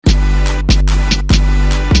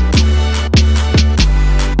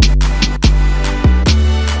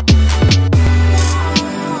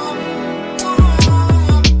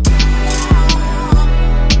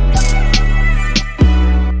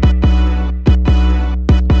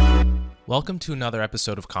Welcome to another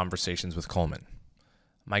episode of Conversations with Coleman.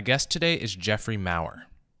 My guest today is Jeffrey Maurer.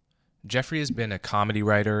 Jeffrey has been a comedy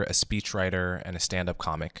writer, a speechwriter, and a stand-up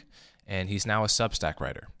comic, and he's now a Substack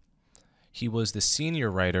writer. He was the senior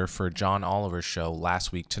writer for John Oliver's show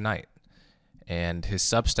Last Week Tonight, and his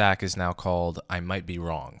Substack is now called I Might Be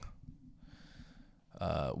Wrong.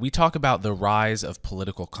 We talk about the rise of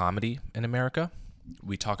political comedy in America.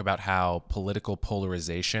 We talk about how political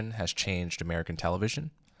polarization has changed American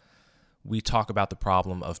television. We talk about the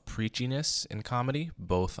problem of preachiness in comedy,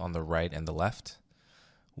 both on the right and the left.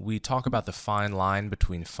 We talk about the fine line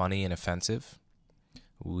between funny and offensive.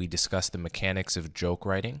 We discuss the mechanics of joke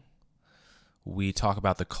writing. We talk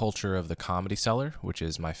about the culture of the Comedy Cellar, which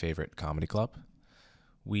is my favorite comedy club.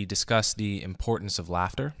 We discuss the importance of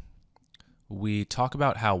laughter. We talk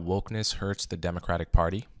about how wokeness hurts the Democratic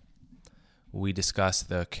Party. We discuss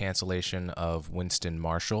the cancellation of Winston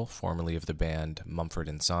Marshall, formerly of the band Mumford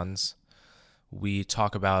and Sons. We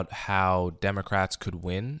talk about how Democrats could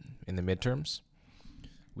win in the midterms.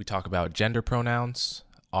 We talk about gender pronouns,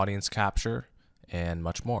 audience capture, and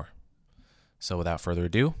much more. So without further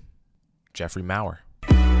ado, Jeffrey Maurer.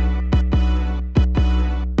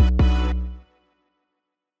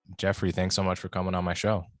 Jeffrey, thanks so much for coming on my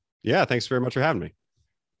show. Yeah, thanks very much for having me.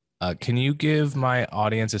 Can you give my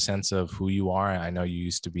audience a sense of who you are? I know you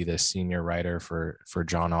used to be the senior writer for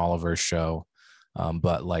John Oliver's show,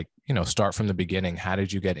 but start from the beginning. How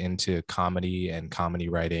did you get into comedy and comedy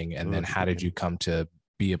writing? And then how did you come to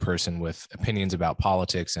be a person with opinions about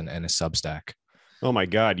politics and a Substack? Oh my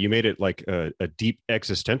God, you made it like a deep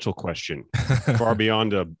existential question, far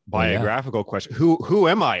beyond a biographical question. Who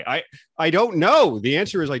am I? I don't know. The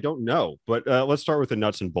answer is I don't know. But let's start with the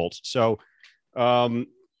nuts and bolts. So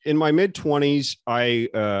in my mid-20s, I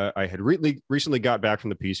had recently got back from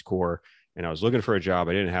the Peace Corps, and I was looking for a job.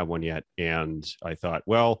 I didn't have one yet. And I thought,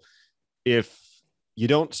 well, if you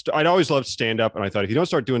don't, I'd always loved stand-up. And I thought, if you don't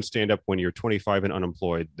start doing stand-up when you're 25 and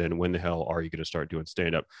unemployed, then when the hell are you going to start doing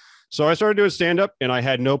stand-up? So I started doing stand-up, and I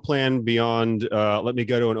had no plan beyond let me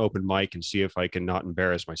go to an open mic and see if I can not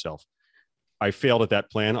embarrass myself. I failed at that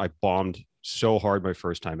plan. I bombed so hard my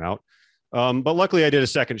first time out. But luckily I did a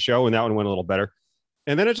second show, and that one went a little better.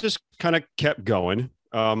 And then it just kind of kept going.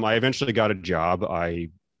 I eventually got a job. I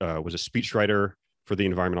was a speechwriter for the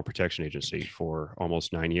Environmental Protection Agency for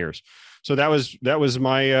almost 9 years. So that was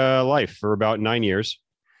my life for about 9 years.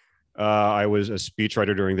 I was a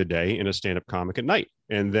speechwriter during the day and a stand-up comic at night.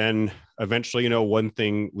 And then eventually, one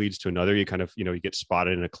thing leads to another. You kind of, you get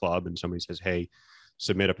spotted in a club and somebody says, hey,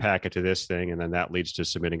 submit a packet to this thing. And then that leads to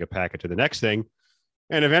submitting a packet to the next thing.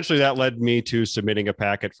 And eventually that led me to submitting a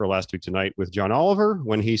packet for Last Week Tonight with John Oliver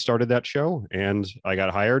when he started that show. And I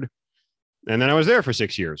got hired. And then I was there for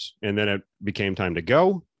 6 years. And then it became time to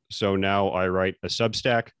go. So now I write a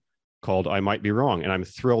Substack called I Might Be Wrong. And I'm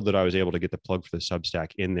thrilled that I was able to get the plug for the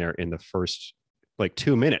Substack in there in the first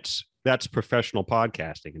 2 minutes. That's professional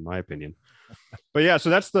podcasting, in my opinion. But yeah, so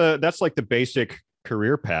that's like the basic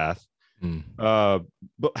career path. But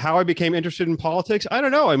how I became interested in politics, I don't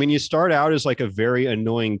know. I mean, you start out as like a very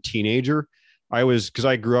annoying teenager. Because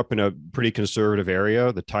I grew up in a pretty conservative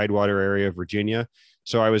area, the Tidewater area of Virginia.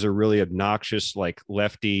 So I was a really obnoxious,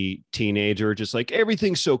 lefty teenager, just like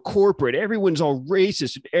everything's so corporate. Everyone's all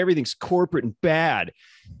racist and everything's corporate and bad.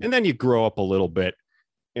 And then you grow up a little bit,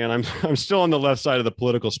 and I'm still on the left side of the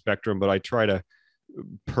political spectrum, but I try to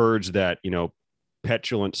purge that,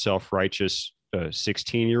 petulant, self-righteous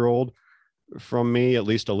 16-year-old from me, at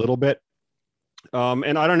least a little bit.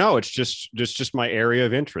 And I don't know, it's just my area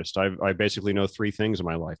of interest. I basically know three things in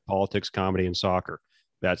my life: politics, comedy, and soccer.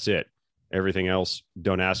 That's it. Everything else,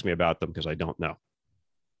 don't ask me about them because I don't know.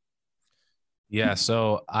 Yeah.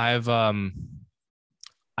 So I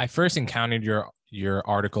first encountered your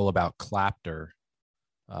article about Clapter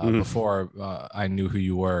before I knew who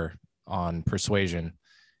you were on Persuasion.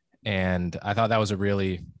 And I thought that was a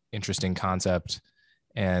really interesting concept.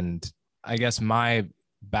 And I guess my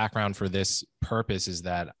background for this purpose is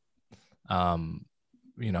that,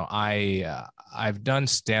 I've done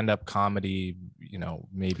stand-up comedy,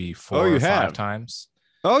 maybe 4 or 5 times.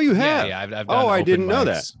 Oh, you have? Yeah. I've done I didn't mics. know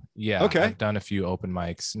that. Yeah. Okay. I've done a few open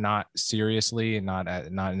mics, not seriously, not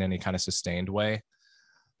in any kind of sustained way,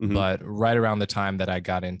 but right around the time that I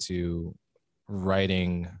got into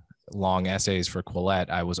writing long essays for Quillette,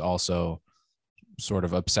 I was also sort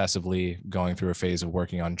of obsessively going through a phase of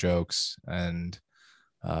working on jokes and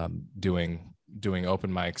doing open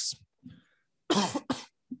mics.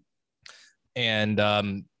 And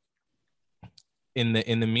in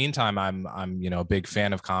the meantime, I'm a big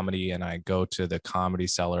fan of comedy, and I go to the Comedy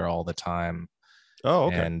Cellar all the time. Oh,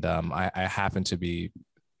 okay. And I happen to be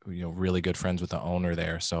really good friends with the owner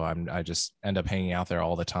there. So I just end up hanging out there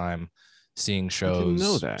all the time, seeing didn't know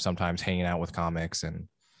shows, that. sometimes hanging out with comics. And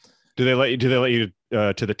Do they let you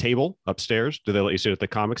to the table upstairs? Do they let you sit at the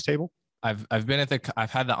comics table? I've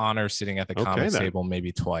had the honor of sitting at the Okay, comics then. table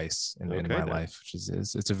maybe twice in my then. life, which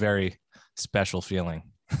it's a very special feeling.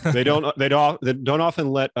 They don't often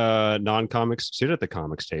let non-comics sit at the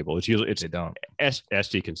comics table. It's usually They don't.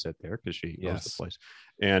 Esty can sit there because she owns the Yes. place.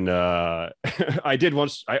 And I did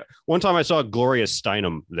one time I saw Gloria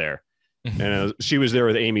Steinem there, and she was there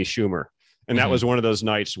with Amy Schumer. And that was one of those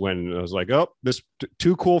nights when I was like, oh, this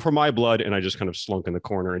too cool for my blood. And I just kind of slunk in the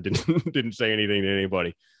corner and didn't say anything to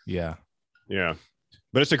anybody. Yeah. Yeah.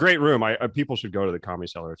 But it's a great room. People should go to the Comedy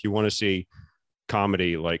Cellar. If you want to see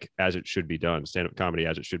comedy like as it should be done, stand-up comedy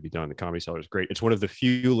as it should be done, the Comedy Cellar is great. It's one of the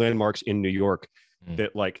few landmarks in New York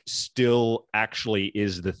that like still actually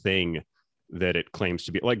is the thing that it claims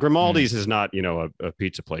to be. Like Grimaldi's is not, a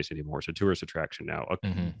pizza place anymore. It's a tourist attraction now.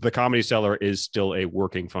 The Comedy Cellar is still a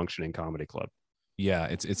working, functioning comedy club. Yeah,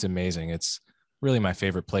 it's amazing. It's really my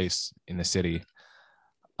favorite place in the city.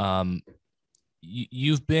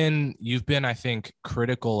 You've been, I think,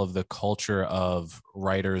 critical of the culture of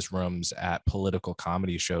writers' rooms at political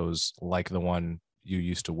comedy shows like the one you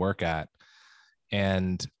used to work at.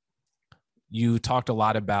 And you talked a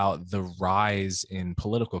lot about the rise in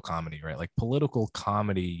political comedy, right? Like political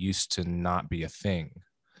comedy used to not be a thing.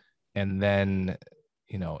 And then,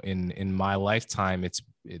 in my lifetime,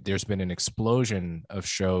 there's been an explosion of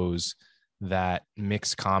shows that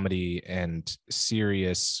mix comedy and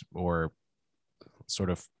serious or sort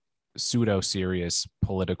of pseudo-serious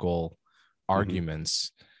political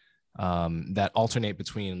arguments that alternate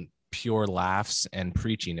between pure laughs and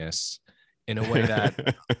preachiness in a way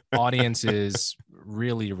that audiences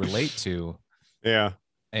really relate to. Yeah.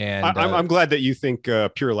 And I'm glad that you think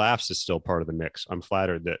pure laughs is still part of the mix. I'm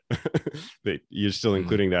flattered that that you're still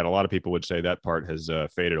including that. A lot of people would say that part has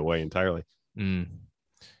faded away entirely.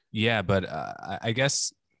 Yeah, but I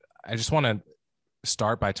guess I just want to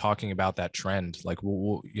start by talking about that trend. Like,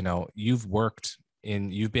 you've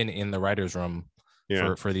been in the writer's room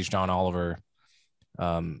for these John Oliver,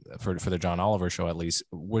 for the John Oliver show, at least.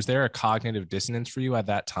 Was there a cognitive dissonance for you at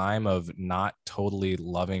that time of not totally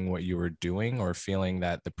loving what you were doing, or feeling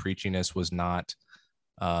that the preachiness was not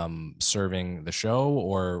serving the show,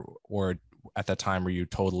 or at that time were you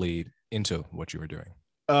totally into what you were doing?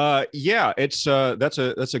 Yeah, it's that's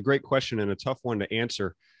a great question and a tough one to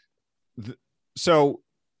answer. So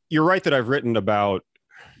you're right that I've written about,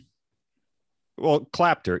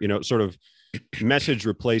 clapter, sort of message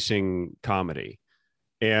replacing comedy.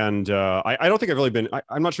 And I don't think I've really been,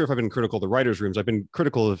 I'm not sure if I've been critical of the writers' rooms. I've been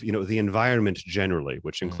critical of, the environment generally,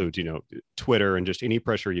 which includes, Twitter and just any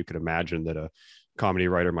pressure you could imagine that a comedy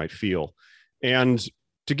writer might feel. And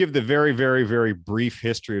to give the very, very, very brief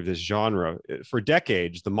history of this genre, for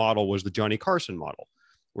decades, the model was the Johnny Carson model,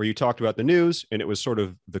 where you talked about the news and it was sort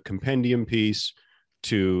of the compendium piece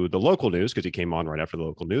to the local news, because he came on right after the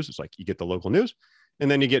local news. It's like you get the local news and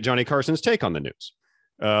then you get Johnny Carson's take on the news.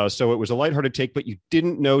 So it was a lighthearted take, but you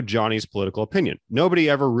didn't know Johnny's political opinion. Nobody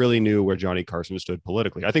ever really knew where Johnny Carson stood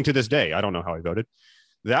politically. I think to this day, I don't know how he voted.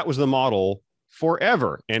 That was the model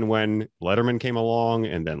forever. And when Letterman came along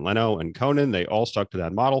and then Leno and Conan, they all stuck to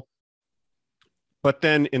that model. But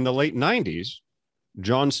then in the late 90s,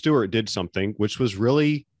 Jon Stewart did something which was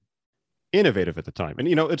really innovative at the time. And,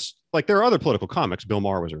 it's like there are other political comics. Bill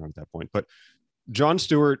Maher was around at that point, but Jon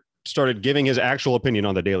Stewart started giving his actual opinion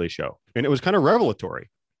on The Daily Show. And it was kind of revelatory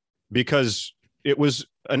because it was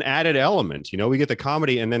an added element. We get the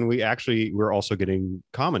comedy and then we're also getting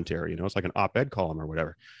commentary. It's like an op-ed column or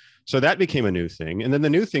whatever. So that became a new thing. And then the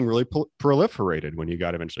new thing really proliferated when you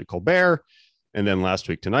got eventually Colbert. And then Last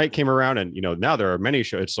Week Tonight came around. And, now there are many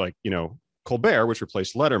shows. It's like, Colbert, which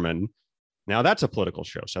replaced Letterman. Now that's a political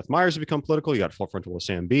show. Seth Meyers has become political. You got Full Frontal with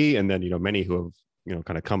Sam B. And then, many who have,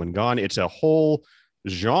 kind of come and gone. It's a whole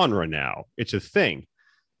genre now. It's a thing.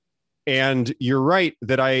 And you're right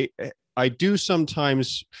that I do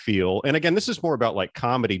sometimes feel, and again, this is more about like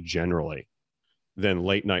comedy generally than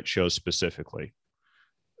late night shows specifically,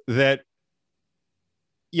 that,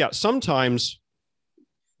 sometimes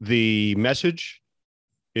the message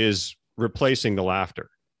is replacing the laughter.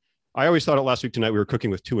 I always thought at Last Week Tonight we were cooking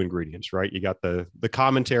with two ingredients, right? You got the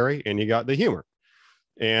commentary and you got the humor.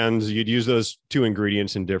 And you'd use those two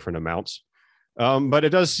ingredients in different amounts. But it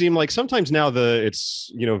does seem like sometimes now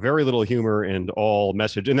it's, very little humor and all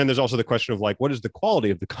message. And then there's also the question of like, what is the quality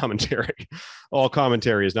of the commentary? All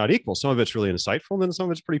commentary is not equal. Some of it's really insightful and then some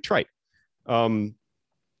of it's pretty trite.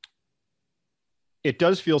 It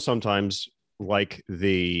does feel sometimes like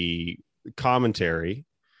the commentary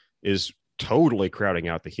is totally crowding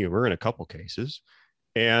out the humor in a couple cases.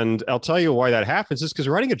 And I'll tell you why that happens is because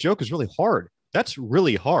writing a joke is really hard. That's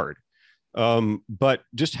really hard. But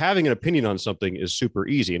just having an opinion on something is super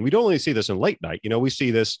easy. And we don't only see this in late night. We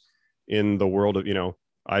see this in the world of,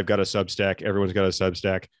 I've got a Substack. Everyone's got a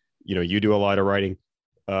Substack. You do a lot of writing.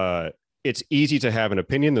 It's easy to have an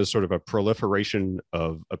opinion. There's sort of a proliferation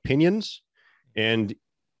of opinions. And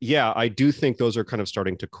yeah, I do think those are kind of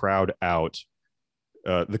starting to crowd out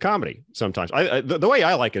the comedy sometimes. The way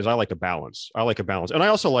I like it is I like a balance. And I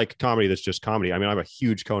also like comedy that's just comedy. I mean, I'm a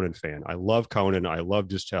huge Conan fan. I love Conan. I love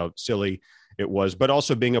just how silly it was. But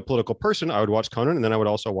also being a political person, I would watch Conan, and then I would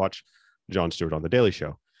also watch Jon Stewart on The Daily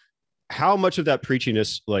Show. How much of that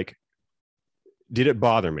preachiness, did it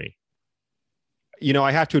bother me?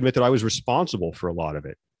 I have to admit that I was responsible for a lot of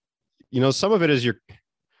it. Some of it is you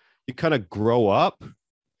kind of grow up.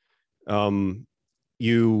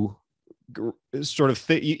 You sort of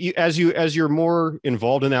as you're more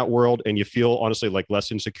involved in that world, and you feel honestly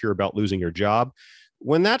less insecure about losing your job,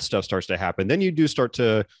 when that stuff starts to happen, then you do start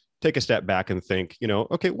to take a step back and think,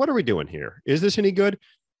 okay, what are we doing here? Is this any good?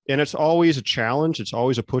 And it's always a challenge. It's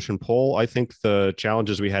always a push and pull. I think the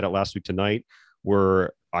challenges we had at Last Week Tonight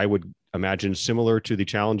were, I would imagine, similar to the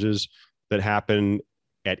challenges that happen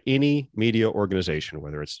at any media organization,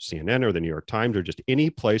 whether it's CNN or the New York Times or just any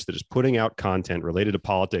place that is putting out content related to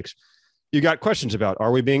politics. You got questions about,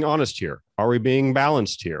 are we being honest here? Are we being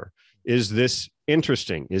balanced here? Is this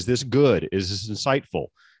interesting? Is this good? Is this insightful?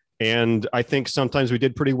 And I think sometimes we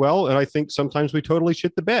did pretty well. And I think sometimes we totally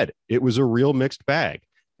shit the bed. It was a real mixed bag,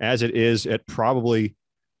 as it is at probably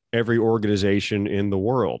every organization in the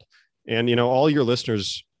world. And, all your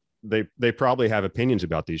listeners, they probably have opinions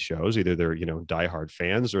about these shows. Either they're, diehard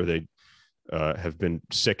fans, or they have been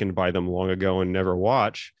sickened by them long ago and never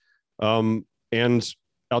watch. And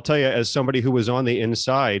I'll tell you, as somebody who was on the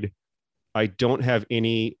inside, I don't have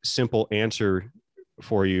any simple answer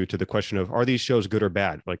for you to the question of, are these shows good or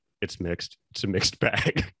bad? It's mixed. It's a mixed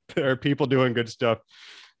bag. There are people doing good stuff,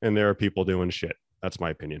 and there are people doing shit. That's my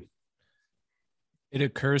opinion. It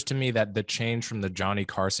occurs to me that the change from the Johnny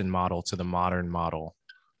Carson model to the modern model,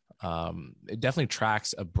 it definitely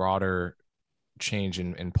tracks a broader change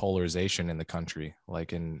in polarization in the country.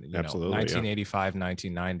 Like in 1985,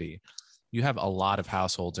 1990. You have a lot of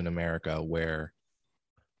households in America where,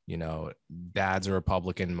 dad's a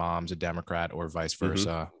Republican, mom's a Democrat, or vice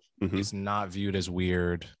versa. Mm-hmm. It's not viewed as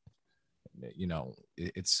weird.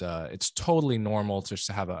 It's totally normal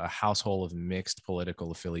to have a household of mixed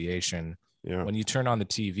political affiliation. Yeah. When you turn on the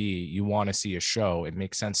TV, you want to see a show. It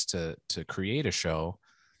makes sense to create a show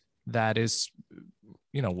that is,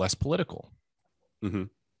 less political. Mm-hmm.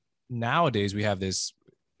 Nowadays, we have this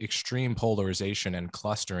extreme polarization and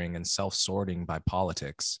clustering and self-sorting by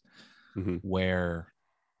politics, mm-hmm. where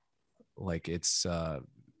it's a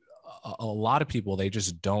lot of people, they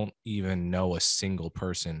just don't even know a single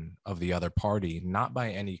person of the other party, not by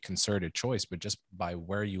any concerted choice, but just by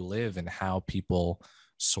where you live and how people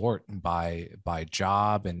sort by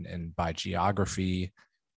job and by geography,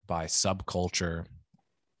 by subculture.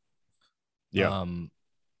 Yeah.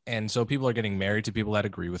 And so people are getting married to people that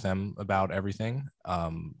agree with them about everything.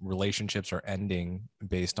 Relationships are ending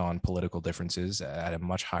based on political differences at a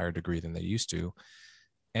much higher degree than they used to.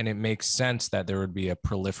 And it makes sense that there would be a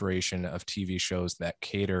proliferation of TV shows that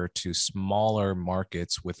cater to smaller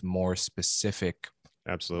markets with more specific,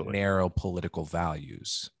 absolutely narrow political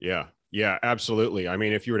values. Yeah. Yeah, absolutely. I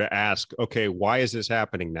mean, if you were to ask, okay, why is this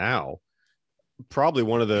happening now? Probably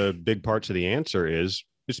one of the big parts of the answer is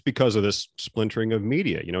it's because of this splintering of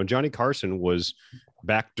media. Johnny Carson was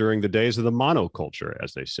back during the days of the monoculture,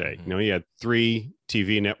 as they say. Mm-hmm. He had 3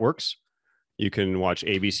 TV networks. You can watch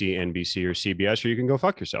ABC, NBC, or CBS, or you can go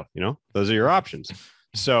fuck yourself. Those are your options.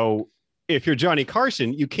 So if you're Johnny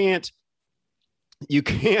Carson, you can't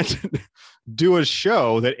do a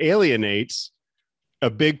show that alienates a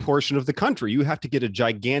big portion of the country. You have to get a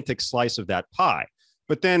gigantic slice of that pie.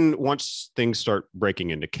 But then once things start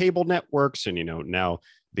breaking into cable networks and, now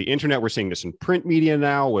the internet, we're seeing this in print media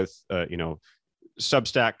now with,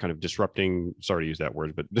 Substack kind of disrupting, sorry to use that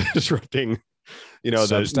word, but disrupting,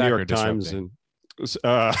 the New York Times and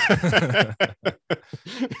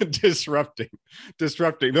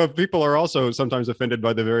disrupting. Though people are also sometimes offended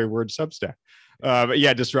by the very word Substack. But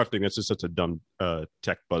yeah, disrupting, that's just such a dumb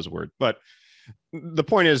tech buzzword. But the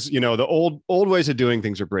point is, the old ways of doing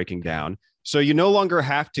things are breaking down. So you no longer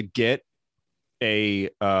have to get a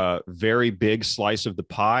very big slice of the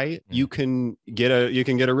pie. You can get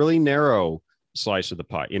a really narrow slice of the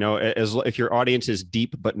pie. As if your audience is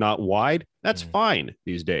deep but not wide, that's fine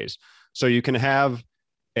these days. So you can have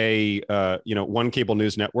one cable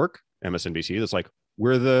news network, MSNBC, that's like,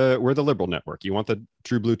 we're the liberal network. You want the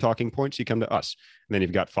true blue talking points, you come to us. And then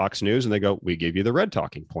you've got Fox News, and they go, we give you the red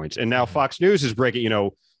talking points. And now Fox News is breaking,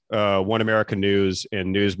 One American News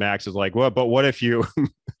and Newsmax is like, well, but what if you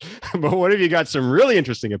got some really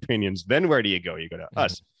interesting opinions? Then where do you go? You go to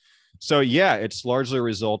us. So yeah, it's largely a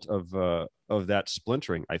result of that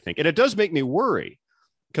splintering, I think. And it does make me worry,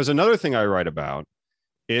 because another thing I write about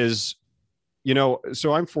is,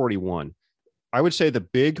 so I'm 41. I would say the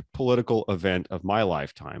big political event of my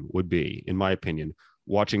lifetime would be, in my opinion,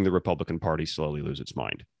 watching the Republican Party slowly lose its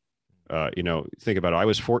mind. Think about it. I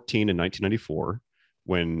was 14 in 1994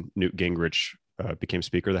 when Newt Gingrich became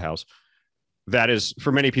Speaker of the House. That is,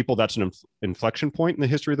 for many people, that's an inflection point in the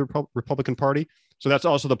history of the Republican Party. So that's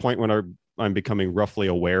also the point when I'm becoming roughly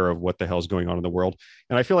aware of what the hell's going on in the world.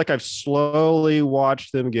 And I feel like I've slowly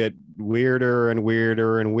watched them get weirder and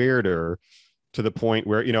weirder and weirder, to the point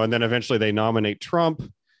where, and then eventually they nominate Trump.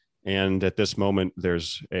 And at this moment,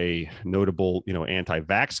 there's a notable,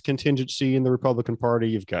 anti-vax contingency in the Republican Party.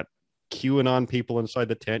 You've got QAnon people inside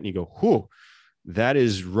the tent, and you go, whew, that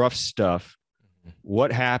is rough stuff.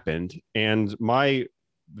 What happened? And my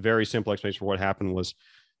very simple explanation for what happened was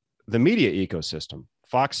the media ecosystem,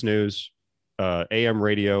 Fox News, AM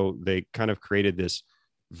radio, they kind of created this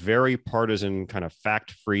very partisan kind of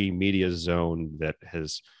fact-free media zone that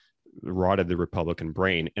has rotted the Republican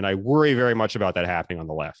brain. And I worry very much about that happening on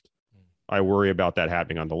the left.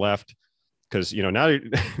 Because, now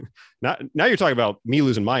you're talking about me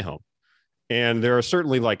losing my home. And there are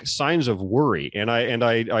certainly like signs of worry. And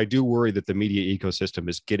I do worry that the media ecosystem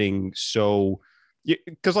is getting so,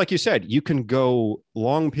 because like you said, you can go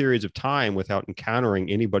long periods of time without encountering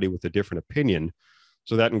anybody with a different opinion.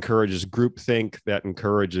 So that encourages groupthink, that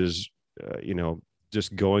encourages,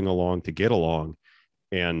 just going along to get along.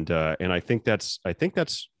 And I think that's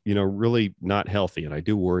really not healthy, and I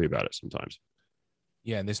do worry about it sometimes.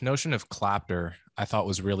 Yeah, and this notion of clapter I thought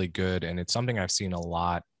was really good, and it's something I've seen a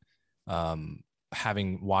lot.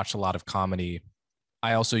 Having watched a lot of comedy,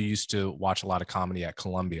 I also used to watch a lot of comedy at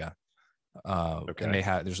Columbia. Okay. And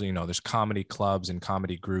there's comedy clubs and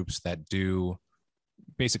comedy groups that do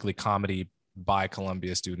basically comedy by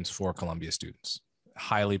Columbia students for Columbia students.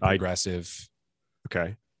 Highly progressive.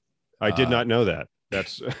 Okay, I did not know that.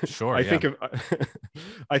 That's sure. I think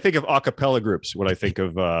of a cappella groups when I think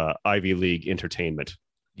of Ivy League entertainment.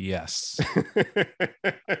 Yes.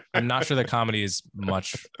 I'm not sure the comedy is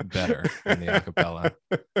much better than the a cappella,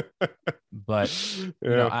 but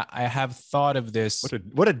I have thought of this.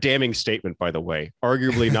 What a damning statement, by the way.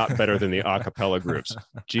 Arguably not better than the a cappella groups.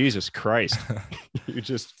 Jesus Christ. You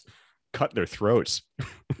just cut their throats.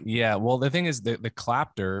 Yeah, well, the thing is the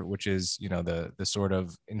clapter, which is the sort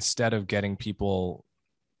of, instead of getting people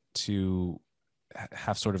to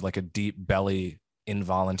have sort of like a deep belly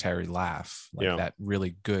involuntary laugh, like that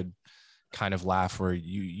really good kind of laugh where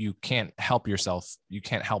you can't help yourself, you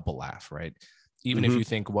can't help but laugh, right? Even if you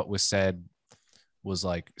think what was said was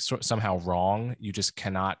like somehow wrong, you just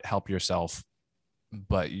cannot help yourself,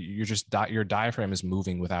 but you're just your diaphragm is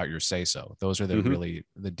moving without your say so. Those are the really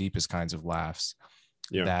the deepest kinds of laughs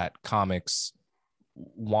that comics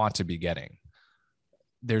want to be getting.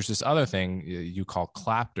 There's this other thing you call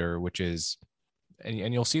clapter, which is,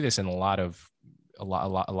 and you'll see this in a lot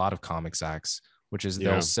of comics acts, which is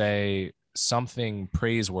they'll say something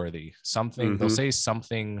praiseworthy, something they'll say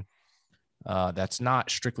something that's not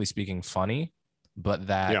strictly speaking funny, but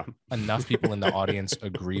that enough people in the audience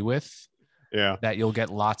agree with. Yeah, that you'll get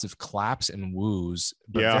lots of claps and woos,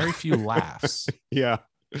 but very few laughs. Right?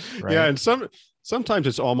 Yeah, and sometimes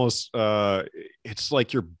it's almost it's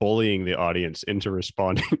like you're bullying the audience into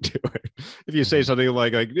responding to it. If you say something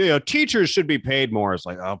like teachers should be paid more, it's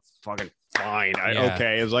like, oh, fucking fine.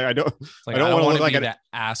 Okay. It's like I don't want to look like that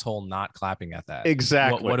asshole not clapping at that.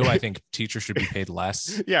 Exactly. What do I think? Teachers should be paid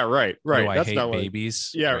less? Yeah, right. Do I That's hate not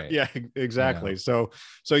babies? Yeah, right. Yeah, exactly. So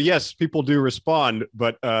yes, people do respond,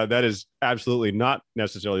 but that is absolutely not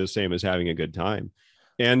necessarily the same as having a good time.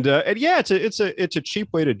 And yeah, it's a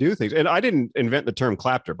cheap way to do things. And I didn't invent the term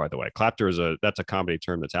clapter, by the way. Clapter that's a comedy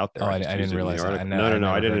term that's out there. Oh, I didn't realize that. No,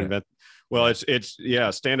 I didn't invent. Well, it's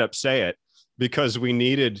stand up, say it, because we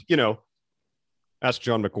needed, ask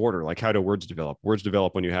John McWhorter, like, how do words develop? Words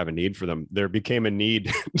develop when you have a need for them. There became a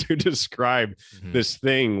need to describe this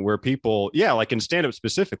thing where people, like in stand up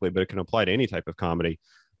specifically, but it can apply to any type of comedy.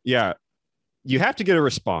 Yeah. You have to get a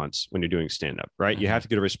response when you're doing stand-up, right? You have to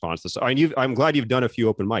get a response. I'm glad you've done a few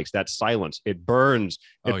open mics. That silence, it burns.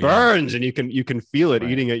 It burns, and you can feel it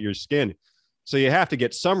eating at your skin. So you have to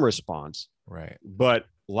get some response. Right. But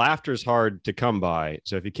laughter's hard to come by.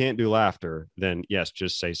 So if you can't do laughter, then yes,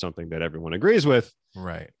 just say something that everyone agrees with.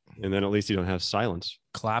 Right. And then at least you don't have silence.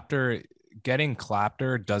 Getting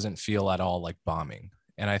clapter doesn't feel at all like bombing.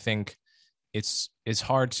 And I think it's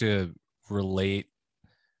hard to relate.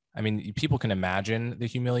 I mean, people can imagine the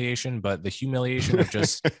humiliation, but the humiliation of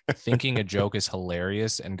just thinking a joke is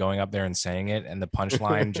hilarious and going up there and saying it, and the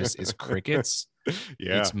punchline just is crickets.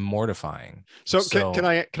 Yeah, it's mortifying. So can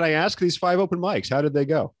I ask these 5 open mics? How did they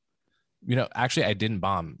go? Actually, I didn't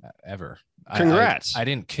bomb ever. Congrats. I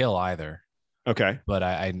didn't kill either. Okay, but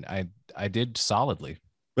I did solidly.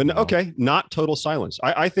 But okay, not total silence.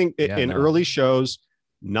 I think early shows,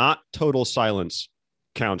 not total silence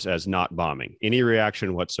counts as not bombing. Any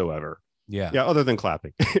reaction whatsoever. Yeah. Other than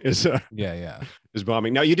clapping is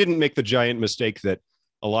bombing. Now, you didn't make the giant mistake that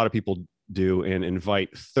a lot of people do and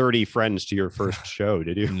invite 30 friends to your first show,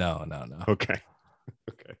 did you? No. Okay.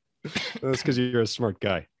 That's because you're a smart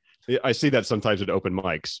guy. I see that sometimes at open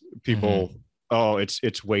mics. People,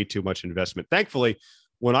 it's way too much investment. Thankfully,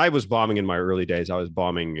 when I was bombing in my early days, I was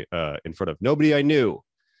bombing in front of nobody I knew.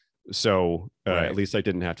 So at least I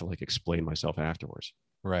didn't have to explain myself afterwards.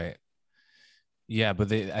 Right. Yeah,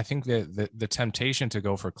 but I think the temptation to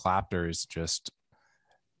go for clapter is just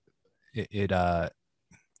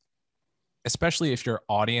especially if your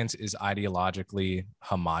audience is ideologically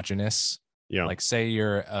homogenous. Yeah. Like say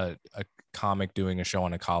you're a comic doing a show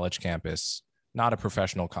on a college campus, not a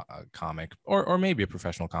professional comic, or maybe a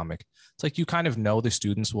professional comic. It's like you kind of know the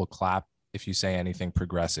students will clap if you say anything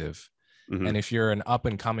progressive. Mm-hmm. And if you're an up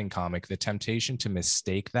and coming comic, the temptation to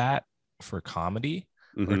mistake that for comedy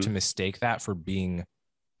or to mistake that for being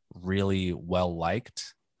really well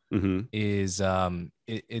liked is I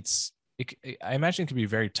imagine it can be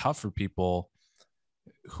very tough for people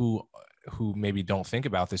who maybe don't think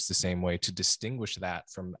about this the same way to distinguish that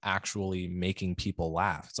from actually making people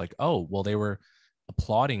laugh. It's like, oh, well, they were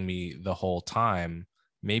applauding me the whole time.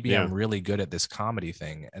 Maybe I'm really good at this comedy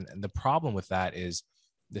thing. And the problem with that is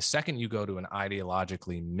the second you go to an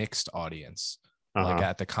ideologically mixed audience, like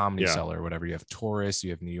at the Comedy Cellar or whatever, you have tourists, you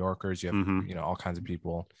have New Yorkers, you have all kinds of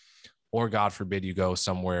people, or God forbid you go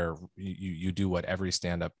somewhere, you do what every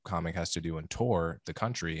stand-up comic has to do and tour the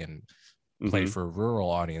country and play for rural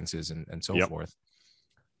audiences and so forth.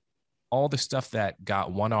 All the stuff that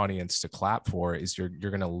got one audience to clap for is you're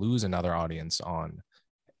going to lose another audience on.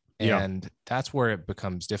 And that's where it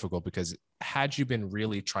becomes difficult, because had you been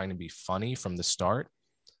really trying to be funny from the start,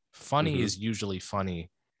 funny is usually funny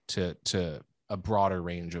to a broader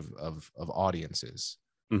range of audiences.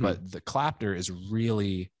 But the clapter is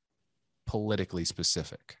really politically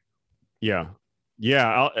specific. I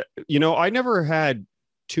never had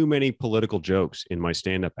too many political jokes in my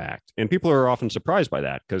stand-up act, and people are often surprised by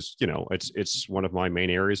that, because it's one of my main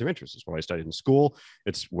areas of interest. It's what I studied in school.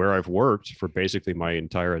 It's where I've worked for basically my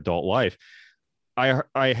entire adult life.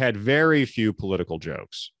 I had very few political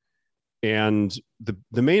jokes, and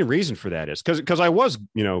the main reason for that is because I was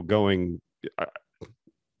going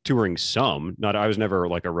touring some. I was never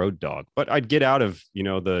like a road dog, but I'd get out of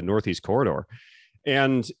the Northeast Corridor.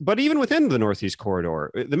 But even within the Northeast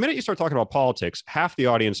Corridor, the minute you start talking about politics, half the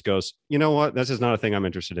audience goes, you know what, this is not a thing I'm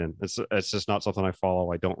interested in. It's just not something I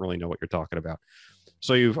follow. I don't really know what you're talking about.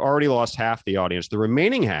 So you've already lost half the audience. The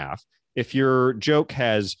remaining half, if your joke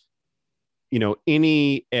has,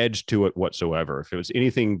 any edge to it whatsoever, if it was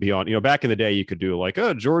anything beyond, back in the day, you could do like,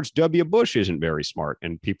 oh, George W. Bush isn't very smart.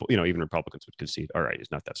 And people, even Republicans would concede, all right,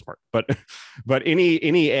 he's not that smart. But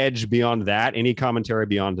any edge beyond that, any commentary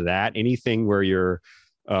beyond that, anything where your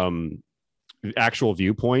actual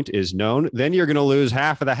viewpoint is known, then you're going to lose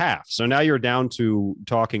half of the half. So now you're down to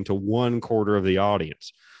talking to 1/4 of the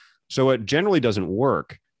audience. So it generally doesn't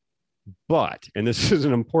work. But, and this is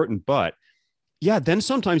an important but, then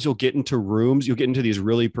sometimes you'll get into these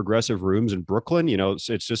really progressive rooms in Brooklyn. It's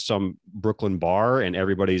just some Brooklyn bar and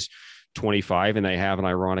everybody's 25 and they have an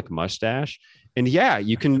ironic mustache. And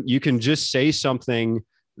you can just say something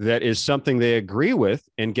that is something they agree with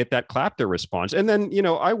and get that clapter response. And then,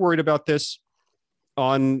 I worried about this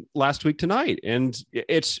on Last Week Tonight, and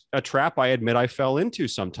it's a trap I admit I fell into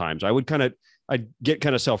sometimes. I'd get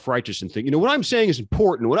kind of self-righteous and think, what I'm saying is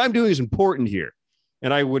important. What I'm doing is important here.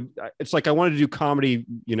 And it's like I wanted to do comedy,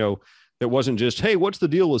 that wasn't just, hey, what's the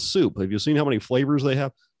deal with soup? Have you seen how many flavors they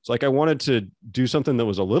have? It's like I wanted to do something that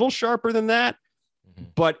was a little sharper than that.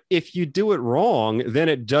 But if you do it wrong, then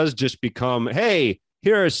it does just become, hey,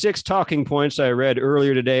 here are 6 talking points I read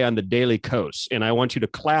earlier today on the Daily Kos. And I want you to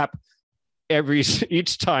clap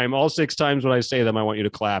each time, all 6 times when I say them, I want you to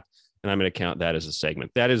clap. And I'm going to count that as a segment.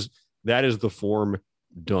 That is the form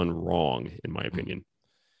done wrong, in my opinion.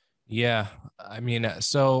 Yeah. I mean,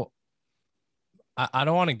 so I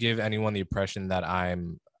don't want to give anyone the impression that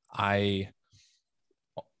I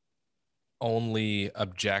only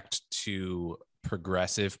object to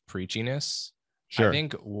progressive preachiness. I Sure.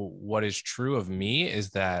 think what is true of me is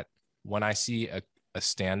that when I see a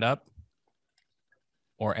stand-up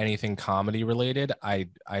or anything comedy related, I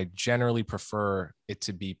generally prefer it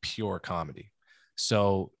to be pure comedy.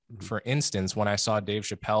 So, for instance, when I saw Dave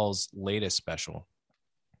Chappelle's latest special,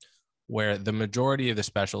 where the majority of the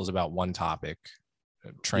special is about one topic,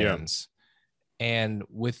 Yeah. trans, and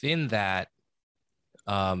within that,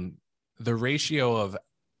 um, the ratio of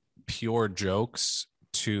pure jokes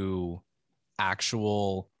to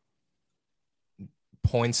actual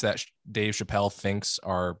points that Dave Chappelle thinks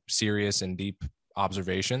are serious and deep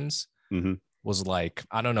observations Mm-hmm. was like,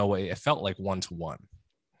 I don't know, it felt like 1-to-1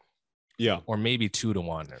 Yeah. or maybe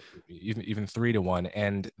 2-to-1 or even 3-to-1.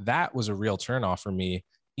 And that was a real turnoff for me.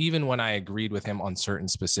 Even when I agreed with him on certain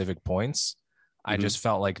specific points, I Mm-hmm. just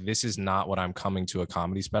felt like this is not what I'm coming to a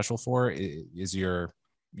comedy special for, is your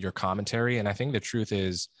commentary. And I think the truth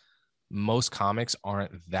is most comics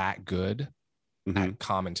aren't that good Mm-hmm. at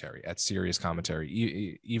commentary, at serious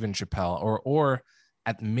commentary. Even Chappelle, or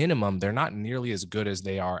at minimum, they're not nearly as good as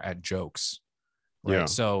they are at jokes. Right. Yeah.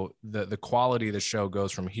 So the quality of the show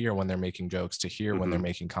goes from here when they're making jokes to here when they're Mm-hmm.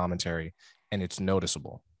 making commentary, and it's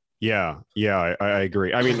noticeable. Yeah. Yeah. I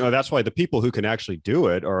agree. I mean, that's why the people who can actually do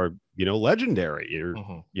it are, legendary. Or,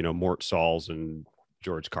 Mm-hmm. Mort Sauls and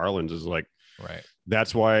George Carlin's is like, Right.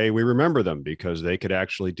 that's why we remember them, because they could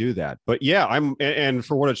actually do that. But yeah, and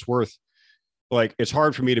for what it's worth, like, it's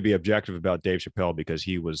hard for me to be objective about Dave Chappelle because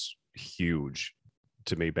he was huge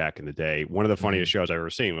to me back in the day. One of the funniest shows I've ever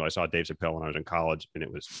seen, when I saw Dave Chappelle when I was in college, and it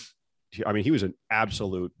was, I mean, he was an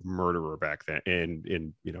absolute murderer back then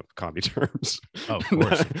in comedy terms. Oh, of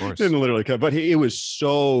course. Didn't literally cut, but it was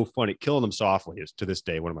so funny. Killing Them Softly is to this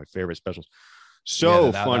day one of my favorite specials.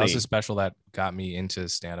 So funny. That was a special that got me into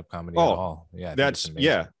stand-up comedy at all. Yeah,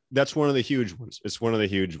 that's one of the huge ones. It's one of the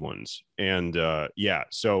huge ones. And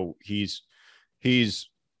so he's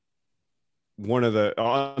one of the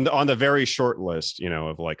on the very short list,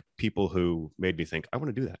 of like people who made me think I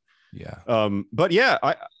want to do that. Yeah. But yeah,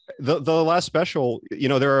 the last special,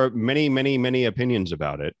 there are many opinions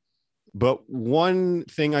about it. But one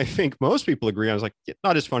thing I think most people agree on is like,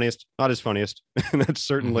 not his funniest. And that's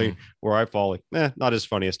certainly where I fall. Like, not his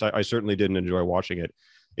funniest. I certainly didn't enjoy watching it.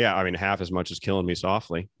 Yeah, I mean, half as much as Killing Me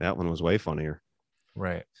Softly. That one was way funnier.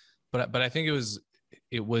 Right. But I think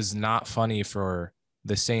it was not funny for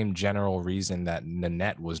the same general reason that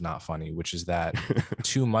Nanette was not funny, which is that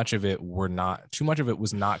too much of it was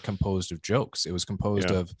not composed of jokes. It was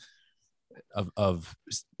composed of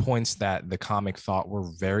points that the comic thought were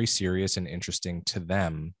very serious and interesting to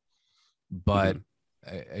them. But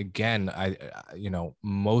again,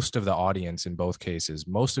 most of the audience in both cases,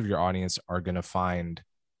 most of your audience are going to find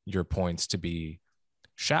your points to be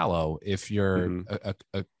shallow. If you're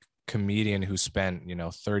a comedian who spent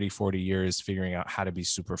 30-40 years figuring out how to be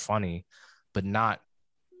super funny, but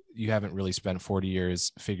you haven't really spent 40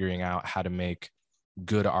 years figuring out how to make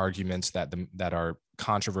good arguments that are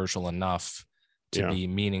controversial enough to be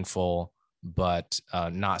meaningful, but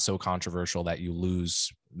not so controversial that you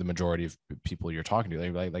lose the majority of people you're talking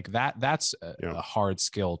to. Like that's a hard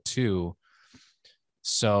skill too.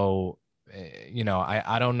 So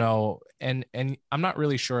I don't know, and I'm not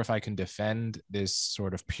really sure if I can defend this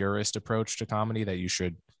sort of purist approach to comedy that you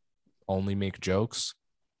should only make jokes,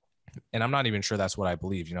 and I'm not even sure that's what I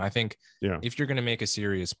believe. I think if you're going to make a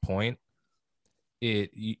serious point,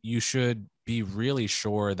 you should be really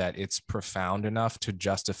sure that it's profound enough to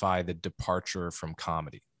justify the departure from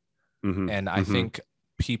comedy. And I think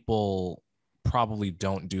people probably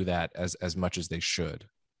don't do that as much as they should.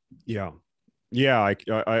 Yeah,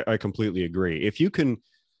 I completely agree. If you can,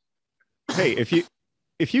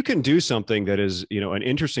 if you can do something that is, an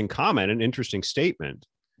interesting comment, an interesting statement,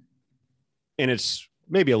 and it's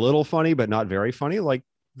maybe a little funny, but not very funny, like,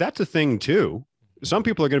 that's a thing too. Some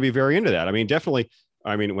people are going to be very into that. I mean, definitely.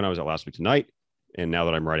 I mean, when I was at Last Week Tonight, and now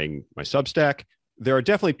that I'm writing my Substack, there are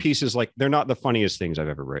definitely pieces, like, they're not the funniest things I've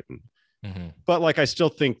ever written. But like, I still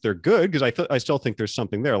think they're good because I still think there's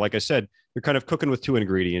something there. Like I said, you're kind of cooking with two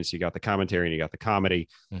ingredients. You got the commentary and you got the comedy.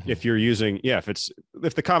 If you're using, if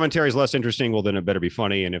the commentary is less interesting, well, then it better be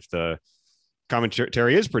funny. And if the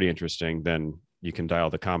commentary is pretty interesting, then you can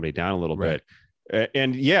dial the comedy down a little bit.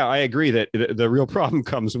 And I agree that the real problem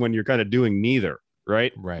comes when you're kind of doing neither,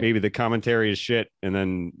 right? Maybe the commentary is shit, and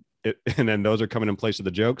then those are coming in place of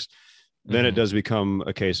the jokes. Then it does become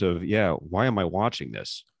a case of, why am I watching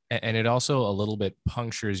this? And it also a little bit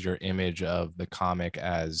punctures your image of the comic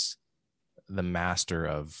as the master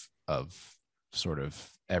of sort of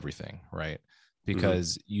everything, right?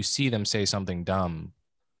 Because you see them say something dumb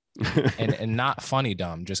and not funny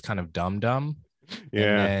dumb, just kind of dumb.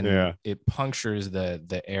 And then it punctures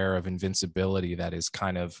the air of invincibility that is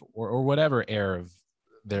kind of or whatever air of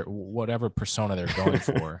their whatever persona they're going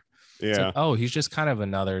for. It's like, oh, he's just kind of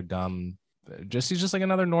another dumb, he's just like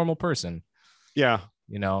another normal person. Yeah.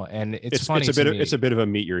 You know, and it's funny. It's a bit of a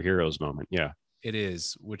meet your heroes moment. Yeah, it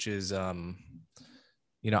is, which is,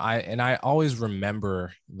 you know, I always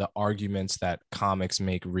remember the arguments that comics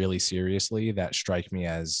make really seriously that strike me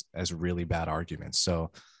as really bad arguments.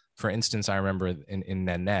 So, for instance, I remember in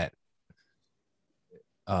Nanette,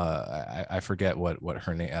 I forget what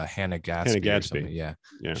her name, Hannah Gadsby. Hannah Gadsby. Or something. Yeah.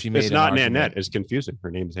 She made it's not Nanette. It's confusing.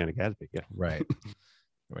 Her name is Hannah Gadsby. Yeah. Right.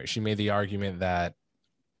 Right. She made the argument that,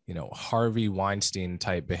 you know, Harvey Weinstein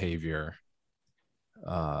type behavior.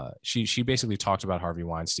 She basically talked about Harvey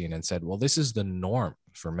Weinstein and said, well, this is the norm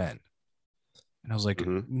for men. And I was like,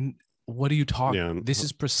 what are you talking? Yeah. This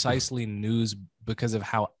is precisely news because of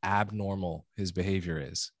how abnormal his behavior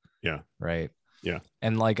is. Yeah. Right. Yeah.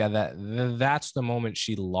 And like that's the moment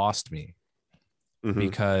she lost me,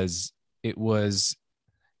 because it was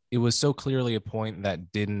so clearly a point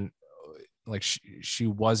that didn't, like, she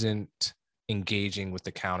wasn't engaging with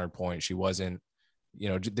the counterpoint. She wasn't, you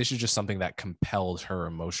know, this is just something that compelled her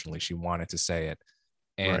emotionally. She wanted to say it.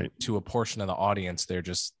 And to a portion of the audience, they're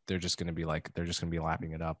just going to be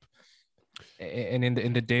lapping it up. And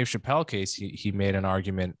in the Dave Chappelle case, he made an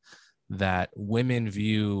argument that women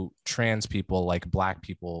view trans people like black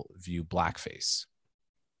people view blackface,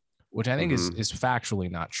 which I think is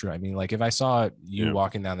factually not true. I mean, like, if I saw you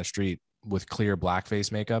walking down the street with clear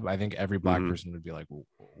blackface makeup, I think every black person would be like,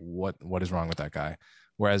 what is wrong with that guy?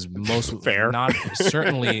 Whereas most not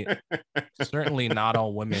certainly not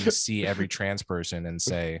all women see every trans person and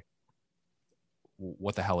say,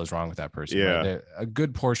 what the hell is wrong with that person? Yeah. Right? A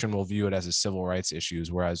good portion will view it as a civil rights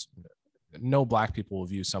issues, whereas no black people will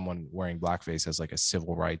view someone wearing blackface as like a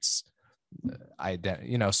civil rights identity,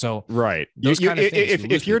 you know. So those kind of things,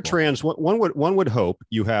 if you're trans, one would hope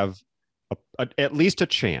you have at least a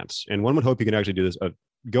chance, and one would hope you can actually do this,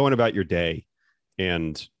 going about your day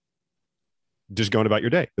and just going about your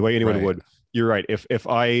day the way anyone would. You're right. If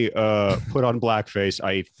I put on blackface,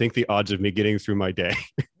 I think the odds of me getting through my day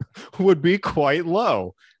would be quite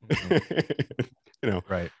low. You know,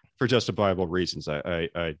 for justifiable reasons.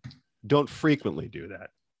 I don't frequently do that.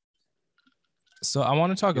 So I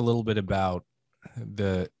want to talk a little bit about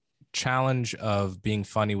the challenge of being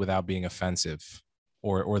funny without being offensive,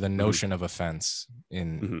 or the notion of offense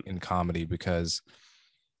in comedy, because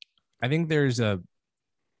I think there's a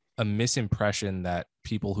misimpression that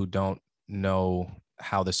people who don't know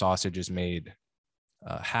how the sausage is made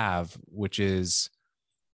have, which is,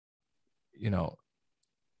 you know,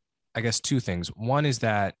 I guess two things. One is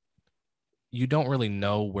that you don't really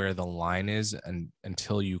know where the line is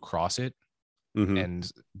until you cross it and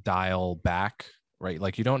dial back, right?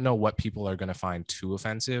 Like, you don't know what people are going to find too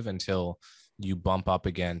offensive until you bump up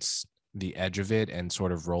against the edge of it and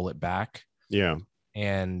sort of roll it back. Yeah.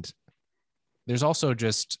 And there's also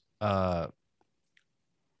just a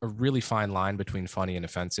really fine line between funny and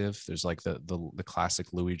offensive. There's like the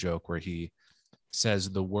classic Louis joke where he says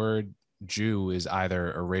the word Jew is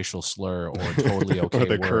either a racial slur or totally okay or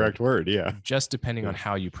the correct word, just depending on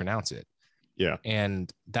how you pronounce it. Yeah.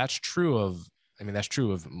 And that's true of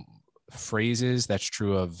phrases, that's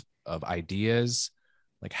true of ideas,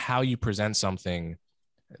 like how you present something.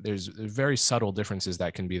 There's very subtle differences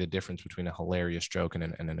that can be the difference between a hilarious joke and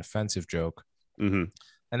an offensive joke.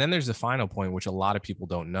 And then there's the final point, which a lot of people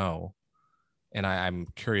don't know, and I'm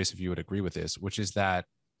curious if you would agree with this, which is that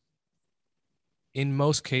in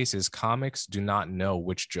most cases, comics do not know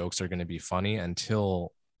which jokes are going to be funny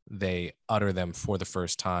until they utter them for the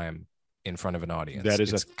first time in front of an audience. That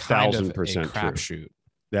is 1,000% crapshoot.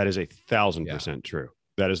 That is 1,000% true.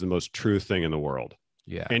 That is the most true thing in the world.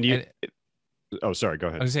 Yeah. And oh, sorry, go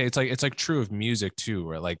ahead. I was gonna say it's like true of music too,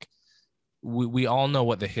 where like we all know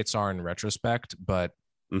what the hits are in retrospect, but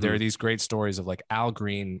there are these great stories of like Al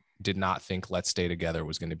Green did not think "Let's Stay Together"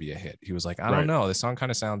 was going to be a hit. He was like, I don't know, this song kind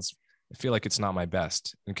of sounds, I feel like it's not my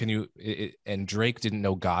best. And and Drake didn't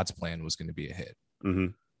know God's Plan was going to be a hit.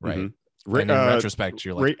 Right. And in retrospect,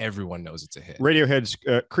 you're like, everyone knows it's a hit. Radiohead's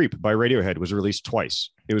Creep by Radiohead was released twice.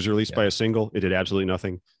 It was released by a single. It did absolutely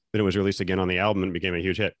nothing. Then it was released again on the album and became a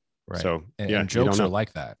huge hit. Right. So and jokes are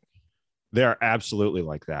like that. They're absolutely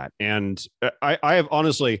like that. And I have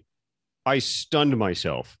honestly, I stunned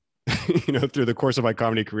myself, through the course of my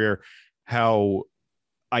comedy career, how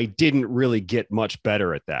I didn't really get much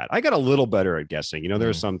better at that. I got a little better at guessing. You know, there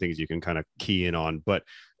are some things you can kind of key in on, but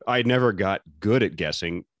I never got good at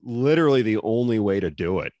guessing. Literally the only way to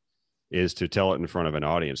do it is to tell it in front of an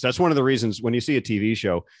audience. That's one of the reasons when you see a TV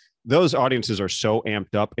show, those audiences are so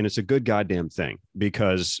amped up, and it's a good goddamn thing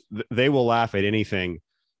because they will laugh at anything,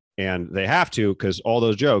 and they have to, because all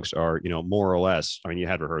those jokes are, you know, more or less, I mean, you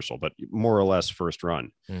had rehearsal, but more or less first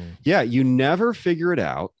run. Yeah. You never figure it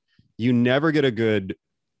out. You never get a good,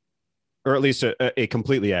 or at least a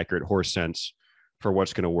completely accurate horse sense for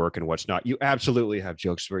what's going to work and what's not. You absolutely have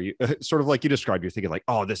jokes where you sort of like you described, you're thinking like,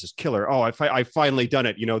 oh, this is killer. Oh, I finally done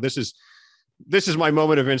it. You know, this is my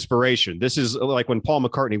moment of inspiration. This is like when Paul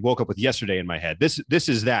McCartney woke up with Yesterday in my head. This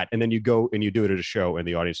is that. And then you go and you do it at a show and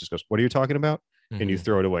the audience just goes, what are you talking about? And you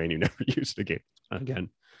throw it away and you never use it again.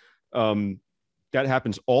 That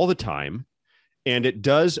happens all the time. And it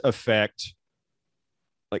does affect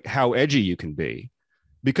like how edgy you can be,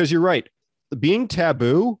 because you're right. Being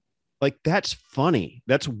taboo, like that's funny.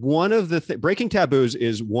 That's one of the breaking taboos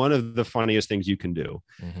is one of the funniest things you can do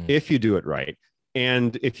if you do it right.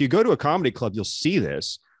 And if you go to a comedy club, you'll see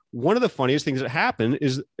this. One of the funniest things that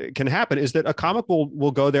can happen is that a comic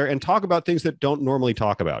will go there and talk about things that don't normally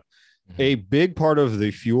talk about. A big part of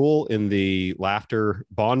the fuel in the laughter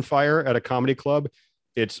bonfire at a comedy club,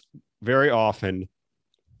 it's very often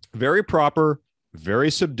very proper,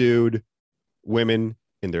 very subdued women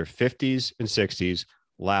in their 50s and 60s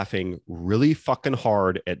laughing really fucking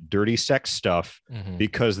hard at dirty sex stuff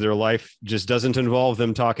because their life just doesn't involve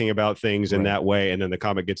them talking about things in that way. And then the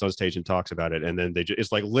comic gets on stage and talks about it. And then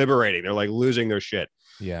it's like liberating. They're like losing their shit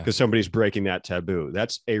because somebody's breaking that taboo.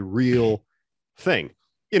 That's a real thing.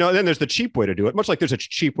 You know, and then there's the cheap way to do it, much like there's a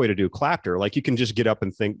cheap way to do clapter. Like you can just get up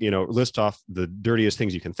and think, you know, list off the dirtiest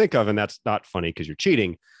things you can think of. And that's not funny because you're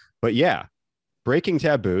cheating. But yeah, breaking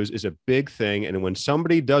taboos is a big thing. And when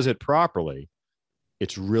somebody does it properly,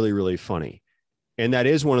 it's really, really funny. And that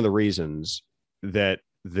is one of the reasons that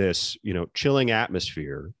this, you know, chilling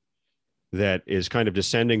atmosphere that is kind of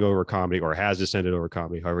descending over comedy, or has descended over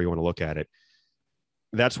comedy, however you want to look at it.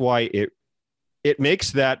 That's why it makes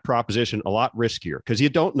that proposition a lot riskier, because you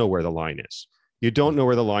don't know where the line is. You don't know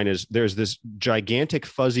where the line is. There's this gigantic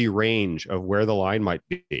fuzzy range of where the line might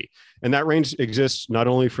be. And that range exists not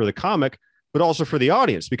only for the comic, but also for the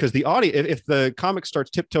audience, because the audience, if the comic starts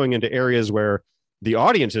tiptoeing into areas where the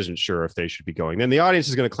audience isn't sure if they should be going, then the audience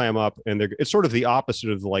is going to clam up, and it's sort of the opposite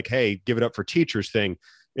of the like, hey, give it up for teachers thing.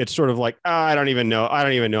 It's sort of like, I don't even know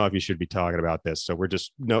if you should be talking about this. So we're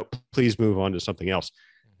just, no, please move on to something else.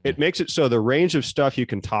 It makes it so the range of stuff you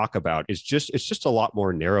can talk about is it's just a lot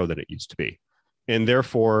more narrow than it used to be. And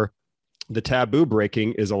therefore the taboo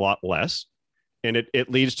breaking is a lot less. And it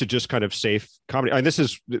leads to just kind of safe comedy. And this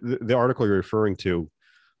is the article you're referring to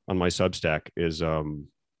on my Substack is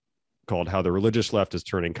called How the Religious Left is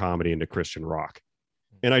Turning Comedy into Christian Rock.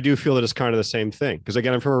 And I do feel that it's kind of the same thing, because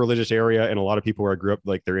again, I'm from a religious area, and a lot of people where I grew up,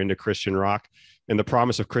 like they're into Christian rock. And the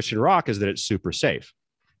promise of Christian rock is that it's super safe.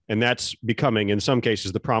 And that's becoming, in some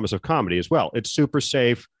cases, the promise of comedy as well. It's super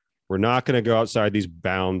safe. We're not going to go outside these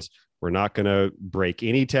bounds. We're not going to break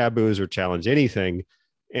any taboos or challenge anything.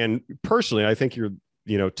 And personally, I think you're,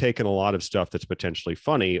 taking a lot of stuff that's potentially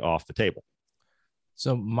funny off the table.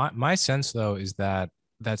 So my sense, though, is that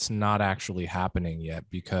that's not actually happening yet,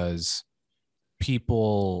 because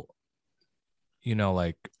people,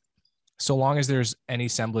 so long as there's any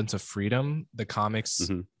semblance of freedom, the comics,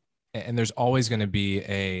 and there's always going to be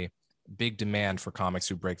a big demand for comics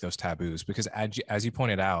who break those taboos, because as you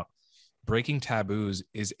pointed out, breaking taboos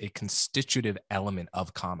is a constitutive element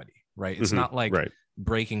of comedy, right? It's not like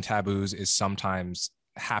breaking taboos is sometimes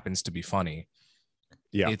happens to be funny.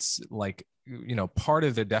 Yeah. It's like, part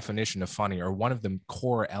of the definition of funny, or one of the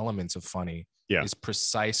core elements of funny, is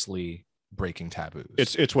precisely breaking taboos.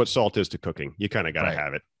 It's what salt is to cooking. You kind of got to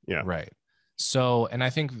have it. Yeah. Right. So, and I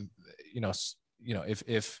think,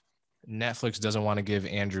 if Netflix doesn't want to give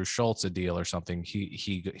Andrew Schultz a deal or something,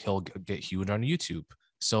 he'll get huge on YouTube.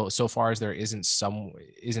 So far as there isn't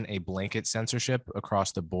a blanket censorship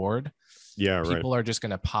across the board, people are just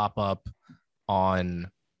going to pop up on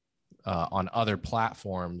other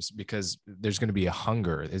platforms, because there's going to be a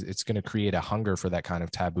hunger. It's going to create a hunger for that kind of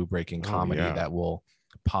taboo breaking comedy that will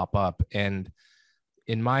pop up. And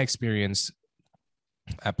in my experience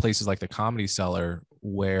at places like the Comedy Cellar,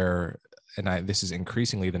 where, this is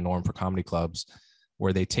increasingly the norm for comedy clubs,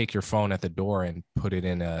 where they take your phone at the door and put it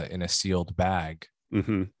in a sealed bag.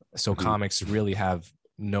 So comics really have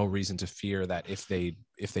no reason to fear that if they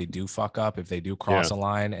do fuck up, if they do cross a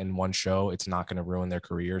line in one show, it's not going to ruin their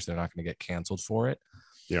careers. They're not going to get canceled for it.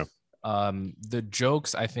 The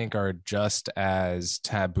jokes, I think, are just as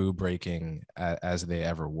taboo breaking as they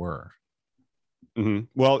ever were. Mm-hmm.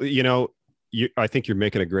 Well, I think you're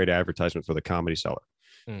making a great advertisement for the Comedy Cellar,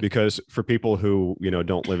 because for people who,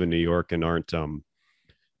 don't live in New York and aren't, don't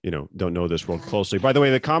know this world closely. By the way,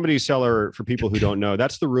 the Comedy Cellar, for people who don't know,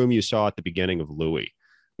 that's the room you saw at the beginning of Louis.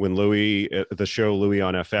 When Louis, the show Louis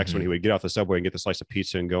on FX, when he would get off the subway and get the slice of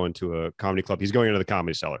pizza and go into a comedy club, he's going into the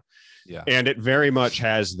Comedy Cellar. Yeah. And it very much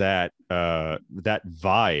has that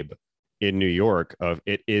vibe in New York of,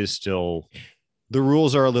 it is still, the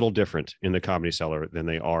rules are a little different in the Comedy Cellar than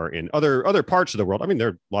they are in other parts of the world. I mean, there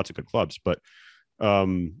are lots of good clubs, but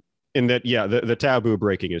in that, yeah, the taboo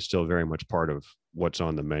breaking is still very much part of what's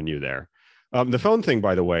on the menu there. The phone thing,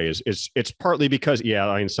 by the way, is it's partly because,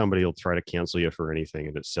 somebody will try to cancel you for anything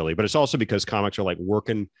and it's silly, but it's also because comics are like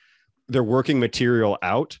working material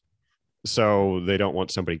out. So they don't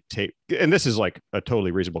want somebody tape. And this is like a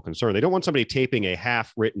totally reasonable concern. They don't want somebody taping a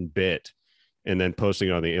half written bit and then posting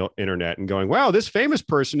it on the internet and going, wow, this famous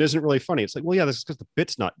person isn't really funny. It's like, well, yeah, this is because the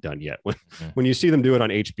bit's not done yet. When you see them do it on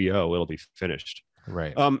HBO, it'll be finished.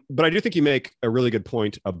 Right. But I do think you make a really good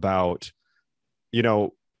point about,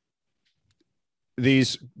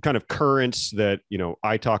 these kind of currents that,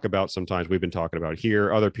 I talk about sometimes, we've been talking about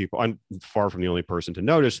here, other people, I'm far from the only person to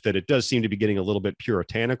notice that it does seem to be getting a little bit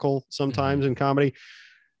puritanical sometimes in comedy.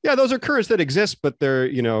 Yeah, those are currents that exist, but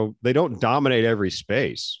they're, they don't dominate every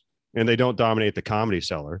space, and they don't dominate the Comedy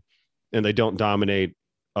Cellar, and they don't dominate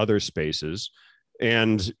other spaces.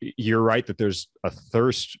 And you're right that there's a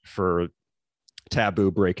thirst for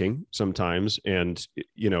taboo breaking sometimes, and,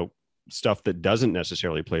 stuff that doesn't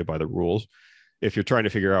necessarily play by the rules. If you're trying to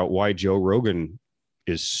figure out why Joe Rogan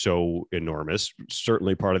is so enormous,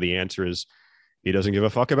 certainly part of the answer is he doesn't give a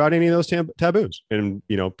fuck about any of those taboos. And,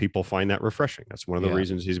 people find that refreshing. That's one of the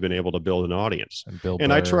reasons he's been able to build an audience. And Bill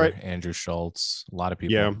Burr, I try, Andrew Schultz, a lot of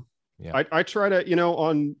people. Yeah. I try to,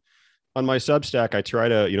 on my Substack, I try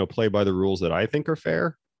to, play by the rules that I think are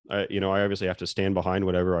fair. I obviously have to stand behind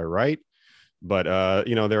whatever I write, but,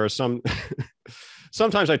 there are some,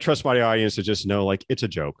 sometimes I trust my audience to just know, like, it's a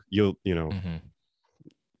joke.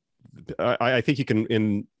 I think you can,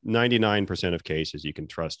 in 99% of cases, you can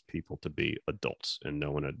trust people to be adults and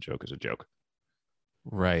know when a joke is a joke.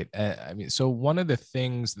 Right. I mean, so one of the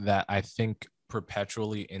things that I think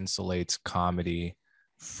perpetually insulates comedy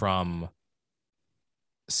from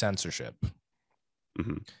censorship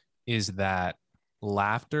is that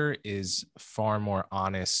laughter is far more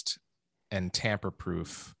honest and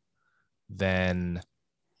tamper-proof than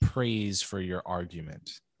praise for your argument,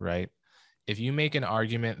 right? If you make an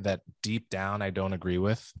argument that deep down I don't agree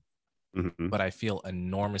with, but I feel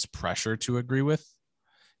enormous pressure to agree with,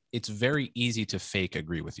 it's very easy to fake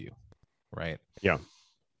agree with you, right? Yeah.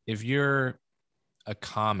 If you're a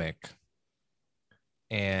comic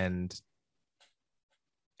and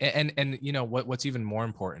what's even more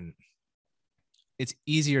important, it's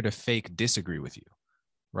easier to fake disagree with you,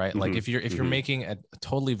 right? Like if you're making a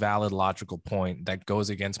totally valid logical point that goes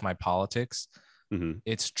against my politics,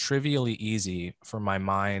 it's trivially easy for my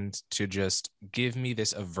mind to just give me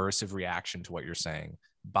this aversive reaction to what you're saying,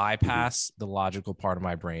 bypass the logical part of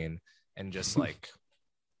my brain, and just like,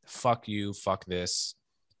 fuck you, fuck this.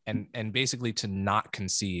 And basically to not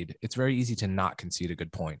concede. It's very easy to not concede a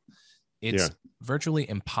good point. It's virtually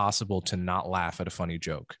impossible to not laugh at a funny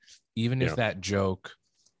joke, even if that joke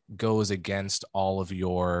goes against all of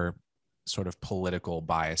your sort of political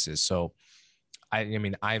biases. So I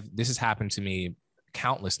mean, this has happened to me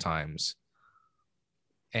countless times,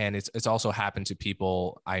 and it's also happened to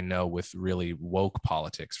people I know with really woke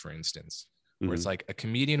politics, for instance, where it's like a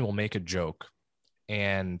comedian will make a joke,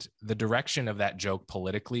 and the direction of that joke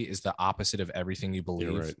politically is the opposite of everything you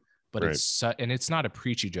believe. But it's not a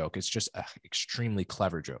preachy joke; it's just an extremely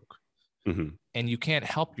clever joke, and you can't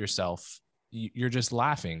help yourself. You're just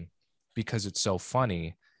laughing because it's so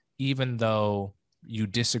funny, even though you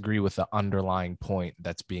disagree with the underlying point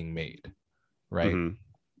that's being made, right?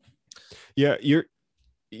 Yeah,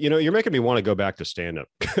 you're making me want to go back to stand-up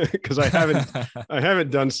because I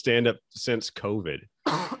haven't done stand-up since COVID.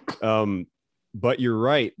 But you're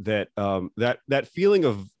right that that feeling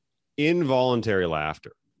of involuntary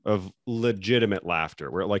laughter, of legitimate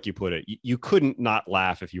laughter, where, like you put it, you couldn't not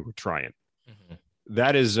laugh if you were trying.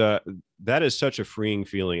 That is such a freeing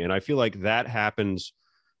feeling, and I feel like that happens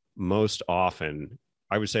most often.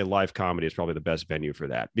 I would say live comedy is probably the best venue for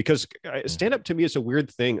that, because stand-up to me is a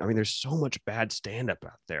weird thing. I mean, there's so much bad stand-up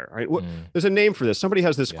out there, right? There's a name for this. Somebody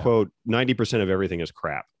has this quote, 90% of everything is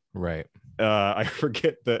crap. Right. I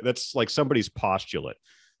forget that's like somebody's postulate,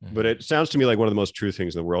 but it sounds to me like one of the most true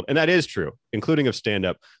things in the world. And that is true, including of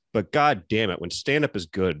stand-up. But God damn it, when stand-up is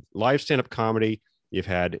good, live stand-up comedy, you've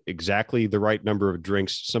had exactly the right number of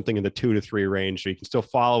drinks, something in the 2 to 3 range, so you can still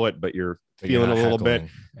follow it, but you're feeling a little bit.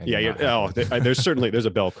 Yeah. There's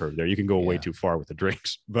a bell curve there. You can go way too far with the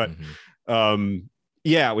drinks, but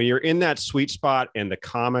yeah, when you're in that sweet spot and the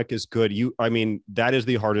comic is good, that is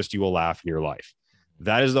the hardest you will laugh in your life.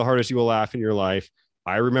 That is the hardest you will laugh in your life.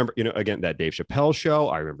 I remember, again, that Dave Chappelle show.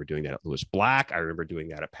 I remember doing that at Louis Black. I remember doing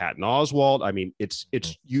that at Patton Oswalt. I mean,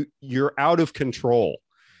 you're out of control,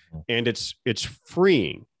 and it's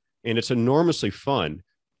freeing, and it's enormously fun.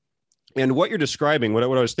 And what you're describing, what I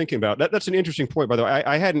was thinking about, that's an interesting point, by the way.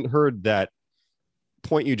 I hadn't heard that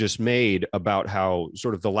point you just made about how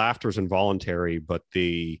sort of the laughter is involuntary, but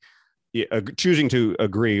the choosing to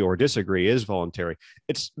agree or disagree is voluntary.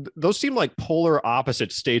 Those seem like polar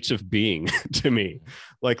opposite states of being to me.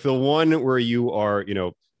 Like the one where you are,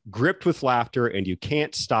 gripped with laughter and you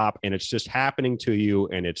can't stop, and it's just happening to you,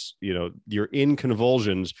 and it's, you're in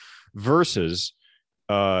convulsions, versus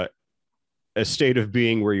a state of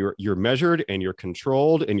being where you're measured and you're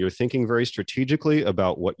controlled and you're thinking very strategically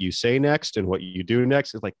about what you say next and what you do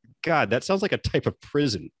next. It's like, God, that sounds like a type of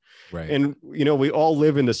prison. Right. And, we all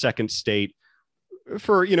live in the second state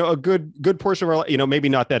for, a good portion of our life, maybe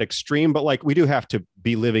not that extreme, but like we do have to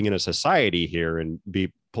be living in a society here and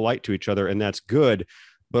be polite to each other. And that's good.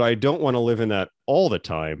 But I don't want to live in that all the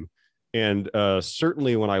time. And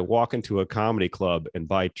certainly when I walk into a comedy club and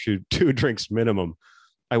buy two drinks minimum,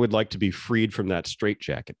 I would like to be freed from that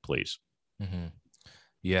straitjacket, please. Mm-hmm.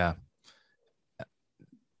 Yeah.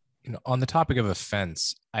 On the topic of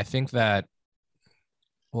offense, I think that,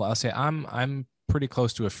 well, I'll say I'm pretty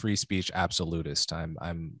close to a free speech absolutist.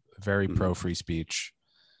 I'm very pro free speech.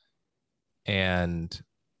 And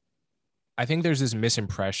I think there's this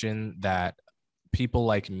misimpression that people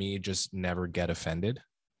like me just never get offended.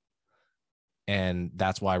 And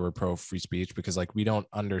that's why we're pro free speech, because like we don't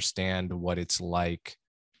understand what it's like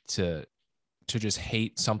to just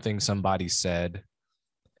hate something somebody said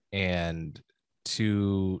and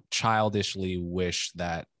to childishly wish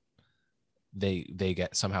that they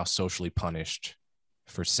get somehow socially punished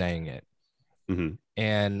for saying it. Mm-hmm.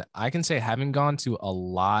 And I can say, having gone to a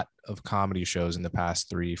lot of comedy shows in the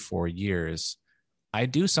past 3-4 years, I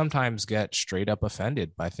do sometimes get straight up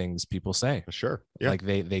offended by things people say. Sure. Yeah. Like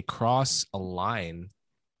they cross a line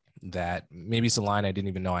that maybe it's a line I didn't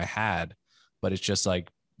even know I had, but it's just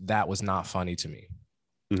like, that was not funny to me.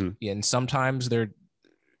 Mm-hmm. And sometimes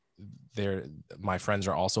my friends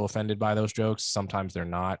are also offended by those jokes. Sometimes they're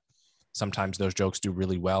not. Sometimes those jokes do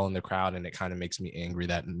really well in the crowd, and it kind of makes me angry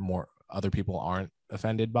that more other people aren't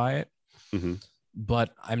offended by it. Mm-hmm. But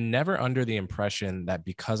I'm never under the impression that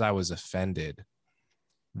because I was offended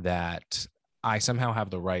that I somehow have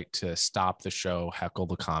the right to stop the show, heckle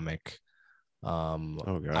the comic.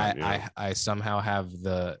 I somehow have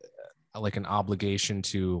an obligation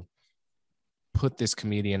to put this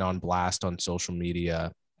comedian on blast on social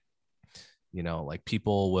media. Like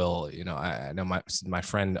people will, I know my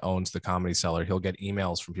friend owns the Comedy Cellar. He'll get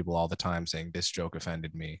emails from people all the time saying this joke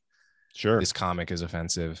offended me. Sure. This comic is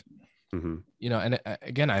offensive. Mm-hmm. And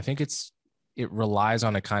again, I think it relies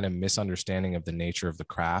on a kind of misunderstanding of the nature of the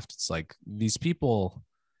craft. It's like these people,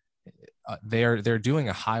 they're doing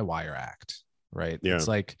a high wire act, right? Yeah.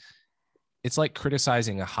 It's like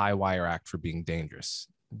criticizing a high wire act for being dangerous.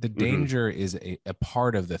 The danger is a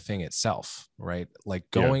part of the thing itself, right? Like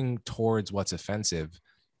going towards what's offensive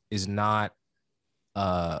is not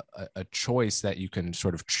a choice that you can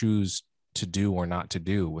sort of choose to do or not to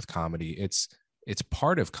do with comedy. It's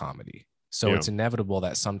part of comedy. So it's inevitable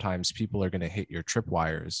that sometimes people are going to hit your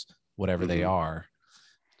tripwires, whatever they are.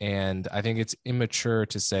 And I think it's immature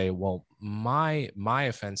to say, well, my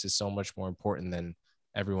offense is so much more important than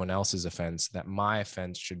everyone else's offense, that my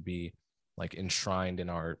offense should be like enshrined in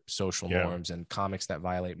our social norms, and comics that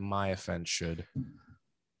violate my offense should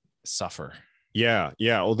suffer. Yeah.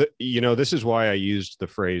 Well, this is why I used the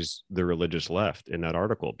phrase "the religious left" in that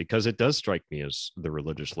article, because it does strike me as the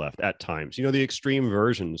religious left at times. The extreme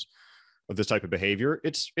versions of this type of behavior.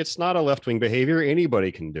 It's not a left-wing behavior.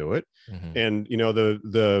 Anybody can do it. Mm-hmm. And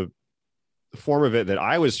the form of it that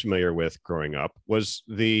I was familiar with growing up was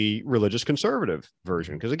the religious conservative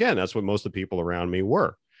version, because again, that's what most of the people around me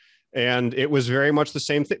were. And it was very much the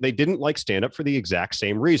same thing. They didn't like stand up for the exact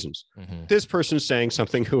same reasons. Mm-hmm. This person's saying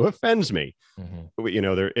something who offends me.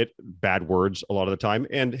 Mm-hmm. They're bad words a lot of the time.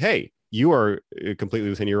 And hey, you are completely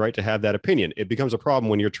within your right to have that opinion. It becomes a problem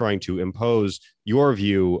when you're trying to impose your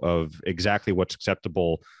view of exactly what's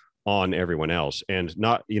acceptable on everyone else, and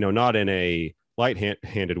not in a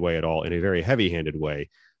light-handed way at all, in a very heavy-handed way.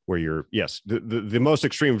 where you're, yes, the most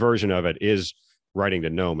extreme version of it is writing to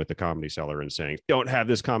Gnome at the Comedy Cellar and saying, don't have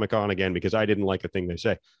this comic on again because I didn't like the thing they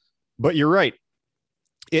say. But you're right.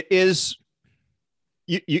 It is,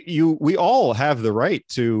 we all have the right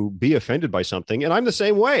to be offended by something. And I'm the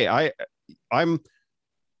same way. I'm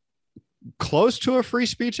close to a free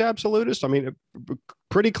speech absolutist. I mean,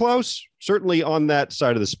 pretty close, certainly on that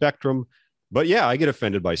side of the spectrum. But yeah, I get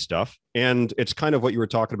offended by stuff. And it's kind of what you were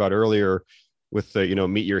talking about earlier with the,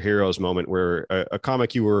 meet your heroes moment, where a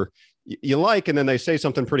comic you like, and then they say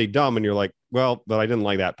something pretty dumb and you're like, well, but I didn't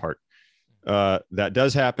like that part. That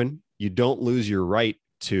does happen. You don't lose your right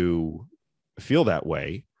to feel that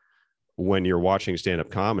way when you're watching stand-up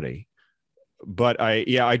comedy. But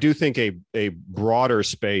I do think a broader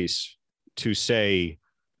space to say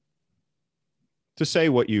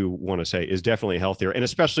what you want to say is definitely healthier. And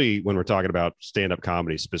especially when we're talking about stand-up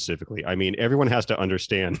comedy specifically. I mean, everyone has to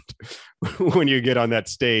understand when you get on that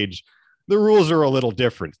stage, the rules are a little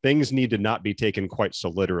different. Things need to not be taken quite so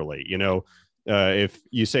literally. If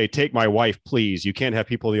you say, take my wife, please, you can't have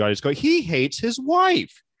people in the audience go, he hates his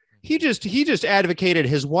wife. He just advocated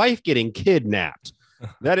his wife getting kidnapped.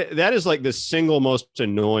 That is like the single most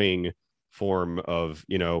annoying form of,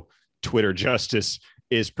 Twitter justice,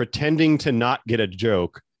 is pretending to not get a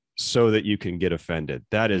joke so that you can get offended.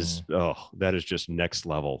 That is, that is just next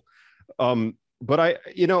level. But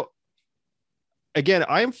again,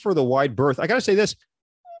 I'm for the wide berth. I got to say this.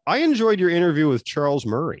 I enjoyed your interview with Charles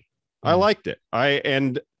Murray. I liked it.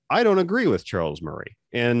 I don't agree with Charles Murray.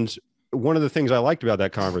 And one of the things I liked about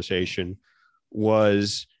that conversation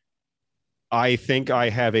was I think I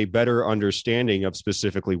have a better understanding of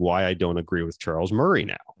specifically why I don't agree with Charles Murray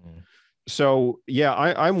now. So yeah,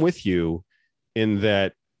 I'm with you in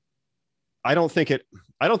that. I don't think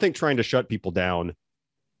trying to shut people down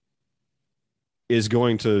is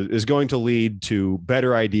going to lead to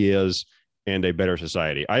better ideas and a better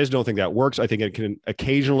society. I just don't think that works. I think it can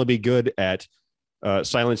occasionally be good at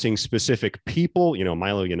silencing specific people.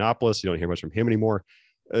 Milo Yiannopoulos, you don't hear much from him anymore.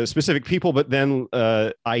 Specific people, but then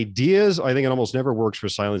ideas, I think it almost never works for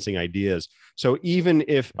silencing ideas. So even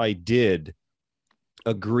if I did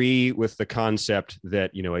agree with the concept that,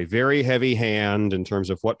 a very heavy hand in terms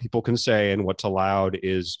of what people can say and what's allowed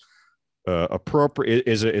is appropriate,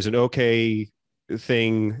 is an okay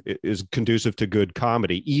thing, is conducive to good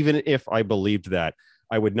comedy. Even if I believed that,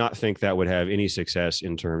 I would not think that would have any success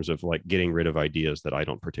in terms of like getting rid of ideas that I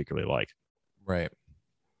don't particularly like. Right.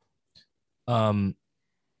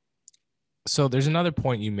 So there's another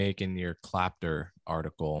point you make in your Clapter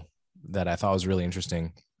article that I thought was really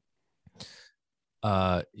interesting.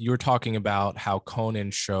 You were talking about how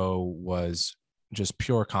Conan's show was just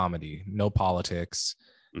pure comedy, no politics,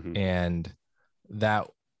 and that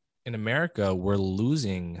in America, we're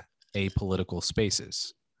losing apolitical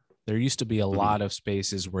spaces. There used to be a lot of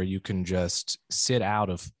spaces where you can just sit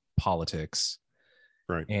out of politics.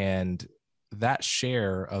 Right. And that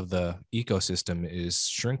share of the ecosystem is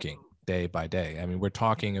shrinking day by day. I mean, we're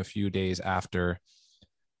talking a few days after,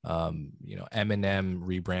 Eminem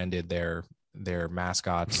rebranded their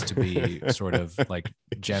mascots to be sort of like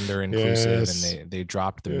gender inclusive, and they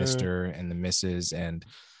dropped the Mr. and the Mrs. And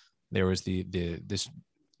there was this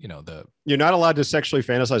you're not allowed to sexually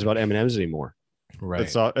fantasize about M&Ms anymore. Right.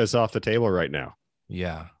 It's off the table right now.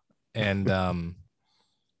 Yeah. And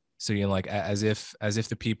so like as if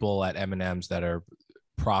the people at M&Ms that are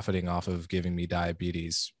profiting off of giving me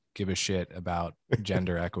diabetes give a shit about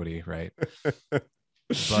gender equity, right?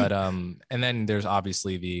 But and then there's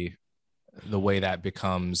obviously the way that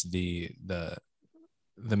becomes the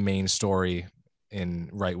main story in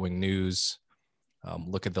right-wing news.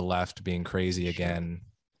 Look at the left being crazy again.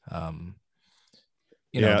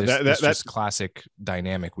 That's just classic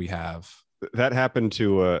dynamic we have. That happened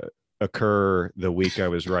to occur the week I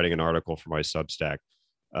was writing an article for my Substack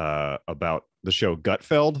about the show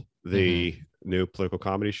Gutfeld, the new political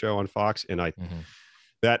comedy show on Fox. And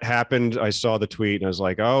that happened. I saw the tweet and I was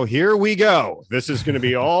like, oh, here we go. This is going to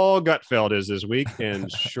be all Gutfeld is this week.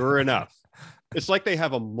 And sure enough, it's like they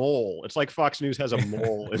have a mole. It's like Fox News has a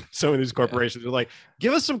mole in some of these corporations. They're like,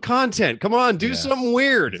 give us some content. Come on, do something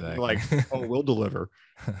weird. Exactly. Like, oh, we'll deliver.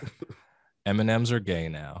 M&Ms are gay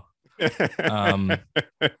now.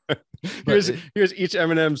 Here's each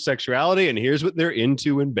M&M's sexuality, and here's what they're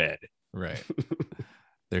into in bed. Right.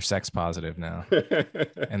 They're sex positive now,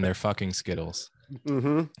 and they're fucking Skittles.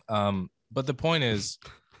 But the point is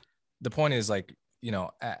like,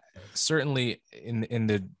 certainly in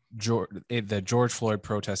the George Floyd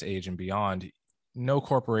protest age and beyond, no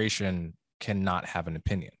corporation cannot have an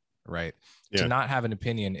opinion, right? Yeah. To not have an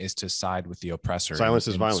opinion is to side with the oppressor. Silence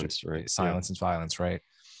is violence, right? Silence is violence, right?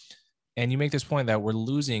 And you make this point that we're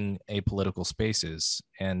losing apolitical spaces.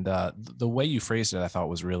 And the way you phrased it, I thought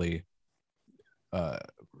was really,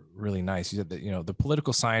 really nice. You said that, the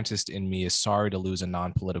political scientist in me is sorry to lose a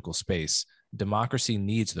non-political space. Democracy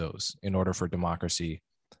needs those in order for democracy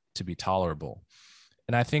to be tolerable.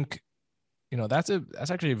 And I think, that's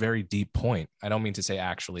actually a very deep point. I don't mean to say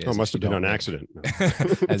actually. It must have been on accident.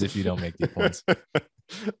 As if you don't make deep points.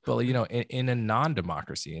 But, in a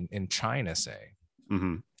non-democracy, in China, say,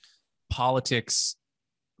 mm-hmm. politics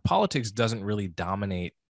doesn't really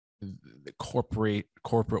dominate the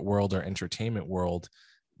corporate world or entertainment world,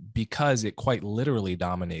 because it quite literally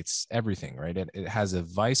dominates everything, right? It has a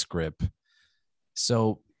vice grip.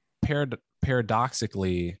 So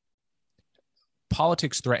paradoxically,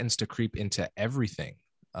 politics threatens to creep into everything,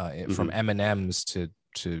 from M&Ms to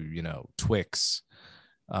Twix,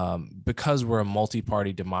 because we're a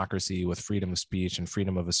multi-party democracy with freedom of speech and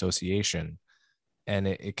freedom of association. And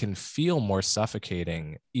it can feel more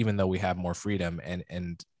suffocating, even though we have more freedom,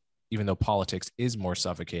 and even though politics is more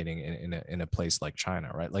suffocating in a place like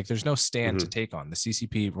China, right? Like, there's no stand to take on. The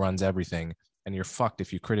CCP runs everything, and you're fucked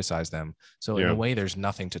if you criticize them. So in a way, there's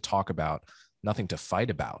nothing to talk about, nothing to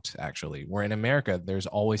fight about, actually. Where in America, there's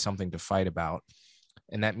always something to fight about.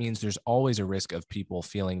 And that means there's always a risk of people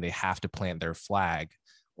feeling they have to plant their flag,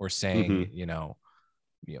 or saying,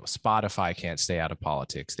 Spotify can't stay out of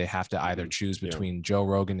politics. They have to either choose between Joe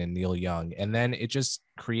Rogan and Neil Young. And then it just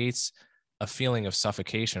creates a feeling of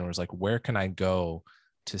suffocation, where it's like, where can I go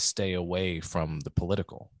to stay away from the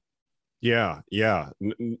political? Yeah.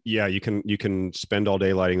 You can spend all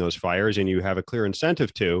day lighting those fires, and you have a clear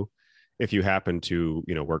incentive to, if you happen to,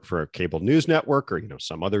 work for a cable news network, or,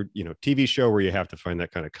 some other, TV show where you have to find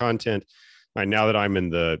that kind of content. Now that I'm in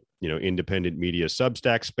the, independent media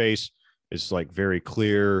Substack space, it's like very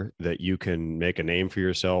clear that you can make a name for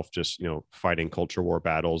yourself just, fighting culture war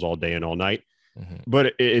battles all day and all night.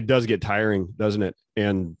 But it does get tiring, doesn't it?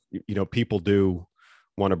 And, people do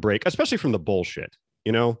want to break, especially from the bullshit.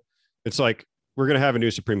 It's like, we're going to have a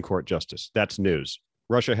new Supreme Court justice. That's news.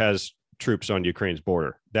 Russia has troops on Ukraine's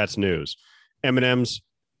border. That's news. M&Ms.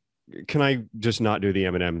 Can I just not do the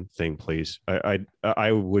M&M thing, please?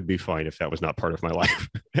 I would be fine if that was not part of my life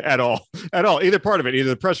at all, either part of it,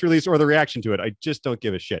 either the press release or the reaction to it. I just don't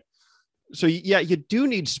give a shit. So yeah, you do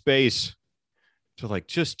need space to like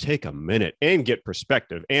just take a minute and get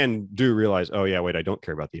perspective, and do realize, oh yeah, wait, I don't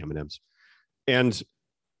care about the M&Ms. And,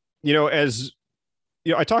 as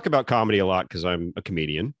I talk about comedy a lot because I'm a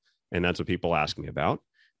comedian, and that's what people ask me about.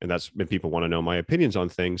 And that's when people want to know my opinions on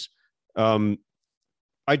things.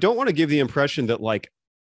 I don't want to give the impression that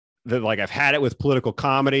I've had it with political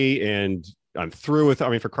comedy and I'm through with,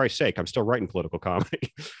 for Christ's sake, I'm still writing political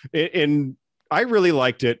comedy. And I really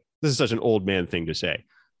liked it. This is such an old man thing to say.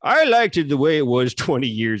 I liked it the way it was 20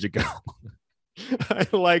 years ago. I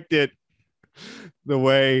liked it the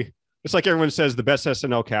way, it's like everyone says the best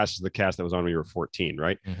SNL cast is the cast that was on when you were 14,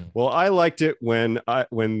 right? Well, I liked it when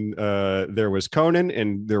there was Conan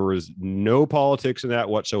and there was no politics in that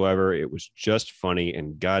whatsoever. It was just funny,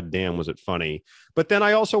 and goddamn was it funny. But then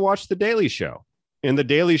I also watched The Daily Show, and The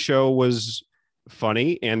Daily Show was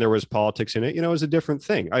funny and there was politics in it. It was a different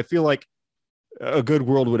thing. I feel like a good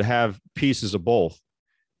world would have pieces of both.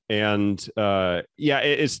 And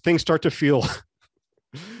it's things start to feel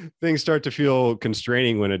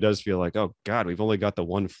constraining when it does feel like, oh God, we've only got the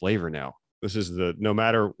one flavor now. This is no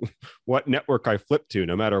matter what network I flip to,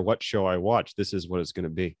 no matter what show I watch, this is what it's going to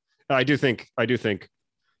be. I do think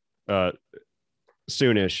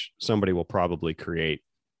soonish somebody will probably create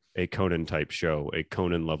a Conan type show, a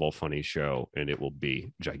Conan level funny show, and it will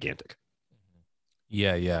be gigantic.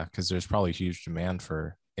 Yeah. Because there's probably huge demand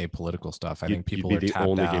for apolitical stuff. I think people are the tapped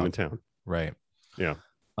only out. game in town. Right. Yeah.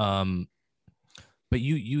 But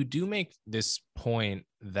you do make this point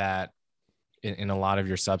that in a lot of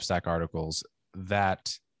your Substack articles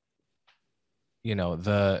that,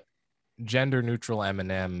 the gender neutral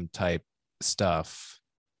M&M type stuff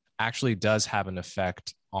actually does have an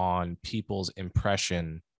effect on people's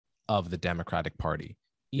impression of the Democratic Party,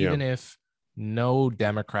 even if no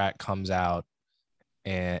Democrat comes out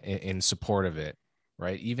in support of it,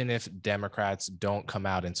 right? Even if Democrats don't come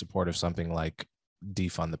out in support of something like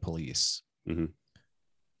defund the police.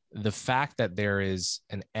 The fact that there is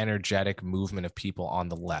an energetic movement of people on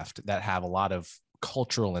the left that have a lot of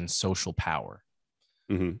cultural and social power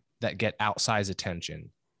that get outsized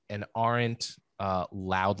attention and aren't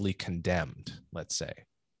loudly condemned, let's say,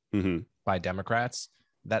 by Democrats,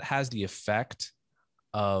 that has the effect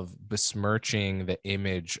of besmirching the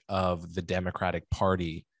image of the Democratic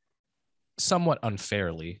Party somewhat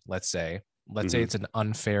unfairly, let's say it's an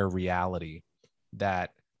unfair reality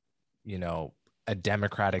that a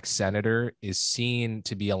Democratic senator is seen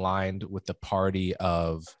to be aligned with the party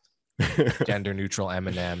of gender neutral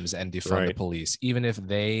M&Ms and defund the police, even if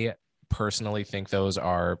they personally think those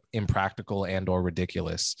are impractical and or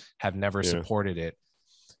ridiculous, have never supported it,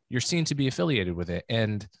 you're seen to be affiliated with it.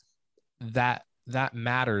 And that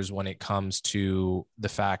matters when it comes to the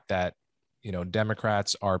fact that,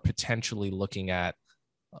 Democrats are potentially looking at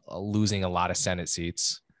losing a lot of Senate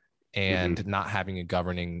seats and not having a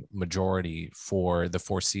governing majority for the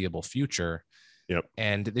foreseeable future. Yep.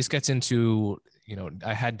 And this gets into,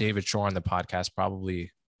 I had David Shore on the podcast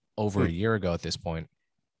probably over a year ago at this point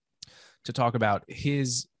to talk about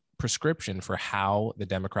his prescription for how the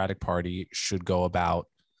Democratic Party should go about,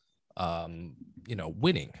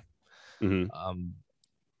 winning.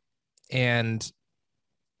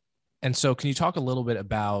 And so can you talk a little bit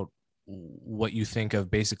about what you think of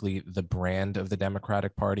basically the brand of the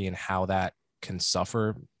Democratic Party and how that can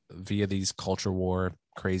suffer via these culture war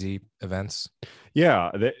crazy events? Yeah,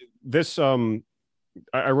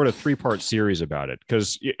 I wrote a 3-part series about it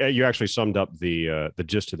because you actually summed up the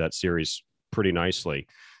gist of that series pretty nicely.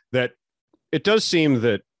 That it does seem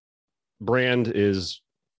that brand is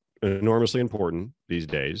enormously important these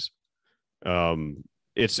days.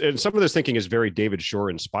 And some of this thinking is very David Shore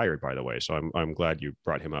inspired, by the way. So I'm glad you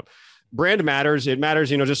brought him up. Brand matters. It matters,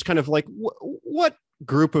 just kind of like what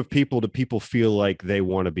group of people do people feel like they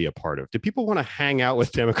want to be a part of? Do people want to hang out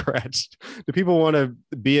with Democrats? Do people want to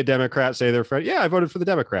be a Democrat, say their friend? Yeah, I voted for the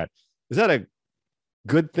Democrat. Is that a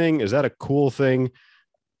good thing? Is that a cool thing?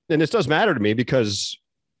 And this does matter to me because,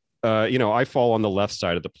 I fall on the left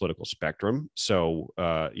side of the political spectrum. So,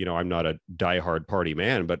 I'm not a diehard party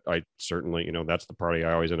man, but I certainly, that's the party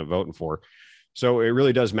I always end up voting for. So it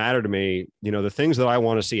really does matter to me, the things that I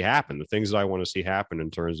want to see happen,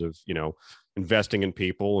 in terms of, investing in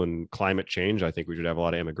people and climate change. I think we should have a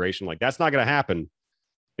lot of immigration. Like that's not going to happen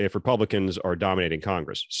if Republicans are dominating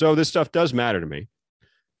Congress. So this stuff does matter to me.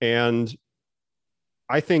 And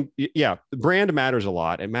I think, brand matters a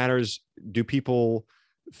lot. It matters. Do people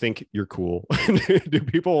think you're cool? Do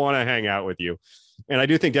people want to hang out with you? And I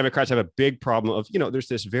do think Democrats have a big problem of, there's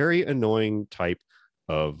this very annoying type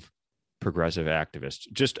of progressive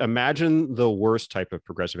activist. Just imagine the worst type of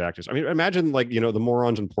progressive activist. I mean, imagine like, the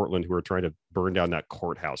morons in Portland who are trying to burn down that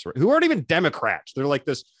courthouse, who aren't even Democrats. They're like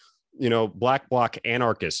this, black bloc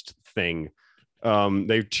anarchist thing.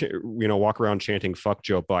 They, walk around chanting, fuck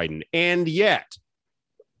Joe Biden. And yet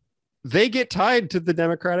they get tied to the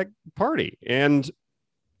Democratic Party. And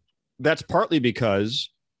that's partly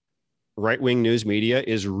because right-wing news media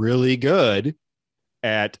is really good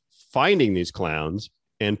at finding these clowns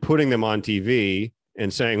and putting them on TV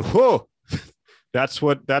and saying, whoa, that's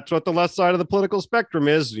what the left side of the political spectrum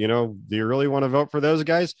is. Do you really want to vote for those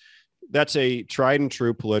guys? That's a tried and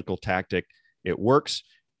true political tactic. It works.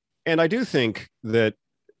 And I do think that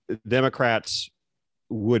Democrats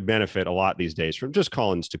would benefit a lot these days from just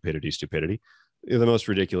calling stupidity. The most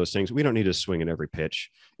ridiculous things. We don't need to swing at every pitch.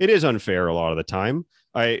 It is unfair a lot of the time.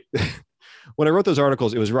 When I wrote those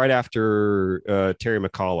articles, it was right after Terry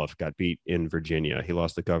McAuliffe got beat in Virginia. He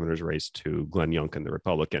lost the governor's race to Glenn Youngkin, the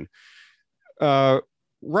Republican.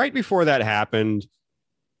 Right before that happened,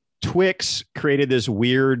 Twix created this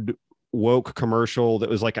weird woke commercial that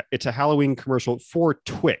was like it's a Halloween commercial for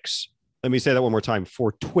Twix. Let me say that one more time,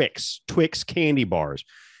 for Twix candy bars.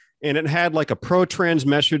 And it had like a pro-trans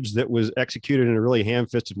message that was executed in a really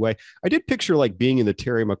ham-fisted way. I did picture like being in the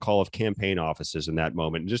Terry McAuliffe campaign offices in that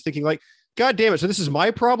moment and just thinking like, God damn it. So this is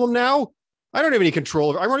my problem now? I don't have any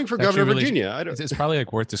control. I'm running for governor of Virginia. It's probably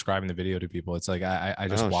like worth describing the video to people. It's like, I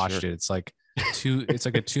just watched it. It's like a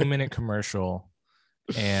 2-minute commercial.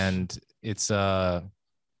 And it's I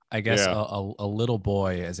guess a little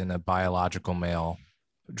boy, as in a biological male,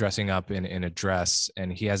 dressing up in a dress,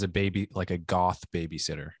 and he has a baby, like a goth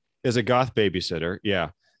babysitter. Is a goth babysitter, yeah.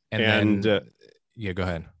 And then, go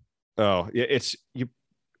ahead. Oh, yeah, it's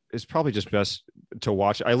probably just best to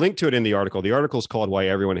watch. I linked to it in the article. The article is called "Why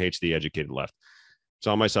Everyone Hates the Educated Left." It's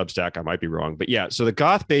on my Substack. I might be wrong, but yeah. So the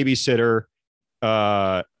goth babysitter,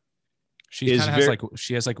 she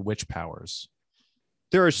has like witch powers.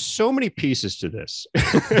 There are so many pieces to this.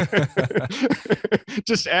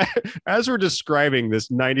 Just as we're describing this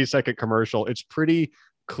 90-second commercial, it's pretty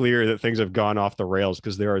clear that things have gone off the rails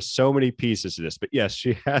because there are so many pieces to this. But yes,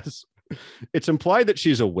 she has. It's implied that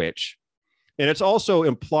she's a witch. And it's also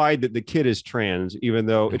implied that the kid is trans, even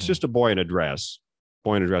though it's just a boy in a dress.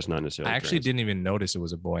 Boy in a dress, not necessarily. I actually didn't even notice it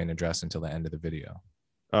was a boy in a dress until the end of the video.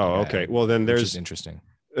 Oh, okay. Well, then which is interesting.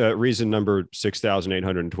 reason number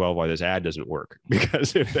 6,812 why this ad doesn't work,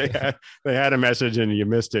 because if they had a message and you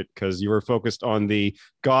missed it because you were focused on the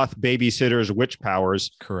goth babysitter's witch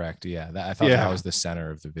powers. Correct. Yeah. I thought that was the center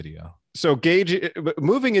of the video. So Gage,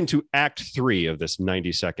 moving into act 3 of this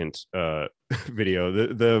 90-second video,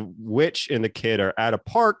 the witch and the kid are at a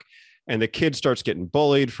park, and the kid starts getting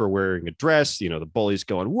bullied for wearing a dress. The bully's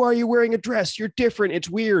going, "Why are you wearing a dress? You're different. It's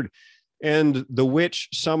weird." And the witch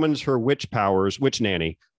summons her witch powers, witch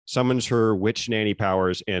nanny, summons her witch nanny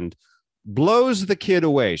powers and blows the kid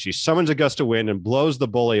away. She summons a gust of wind and blows the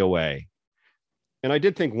bully away. And I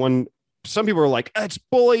did think some people were like, "It's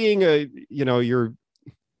bullying. You're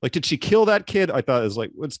like, did she kill that kid?" I thought it was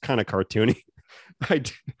like, it's kind of cartoony.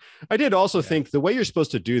 I did also think the way you're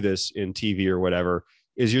supposed to do this in TV or whatever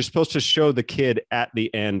is you're supposed to show the kid at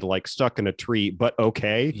the end, like stuck in a tree, but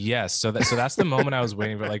okay. Yes. So that's the moment I was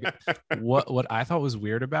waiting for. Like, what I thought was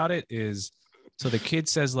weird about it is, so the kid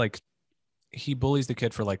says, like, he bullies the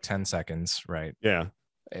kid for like 10 seconds. Right. Yeah.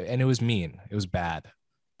 And it was mean. It was bad,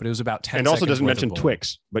 but it was about 10 and seconds. Also doesn't mention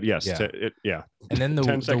Twix, but yes. Yeah. And then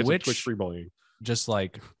the witch Twix-free bullying just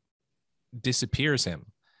like disappears him.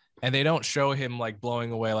 And they don't show him like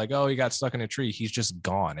blowing away, like, "Oh, he got stuck in a tree." He's just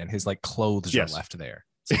gone, and his like clothes are left there.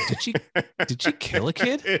 So did she kill a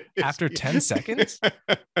kid after 10 seconds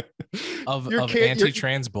of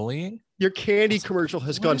anti-trans bullying? Your candy commercial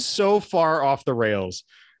has gone so far off the rails.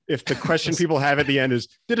 If the question people have at the end is,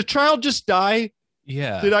 "Did a child just die?"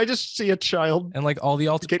 Yeah. "Did I just see a child?" And like all the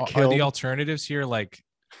alternatives here, like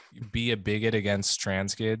be a bigot against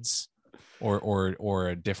trans kids.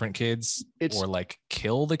 Or different kids, or like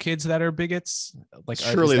kill the kids that are bigots. Like,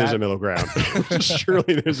 surely there's a middle ground.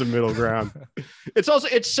 Surely there's a middle ground.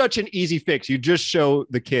 It's such an easy fix. You just show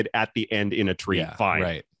the kid at the end in a tree. Yeah, fine.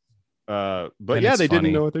 Right. But they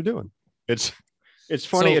didn't know what they're doing. It's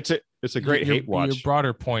funny. So it's a great hate watch. Your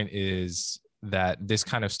broader point is that this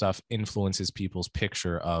kind of stuff influences people's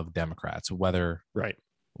picture of Democrats, whether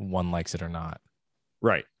one likes it or not.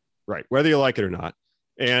 Right. Whether you like it or not.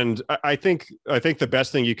 And I think the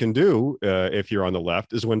best thing you can do if you're on the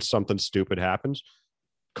left is when something stupid happens,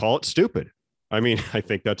 call it stupid. I mean, I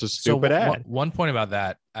think that's a stupid ad. One point about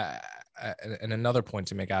that, and another point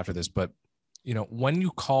to make after this, but when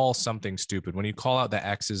you call something stupid, when you call out the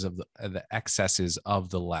excesses of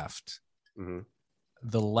the left, mm-hmm.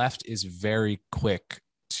 the left is very quick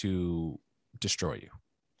to destroy you.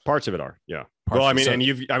 Parts of it are, yeah. Well, I mean,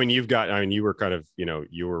 you were kind of,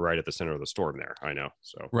 you were right at the center of the storm there. I know.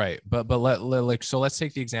 So right, but let's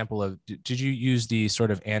take the example of. Did you use the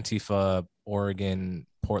sort of Antifa, Oregon,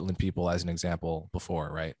 Portland people as an example before,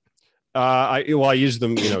 right? I used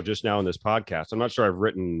them, just now in this podcast. I'm not sure I've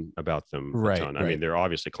written about them a ton. I mean, they're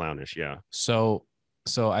obviously clownish, yeah. So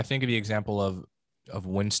I think of the example of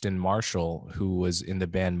Winston Marshall, who was in the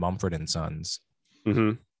band Mumford and Sons,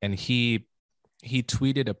 mm-hmm. and he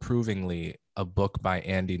tweeted approvingly a book by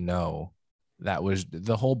Andy No that was,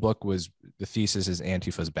 the whole book was, the thesis is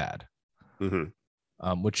Antifa's bad,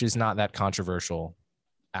 mm-hmm. Which is not that controversial,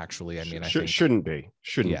 actually. I mean, I think shouldn't be.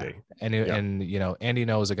 And Andy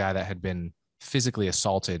No is a guy that had been physically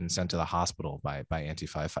assaulted and sent to the hospital by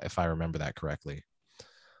Antifa, if I remember that correctly.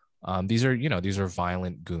 These are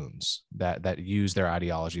violent goons that use their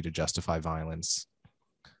ideology to justify violence.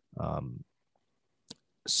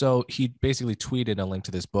 So he basically tweeted a link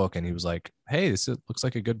to this book, and he was like, "Hey, this looks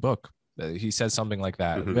like a good book." He said something like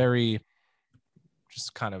that, mm-hmm. very,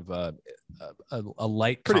 just kind of a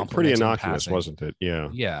light compliment. Pretty innocuous, wasn't it? Yeah.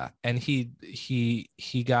 Yeah, and he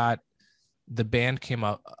got, the band came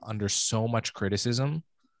up under so much criticism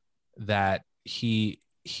that he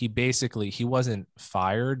basically, he wasn't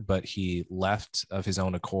fired, but he left of his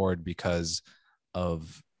own accord because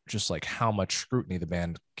of just like how much scrutiny the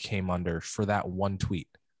band came under for that one tweet.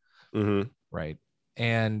 Mm-hmm. Right.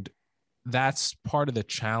 And that's part of the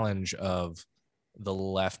challenge of the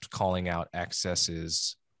left calling out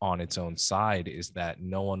excesses on its own side, is that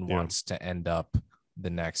no one wants to end up the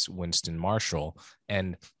next Winston Marshall.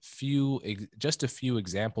 And just a few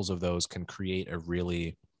examples of those can create a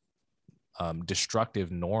really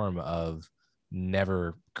destructive norm of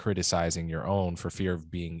never criticizing your own for fear of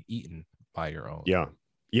being eaten by your own.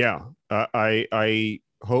 Yeah. I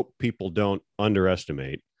hope people don't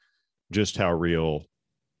underestimate just how real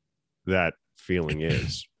that feeling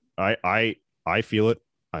is. I feel it.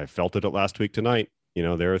 I felt it last week tonight.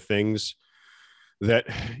 There are things that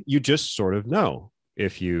you just sort of know.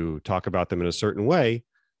 If you talk about them in a certain way,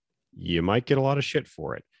 you might get a lot of shit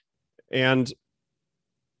for it. And,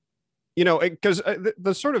 because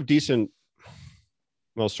the sort of decent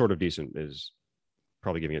is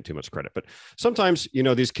probably giving it too much credit, but sometimes,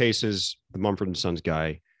 these cases, the Mumford and Sons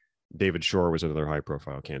guy, David Shore was another high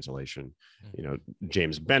profile cancellation. You know,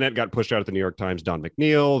 James Bennett got pushed out at the New York Times. Don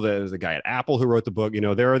McNeil, the guy at Apple who wrote the book. You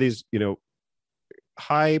know, there are these, you know,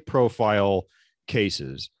 high profile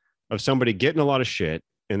cases of somebody getting a lot of shit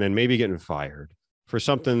and then maybe getting fired for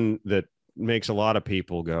something that makes a lot of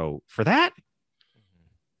people go, for that?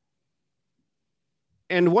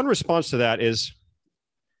 And one response to that is,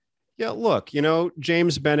 yeah, look, you know,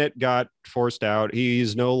 James Bennett got forced out.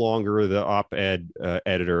 He's no longer the op-ed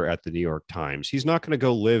editor at the New York Times. He's not going to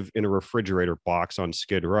go live in a refrigerator box on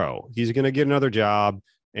Skid Row. He's going to get another job.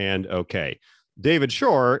 And okay, David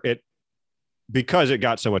Shore, because it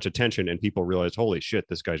got so much attention and people realized, holy shit,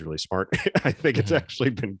 this guy's really smart. I think it's actually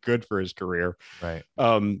been good for his career. Right.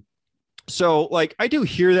 So like, I do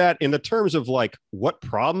hear that in the terms of like what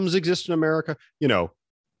problems exist in America. You know,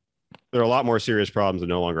 there are a lot more serious problems than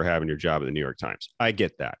no longer having your job at the New York Times. I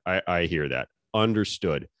get that. I hear that.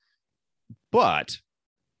 Understood. But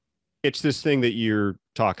it's this thing that you're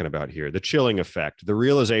talking about here, the chilling effect, the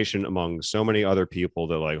realization among so many other people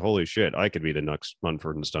that like, holy shit, I could be the next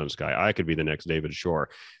Mumford and Sons guy. I could be the next David Shore.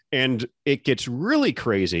 And it gets really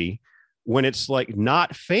crazy when it's like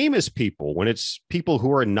not famous people, when it's people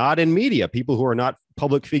who are not in media, people who are not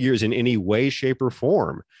public figures in any way, shape, or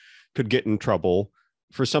form could get in trouble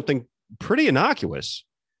for something pretty innocuous.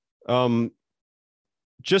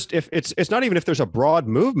 Just if it's not even if there's a broad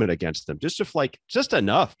movement against them, just if like just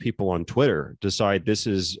enough people on Twitter decide this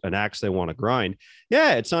is an axe they want to grind.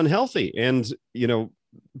 Yeah, it's unhealthy. And, you know,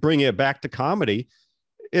 bringing it back to comedy,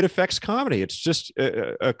 it affects comedy. It's just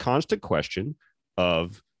a constant question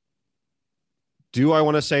of, do I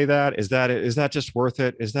want to say that? Is that just worth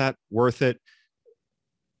it? Is that worth it?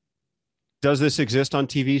 Does this exist on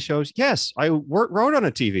TV shows? Yes, I wrote on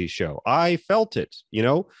a TV show. I felt it. You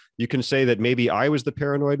know, you can say that maybe I was the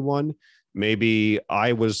paranoid one. Maybe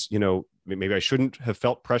I was, you know, maybe I shouldn't have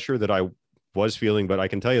felt pressure that I was feeling, but I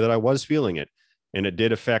can tell you that I was feeling it. And it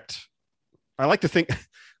did affect. I like to think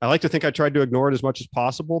I tried to ignore it as much as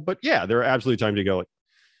possible. But yeah, there are absolutely times you go, like,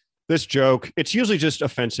 this joke, it's usually just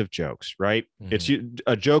offensive jokes, right? Mm-hmm. It's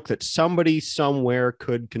a joke that somebody somewhere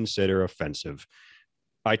could consider offensive.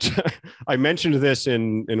 I mentioned this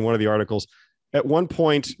in one of the articles. At one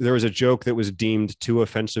point, there was a joke that was deemed too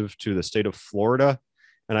offensive to the state of Florida.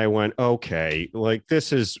 And I went, okay, like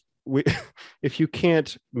this is, if you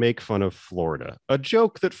can't make fun of Florida, a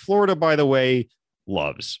joke that Florida, by the way,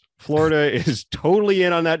 loves. Florida is totally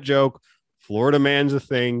in on that joke. Florida man's a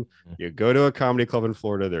thing. You go to a comedy club in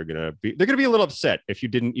Florida, they're gonna be a little upset if you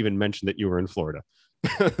didn't even mention that you were in Florida.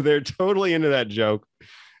 They're totally into that joke.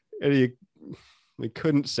 And we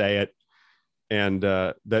couldn't say it. And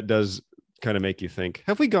that does kind of make you think,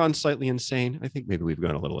 have we gone slightly insane? I think maybe we've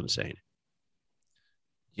gone a little insane.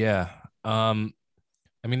 Yeah. I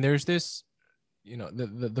mean, there's this, you know,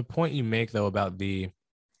 the point you make though about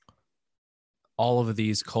all of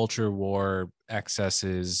these culture war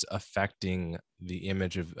excesses affecting the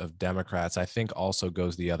image of Democrats, I think also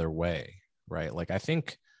goes the other way, right? Like I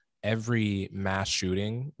think every mass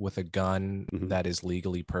shooting with a gun that is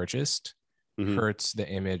legally purchased hurts the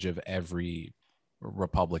image of every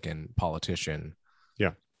Republican politician.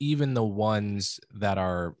 Yeah. Even the ones that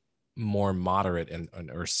are more moderate and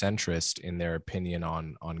or centrist in their opinion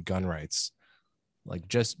on gun rights. Like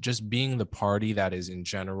just being the party that is in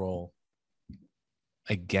general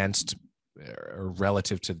against, or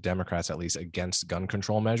relative to Democrats at least, against gun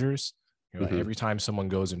control measures. You know, every time someone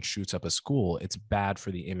goes and shoots up a school, it's bad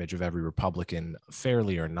for the image of every Republican,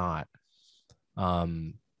 fairly or not.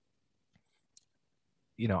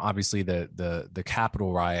 You know, obviously the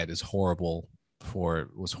Capitol riot was horrible for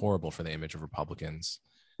the image of Republicans,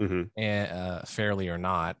 and fairly or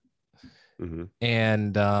not.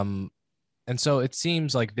 And so it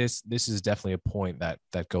seems like this is definitely a point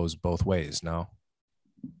that goes both ways. No.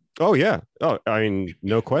 Oh yeah. Oh, I mean,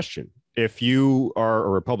 no question. If you are a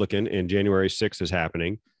Republican and January 6th is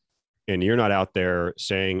happening and you're not out there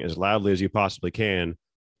saying as loudly as you possibly can,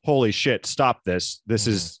 holy shit, stop this. This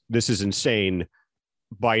is insane.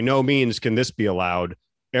 By no means can this be allowed.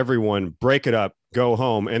 Everyone break it up, go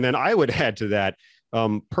home. And then I would add to that.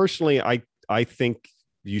 Personally, I think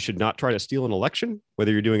you should not try to steal an election,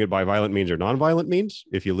 whether you're doing it by violent means or nonviolent means.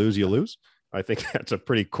 If you lose, you lose. I think that's a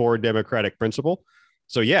pretty core democratic principle.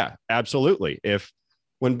 So yeah, absolutely.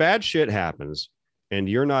 When bad shit happens and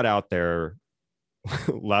you're not out there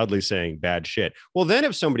loudly saying bad shit, well, then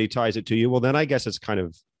if somebody ties it to you, well, then I guess it's kind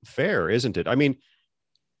of fair, isn't it? I mean,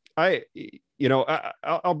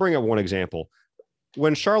 I'll bring up one example.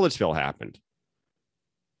 When Charlottesville happened,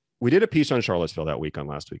 we did a piece on Charlottesville that week on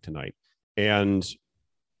Last Week Tonight, and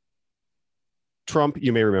Trump,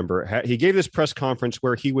 you may remember, he gave this press conference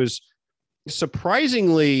where he was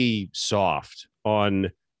surprisingly soft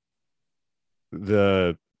on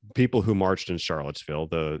the people who marched in Charlottesville,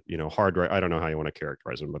 the, hard right. I don't know how you want to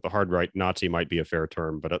characterize them, but the hard right Nazi might be a fair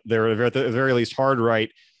term, but they're at the very least hard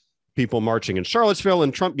right people marching in Charlottesville.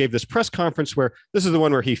 And Trump gave this press conference where this is the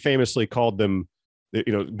one where he famously called them,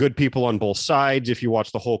 good people on both sides. If you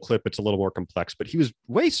watch the whole clip, it's a little more complex, but he was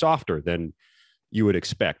way softer than you would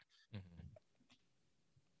expect.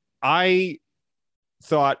 I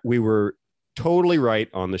thought we were totally right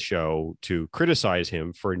on the show to criticize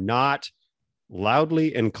him for not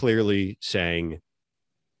loudly and clearly saying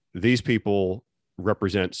these people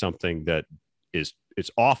represent something that it's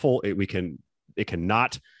awful. It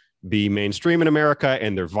cannot be mainstream in America,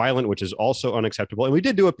 and they're violent, which is also unacceptable. And we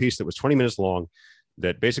did do a piece that was 20 minutes long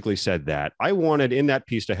that basically said that. I wanted in that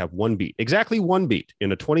piece to have one beat, exactly one beat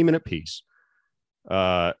in a 20-minute piece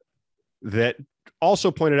that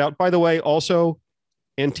also pointed out, by the way, also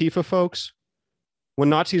Antifa folks, when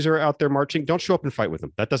Nazis are out there marching, don't show up and fight with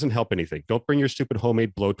them. That doesn't help anything. Don't bring your stupid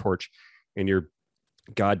homemade blowtorch and your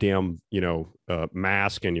goddamn,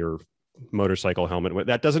 mask and your motorcycle helmet.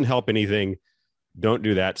 That doesn't help anything. Don't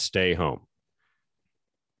do that. Stay home.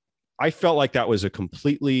 I felt like that was a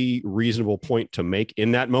completely reasonable point to make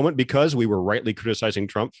in that moment because we were rightly criticizing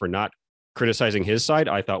Trump for not criticizing his side.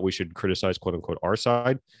 I thought we should criticize, quote unquote, our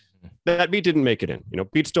side. That beat didn't make it in.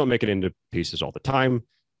 Beats don't make it into pieces all the time.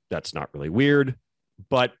 That's not really weird.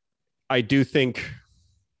 But I do think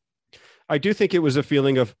it was a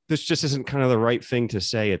feeling of this just isn't kind of the right thing to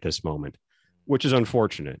say at this moment, which is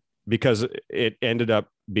unfortunate because it ended up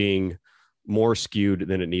being more skewed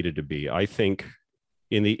than it needed to be. I think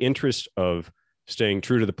in the interest of staying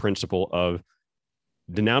true to the principle of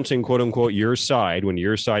denouncing, quote unquote, your side when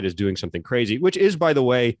your side is doing something crazy, which is, by the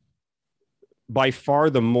way, by far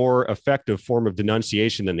the more effective form of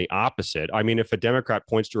denunciation than the opposite. I mean, if a Democrat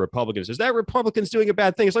points to Republicans and says that Republican's doing a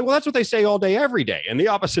bad thing, it's like, well, that's what they say all day, every day. And the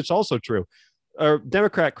opposite's also true. A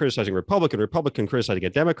Democrat criticizing Republican criticizing a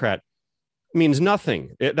Democrat means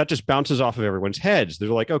nothing. That just bounces off of everyone's heads. They're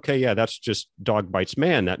like, okay, yeah, that's just dog bites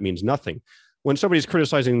man. That means nothing. When somebody's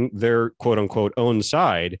criticizing their quote unquote own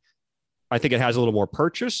side, I think it has a little more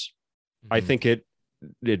purchase. Mm-hmm. I think it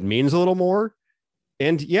means a little more.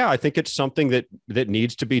 And yeah, I think it's something that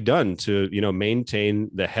needs to be done to, maintain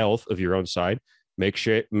the health of your own side. Make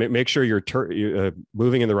sure you're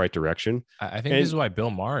moving in the right direction. I think this is why Bill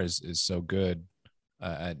Maher is so good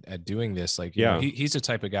at doing this. Like, he's the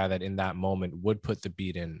type of guy that in that moment would put the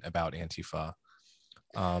beat in about Antifa.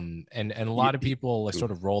 And a lot of people sort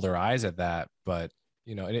of roll their eyes at that, but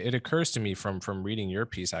it occurs to me from reading your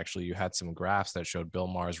piece, actually, you had some graphs that showed Bill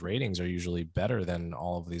Maher's ratings are usually better than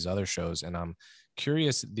all of these other shows. And I'm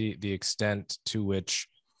curious the extent to which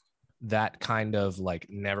that kind of like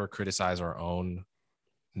never criticize our own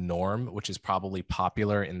norm, which is probably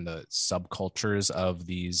popular in the subcultures of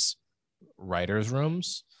these writers'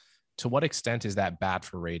 rooms, to what extent is that bad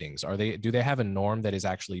for ratings? Do they have a norm that is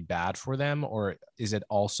actually bad for them, or is it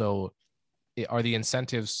also, are the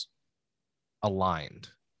incentives aligned?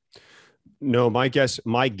 No, my guess,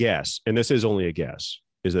 and this is only a guess,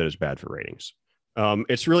 is that it's bad for ratings.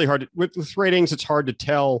 It's really hard with ratings. It's hard to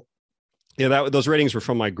tell. Those ratings were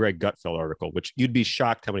from my Greg Gutfeld article, which you'd be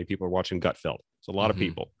shocked how many people are watching Gutfeld. It's a lot of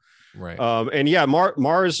people. Right. And yeah,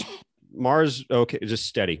 Mars, okay, just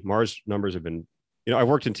steady. Mars numbers have been, I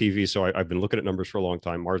worked in TV, so I've been looking at numbers for a long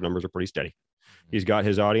time. Mars numbers are pretty steady. He's got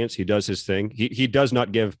his audience. He does his thing. He does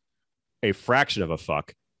not give a fraction of a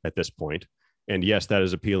fuck at this point. And yes, that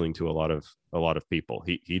is appealing to a lot of people.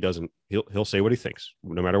 He'll say what he thinks.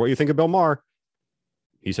 No matter what you think of Bill Maher,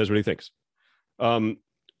 he says what he thinks.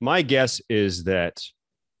 My guess is that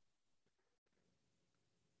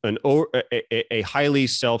a highly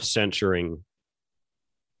self-censoring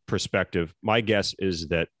perspective, my guess is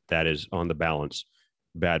that is on the balance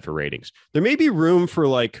bad for ratings. There may be room for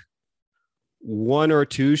like one or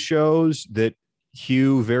two shows that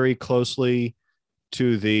hew very closely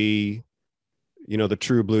to the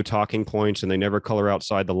true blue talking points, and they never color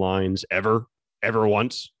outside the lines ever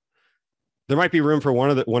once. There might be room for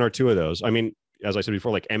one or two of those. I mean, as I said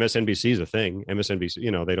before, like MSNBC is a thing.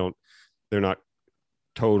 MSNBC, they're not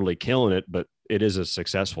totally killing it, but it is a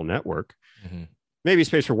successful network. Mm-hmm. Maybe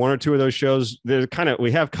space for one or two of those shows.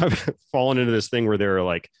 We have kind of fallen into this thing where there are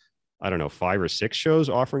like, I don't know, 5 or 6 shows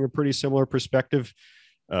offering a pretty similar perspective.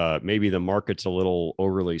 Maybe the market's a little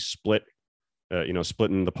overly split,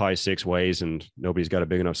 splitting the pie 6 ways, and nobody's got a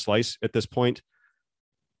big enough slice at this point.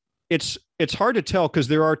 It's hard to tell because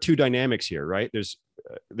there are two dynamics here, right? There's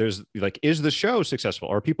there's like, is the show successful?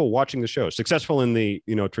 Are people watching the show successful in the,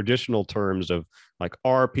 traditional terms of like,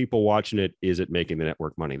 are people watching it? Is it making the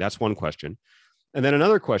network money? That's one question. And then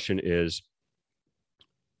another question is,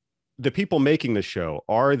 the people making the show,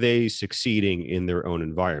 are they succeeding in their own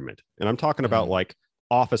environment? And I'm talking about like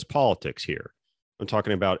office politics here. I'm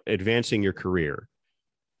talking about advancing your career.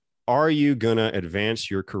 Are you going to advance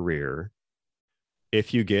your career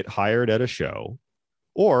if you get hired at a show,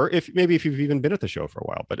 or if you've even been at the show for a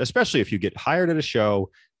while, but especially if you get hired at a show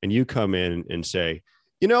and you come in and say,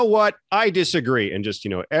 you know what, I disagree. And just,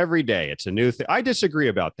 every day it's a new thing. I disagree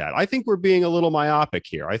about that. I think we're being a little myopic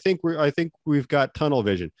here. I think we've got tunnel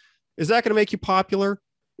vision. Is that going to make you popular?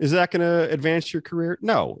 Is that going to advance your career?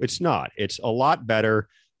 No, it's not. It's a lot better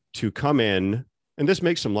to come in, and this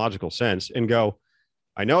makes some logical sense, and go,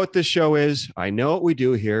 I know what this show is. I know what we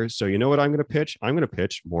do here. So you know what I'm going to pitch? I'm going to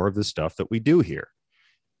pitch more of the stuff that we do here.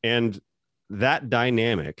 And that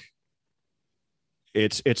dynamic,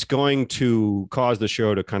 it's going to cause the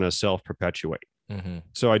show to kind of self-perpetuate. Mm-hmm.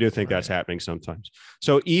 So I do think that's happening sometimes.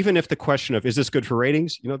 So even if the question of, is this good for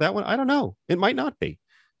ratings? That one, I don't know. It might not be.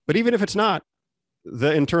 But even if it's not,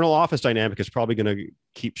 the internal office dynamic is probably going to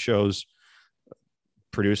keep shows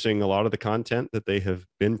producing a lot of the content that they have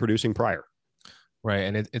been producing prior. Right.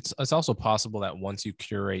 And it's also possible that once you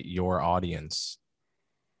curate your audience,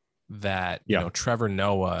 that, Trevor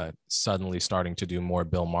Noah suddenly starting to do more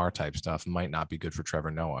Bill Maher type stuff might not be good for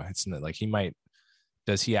Trevor Noah. It's like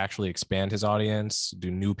does he actually expand his audience?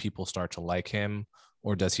 Do new people start to like him?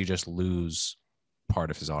 Or does he just lose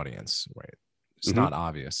part of his audience? Right. It's not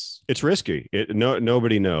obvious. It's risky.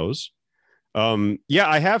 Nobody knows.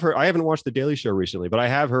 I have heard, I haven't watched The Daily Show recently, but I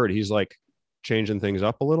have heard he's like changing things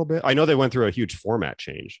up a little bit. I know they went through a huge format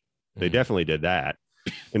change. They definitely did that.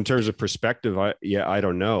 In terms of perspective, I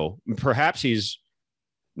don't know. Perhaps he's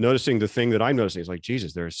noticing the thing that I'm noticing. He's like,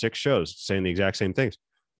 Jesus, there are 6 shows saying the exact same things.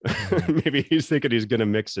 Maybe he's thinking he's going to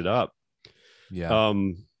mix it up. Yeah. I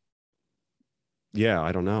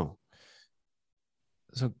don't know.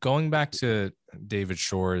 So going back to David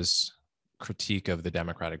Shore's critique of the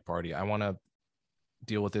Democratic Party, I want to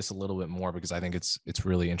deal with this a little bit more because I think it's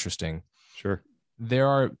really interesting. Sure. There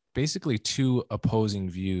are basically 2 opposing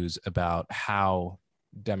views about how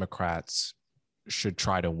Democrats should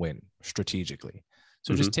try to win strategically.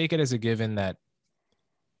 So just take it as a given that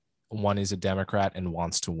one is a Democrat and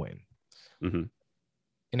wants to win. Mm-hmm.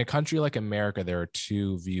 In a country like America, there are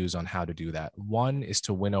 2 views on how to do that. One is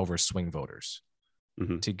to win over swing voters,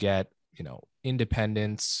 to get,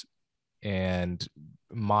 independents and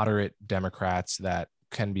moderate Democrats that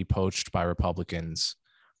can be poached by Republicans,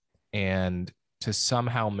 and to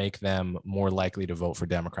somehow make them more likely to vote for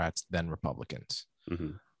Democrats than Republicans.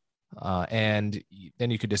 And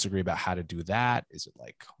then you could disagree about how to do that. Is it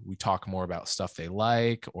like we talk more about stuff they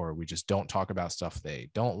like, or we just don't talk about stuff they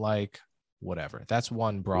don't like? Whatever. That's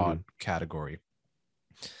one broad category.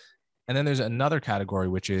 And then there's another category,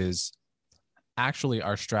 which is actually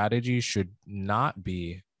our strategy should not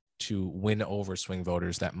be to win over swing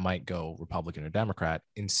voters that might go Republican or Democrat.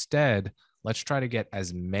 Instead, let's try to get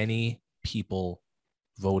as many people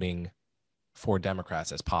voting for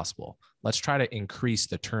Democrats as possible. Let's try to increase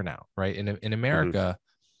the turnout, right? In America,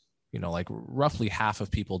 like roughly half of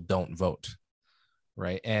people don't vote,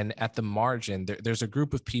 right? And at the margin, there's a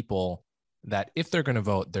group of people that if they're going to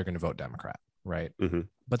vote, they're going to vote Democrat, right?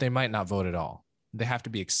 But they might not vote at all. They have to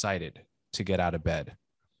be excited to get out of bed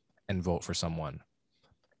and vote for someone.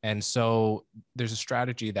 And so there's a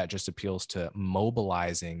strategy that just appeals to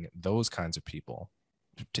mobilizing those kinds of people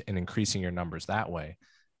and increasing your numbers that way,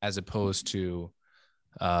 as opposed to,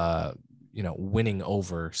 winning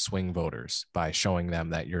over swing voters by showing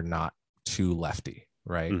them that you're not too lefty,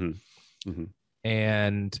 right?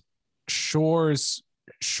 And Shore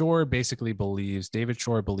basically believes, David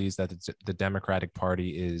Shore believes that the Democratic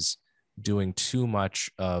Party is doing too much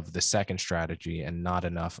of the second strategy and not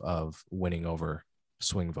enough of winning over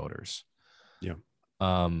swing voters. Yeah.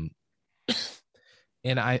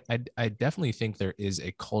 And I definitely think there is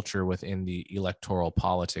a culture within the electoral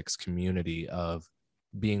politics community of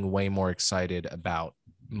being way more excited about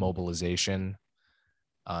mobilization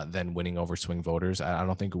than winning over swing voters. I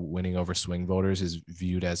don't think winning over swing voters is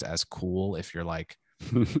viewed as cool if you're like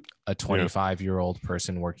a 25-year-old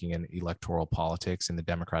person working in electoral politics in the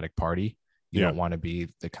Democratic Party. You don't want to be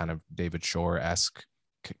the kind of David Shore-esque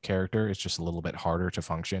character. It's just a little bit harder to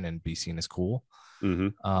function and be seen as cool.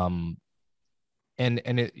 And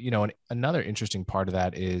it, another interesting part of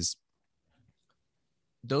that is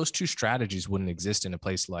those 2 strategies wouldn't exist in a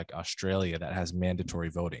place like Australia that has mandatory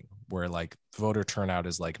voting, where like voter turnout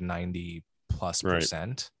is like 90+%.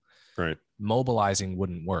 Right. Mobilizing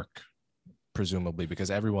wouldn't work, presumably, because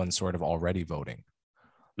everyone's sort of already voting.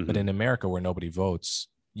 Mm-hmm. But in America, where nobody votes,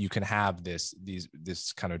 you can have this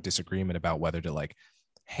kind of disagreement about whether to like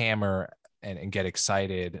hammer and get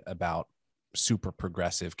excited about super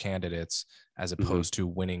progressive candidates as opposed to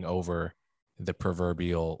winning over the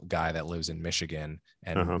proverbial guy that lives in Michigan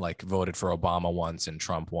and like voted for Obama once and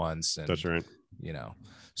Trump once. And, that's right. You know,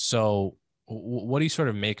 so what do you sort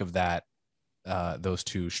of make of that, those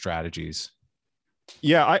two strategies?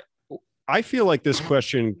 Yeah, I feel like this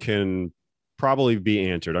question can probably be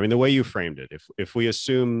answered. I mean, the way you framed it, if we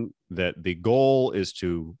assume that the goal is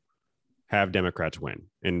to have Democrats win,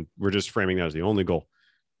 and we're just framing that as the only goal,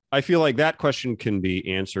 I feel like that question can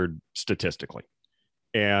be answered statistically.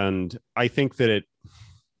 And I think that it,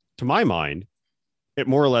 to my mind, it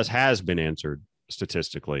more or less has been answered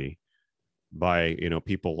statistically by,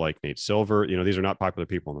 people like Nate Silver. These are not popular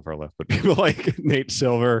people on the far left, but people like Nate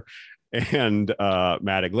Silver and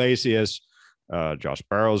Matt Iglesias. Josh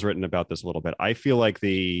Barrow's written about this a little bit. I feel like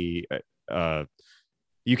you can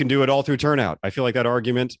do it all through turnout. I feel like that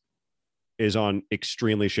argument is on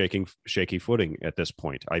extremely shaky footing at this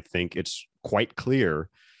point. I think it's quite clear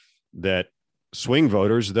that swing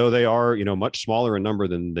voters, though they are, much smaller in number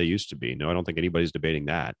than they used to be. No, I don't think anybody's debating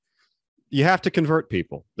that. You have to convert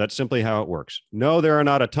people. That's simply how it works. No, there are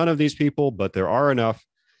not a ton of these people, but there are enough.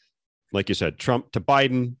 Like you said, Trump to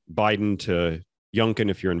Biden, Biden to Youngkin,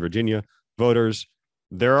 if you're in Virginia, voters.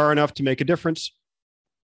 There are enough to make a difference.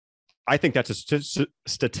 I think that's a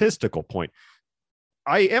statistical point.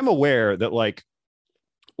 I am aware that, like,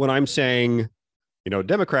 when I'm saying,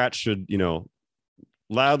 Democrats should,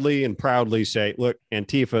 loudly and proudly say, look,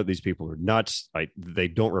 Antifa, these people are nuts. They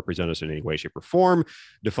don't represent us in any way, shape, or form.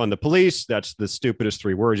 Defund the police. That's the stupidest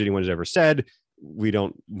 3 words anyone has ever said. We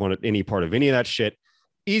don't want any part of any of that shit.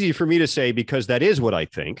 Easy for me to say because that is what I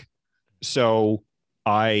think. So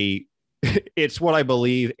it's what I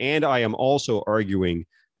believe. And I am also arguing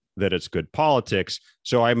that it's good politics.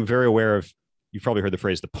 So I'm very aware of, you've probably heard the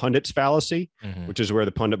phrase, the pundit's fallacy, which is where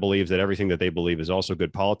the pundit believes that everything that they believe is also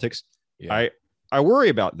good politics. Yeah. I worry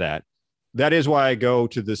about that. That is why I go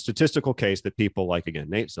to the statistical case that people like, again,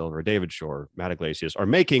 Nate Silver, David Shore, Matt Iglesias are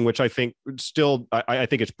making, which I think still, I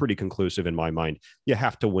think it's pretty conclusive in my mind. You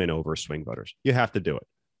have to win over swing voters. You have to do it.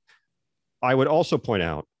 I would also point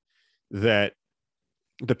out that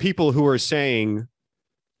the people who are saying,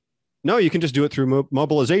 no, you can just do it through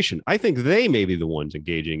mobilization, I think they may be the ones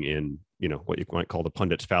engaging in, what you might call the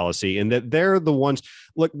pundit's fallacy, and that they're the ones.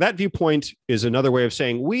 Look, that viewpoint is another way of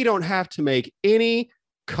saying we don't have to make any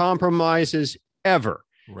compromises ever.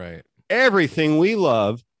 Right. Everything we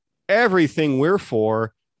love, everything we're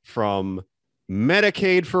for, from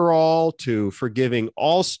Medicaid for all to forgiving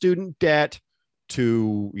all student debt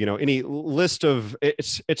to, any list of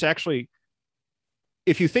it's actually,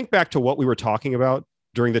 if you think back to what we were talking about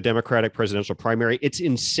during the Democratic presidential primary, it's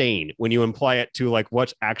insane when you imply it to like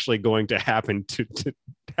what's actually going to happen to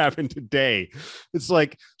happen today. It's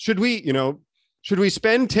like, should we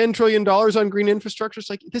spend $10 trillion on green infrastructure? It's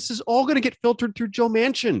like, this is all going to get filtered through Joe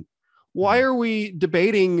Manchin. Why are we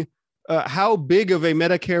debating how big of a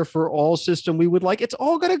Medicare for all system we would like? It's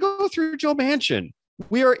all going to go through Joe Manchin.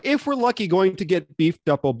 We are, if we're lucky, going to get beefed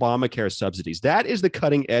up Obamacare subsidies. That is the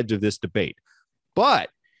cutting edge of this debate. But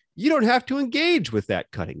you don't have to engage with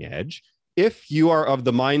that cutting edge if you are of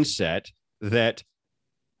the mindset that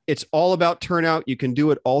it's all about turnout. You can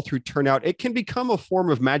do it all through turnout. It can become a form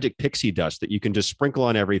of magic pixie dust that you can just sprinkle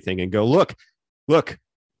on everything and go, look,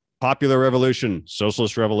 popular revolution,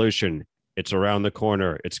 socialist revolution. It's around the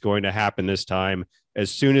corner. It's going to happen this time.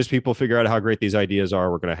 As soon as people figure out how great these ideas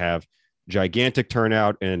are, we're going to have gigantic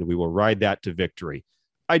turnout and we will ride that to victory.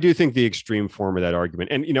 I do think the extreme form of that argument,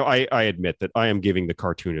 and, I admit that I am giving the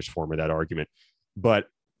cartoonish form of that argument, but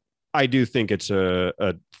I do think it's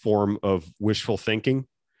a form of wishful thinking.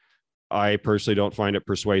 I personally don't find it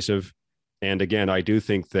persuasive. And again, I do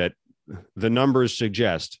think that the numbers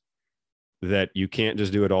suggest that you can't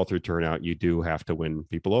just do it all through turnout. You do have to win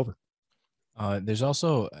people over. There's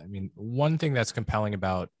also, one thing that's compelling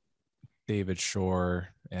about David Shore,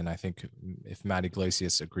 and I think if Matt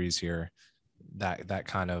Iglesias agrees here, that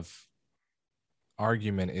kind of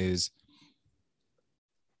argument is,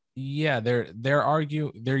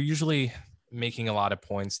 they're usually making a lot of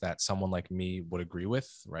points that someone like me would agree with,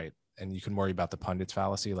 right? And you can worry about the pundit's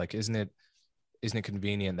fallacy. Like, isn't it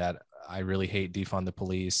convenient that I really hate defund the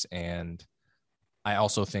police, and I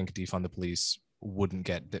also think defund the police wouldn't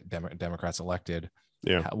get Democrats elected?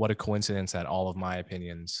 Yeah. What a coincidence that all of my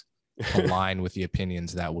opinions align with the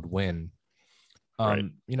opinions that would win. Right.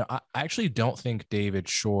 I actually don't think David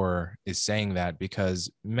Shore is saying that,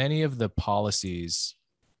 because many of the policies,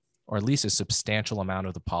 or at least a substantial amount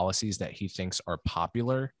of the policies that he thinks are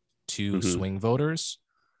popular to Mm-hmm. swing voters,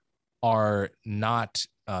 are not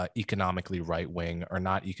economically right wing or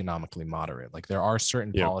not economically moderate. Like, there are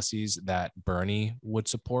certain Yeah. policies that Bernie would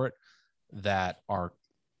support that are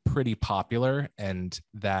pretty popular and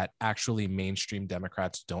that actually mainstream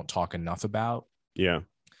Democrats don't talk enough about. Yeah.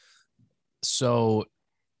 So,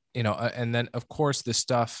 and then of course the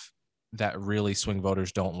stuff that really swing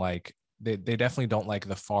voters don't like, they definitely don't like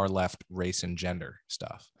the far left race and gender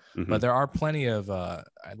stuff. Mm-hmm. But there are plenty of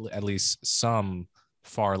at least some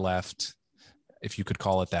far left, if you could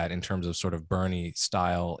call it that, in terms of sort of Bernie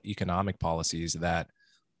style economic policies that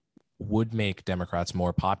would make Democrats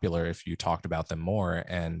more popular if you talked about them more,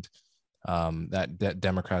 and that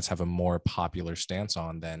Democrats have a more popular stance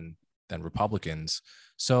on than Republicans.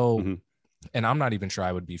 So, Mm-hmm. and I'm not even sure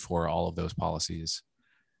I would be for all of those policies.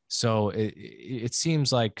 So it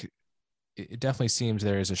seems like, it definitely seems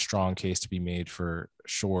there is a strong case to be made for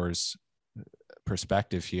Shore's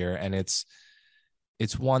perspective here, and it's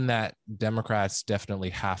one that Democrats definitely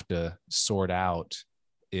have to sort out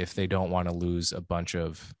if they don't want to lose a bunch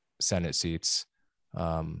of Senate seats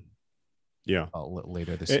later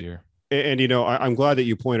this year. And I'm glad that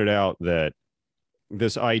you pointed out that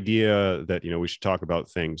this idea that we should talk about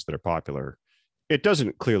things that are popular, it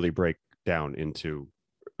doesn't clearly break down into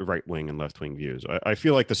right wing and left wing views. I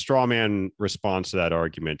feel like the straw man response to that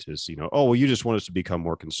argument is, oh, well, you just want us to become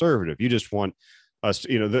more conservative. You just want us,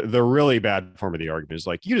 the really bad form of the argument is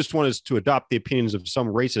like, you just want us to adopt the opinions of some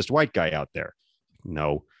racist white guy out there.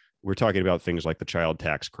 No, we're talking about things like the child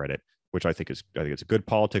tax credit, which I think it's a good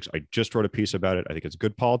politics. I just wrote a piece about it. I think it's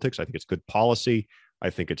good politics. I think it's good policy. I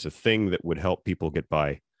think it's a thing that would help people get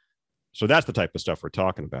by. So that's the type of stuff we're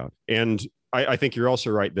talking about. And I think you're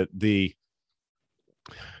also right that we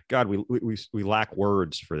lack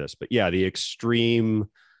words for this, but yeah, the extreme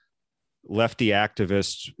lefty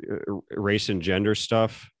activist race and gender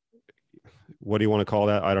stuff. What do you want to call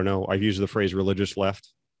that? I don't know. I've used the phrase religious left.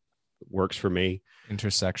 Works for me.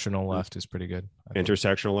 Intersectional left is pretty good.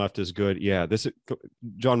 Intersectional left is good. Yeah,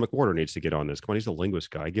 John McWhorter needs to get on this. Come on, he's a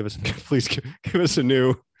linguist guy. Please give us a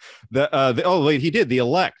new. Oh wait, he did the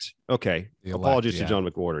elect. Okay, apologies to John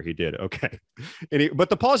McWhorter. He did. Okay, but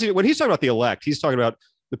the policy, when he's talking about the elect, he's talking about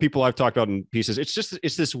the people I've talked about in pieces.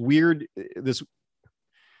 It's this weird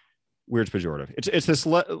pejorative. It's this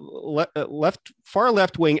far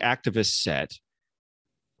left wing activist set.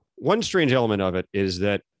 One strange element of it is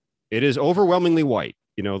that it is overwhelmingly white.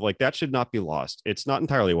 Like that should not be lost. It's not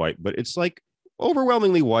entirely white, but it's like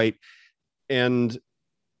overwhelmingly white. And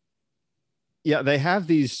yeah, they have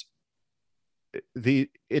these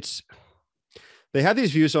views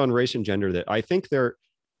on race and gender that I think they're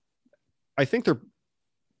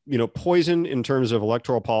poison in terms of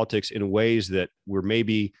electoral politics in ways that we're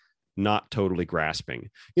maybe not totally grasping.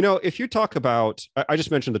 If you talk about, I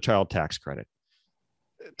just mentioned the child tax credit.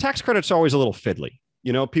 Tax credit's always a little fiddly.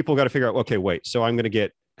 People got to figure out, okay, wait, so I'm going to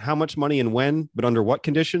get how much money and when, but under what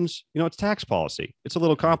conditions? It's tax policy. It's a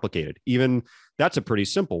little complicated. Even that's a pretty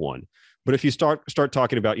simple one. But if you start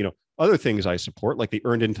talking about, other things I support, like the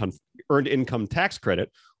earned income tax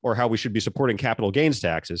credit, or how we should be supporting capital gains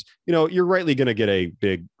taxes, you're rightly going to get a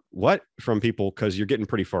big what from people, because you're getting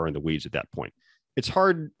pretty far in the weeds at that point. It's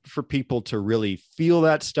hard for people to really feel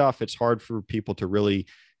that stuff. It's hard for people to really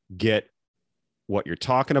get what you're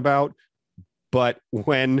talking about. But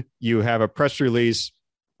when you have a press release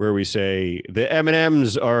where we say the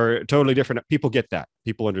M&Ms are totally different, people get that.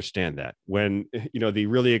 People understand that. When, the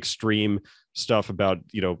really extreme stuff about,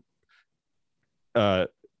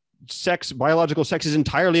 biological sex is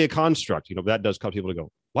entirely a construct, that does cause people to go,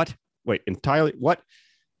 what? Wait, entirely? What?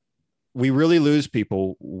 We really lose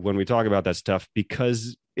people when we talk about that stuff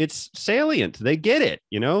because it's salient. They get it.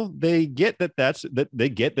 They get that they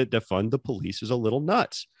get that defund the police is a little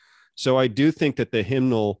nuts. So I do think that the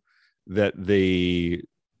hymnal that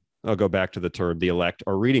I'll go back to the term, the elect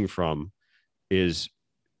are reading from it's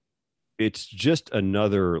just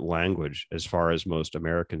another language as far as most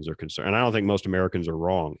Americans are concerned. And I don't think most Americans are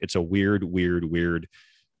wrong. It's a weird,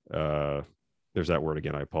 there's that word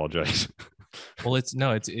again. I apologize. Well,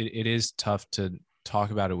 it is tough to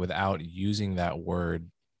talk about it without using that word.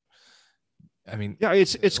 I mean, yeah,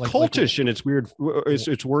 it's cultish in its weird,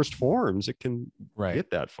 its worst forms. It can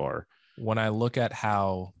get that far. When I look at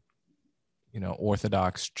how,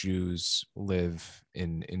 Orthodox Jews live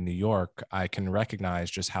in New York, I can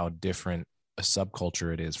recognize just how different a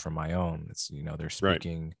subculture it is from my own. It's, they're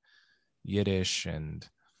speaking Yiddish, and,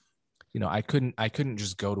 I couldn't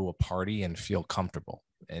just go to a party and feel comfortable.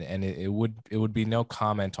 And it would be no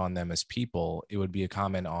comment on them as people. It would be a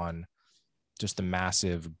comment on just the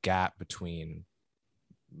massive gap between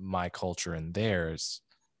my culture and theirs.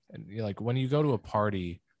 And like when you go to a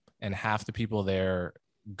party and half the people there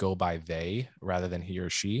go by they rather than he or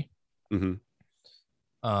she, Mm-hmm.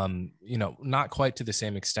 Not quite to the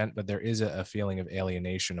same extent, but there is a feeling of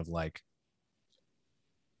alienation of like,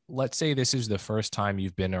 let's say this is the first time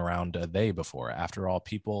you've been around a they before. After all,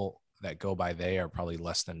 people that go by they are probably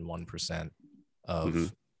less than 1%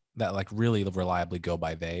 of that, like really reliably go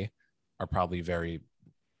by they are probably very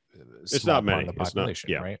It's not many. part of the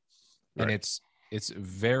population, it's not, right? And it's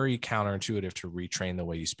very counterintuitive to retrain the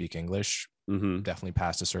way you speak English, definitely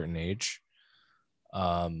past a certain age.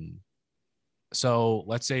 So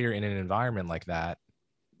let's say you're in an environment like that,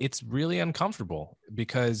 it's really uncomfortable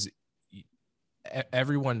because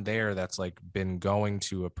everyone there that's like been going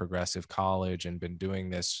to a progressive college and been doing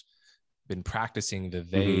this, been practicing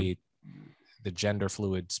the gender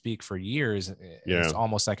fluid speak for years. It's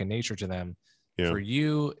almost second nature to them. For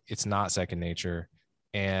you, it's not second nature.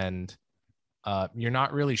 And you're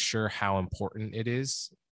not really sure how important it is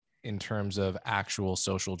in terms of actual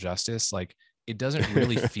social justice. Like it doesn't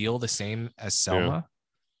really feel the same as Selma,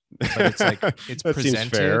 but it's like it's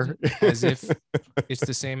presented as if it's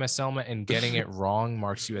the same as Selma, and getting it wrong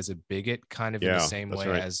marks you as a bigot, kind of in the same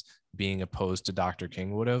way as being opposed to Dr.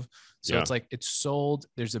 King would have. So it's like it's sold.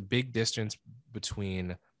 There's a big distance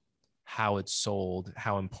between how it's sold,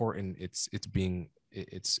 how important its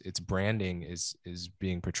branding is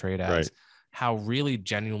being portrayed as, how really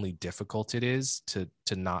genuinely difficult it is to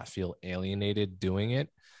not feel alienated doing it.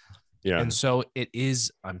 Yeah. And so it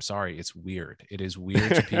is, I'm sorry, it's weird. It is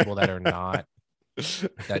weird to people that are not,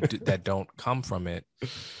 that don't come from it.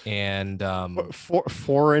 And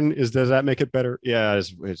foreign does that make it better? Yeah,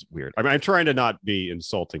 it's weird. I mean, I'm trying to not be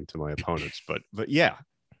insulting to my opponents, but yeah.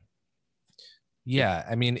 Yeah.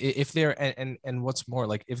 I mean, if there, and what's more,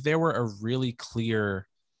 like if there were a really clear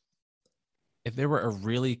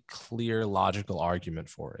logical argument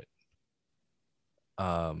for it,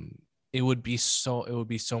 it would be so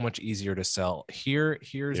much easier to sell.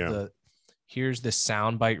 Here's the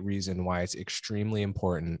soundbite reason why it's extremely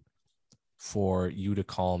important for you to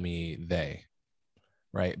call me they,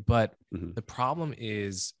 right? But the problem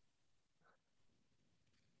is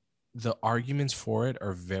the arguments for it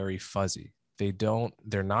are very fuzzy.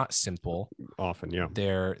 They're not simple. Often, yeah.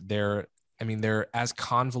 They're as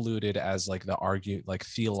convoluted as like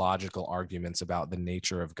theological arguments about the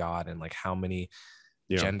nature of God and like how many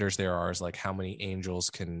genders there are, is like how many angels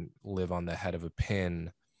can live on the head of a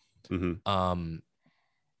pin.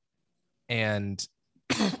 And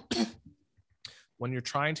when you're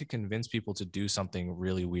trying to convince people to do something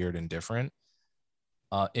really weird and different,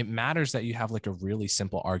 it matters that you have like a really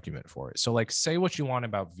simple argument for it. So like, say what you want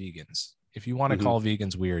about vegans. If you want to call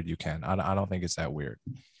vegans weird, you can. I don't think it's that weird,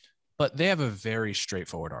 but they have a very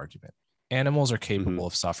straightforward argument. Animals are capable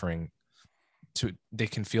of suffering. They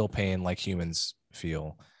can feel pain like humans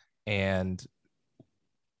feel, and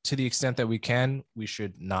to the extent that we can, we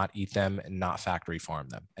should not eat them and not factory farm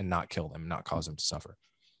them and not kill them, not cause them to suffer.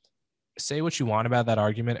 Say what you want about that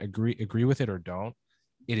argument, agree with it or don't.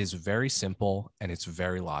 It is very simple and it's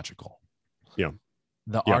very logical.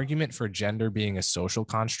 The argument for gender being a social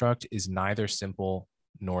construct is neither simple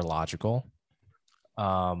nor logical.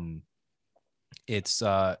 It's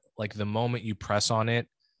like the moment you press on it,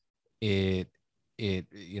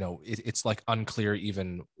 it's like unclear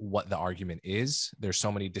even what the argument is. There's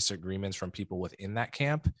so many disagreements from people within that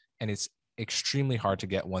camp, and it's extremely hard to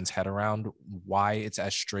get one's head around why it's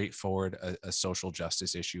as straightforward a social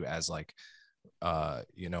justice issue as like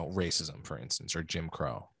racism, for instance, or Jim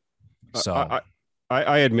Crow. So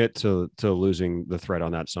I admit to losing the thread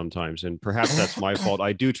on that sometimes, and perhaps that's my fault.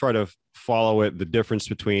 I do try to follow the difference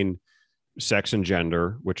between sex and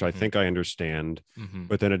gender, which I think I understand,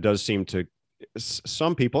 but then it does seem to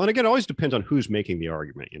some people, and again, it always depends on who's making the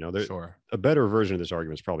argument. A better version of this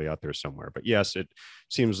argument is probably out there somewhere, but yes, it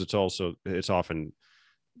seems it's often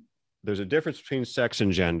there's a difference between sex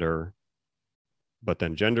and gender, but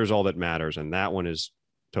then gender is all that matters, and that one is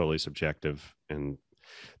totally subjective. And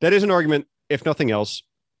that is an argument. If nothing else,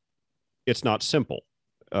 it's not simple.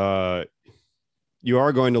 You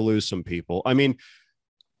are going to lose some people. I mean,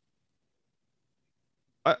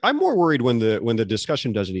 I'm more worried when the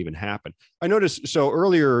discussion doesn't even happen. I noticed. So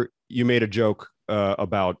earlier you made a joke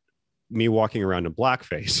about me walking around in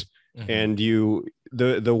blackface, and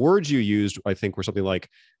the words you used, I think, were something like,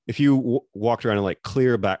 if you walked around in like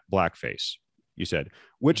clear blackface, you said,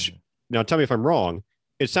 which now tell me if I'm wrong.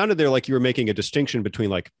 it sounded there like you were making a distinction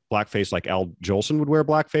between like blackface, like Al Jolson would wear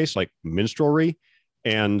blackface, like minstrelry,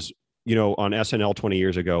 and on SNL 20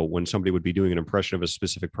 years ago, when somebody would be doing an impression of a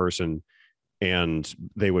specific person and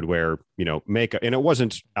they would wear, makeup, and it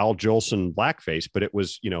wasn't Al Jolson blackface, but it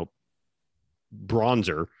was,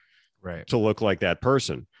 bronzer, right, to look like that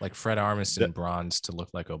person, like Fred Armisen bronze to look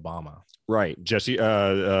like Obama. Right. Jesse,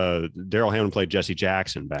 Daryl Hammond played Jesse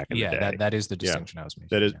Jackson back in the day. That is the distinction I was making.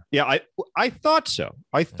 That is, I thought so.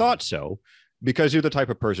 I thought so, because you're the type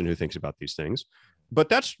of person who thinks about these things. But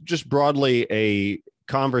that's just broadly a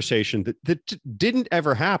conversation that didn't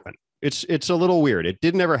ever happen. It's a little weird. It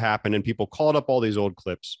didn't ever happen. And people called up all these old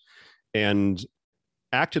clips and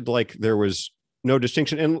acted like there was no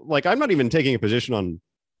distinction. And like, I'm not even taking a position on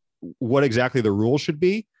what exactly the rule should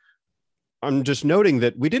be. I'm just noting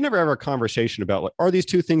that we didn't ever have a conversation about, like, are these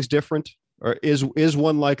two things different, or is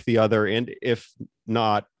one like the other? And if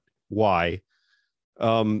not, why?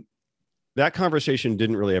 That conversation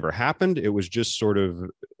didn't really ever happen. It was just sort of,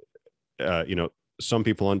 some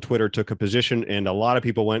people on Twitter took a position, and a lot of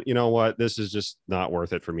people went, you know what, this is just not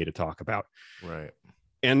worth it for me to talk about. Right.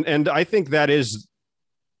 And I think that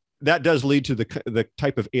does lead to the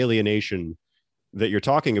type of alienation that you're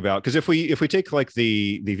talking about. Because if we take like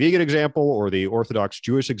the vegan example or the Orthodox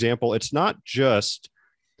Jewish example, it's not just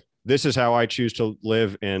this is how I choose to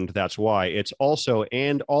live and that's why. It's also,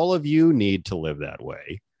 and all of you need to live that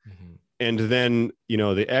way. Mm-hmm. And then,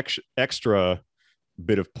 the extra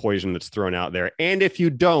bit of poison that's thrown out there. And if you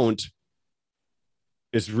don't,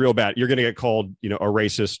 it's real bad. You're going to get called, a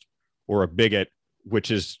racist or a bigot,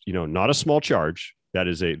 which is, not a small charge.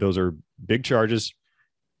 Those are big charges.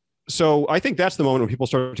 So I think that's the moment when people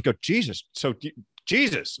start to go, Jesus. So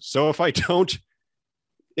if I don't,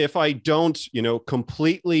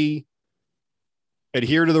 completely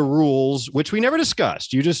adhere to the rules, which we never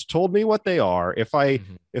discussed, you just told me what they are. If I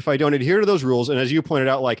don't adhere to those rules, and as you pointed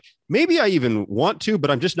out, like, maybe I even want to, but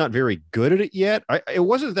I'm just not very good at it yet. It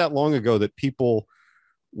wasn't that long ago that people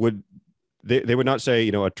would, they would not say,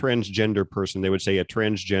 a transgender person. They would say a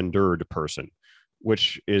transgendered person,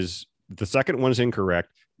 which is, the second one's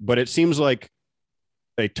incorrect. But it seems like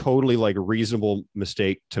a totally like reasonable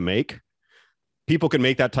mistake to make. People can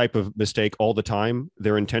make that type of mistake all the time.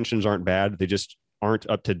 Their intentions aren't bad. They just aren't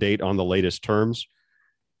up to date on the latest terms.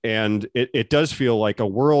 And it does feel like a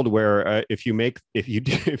world where if you make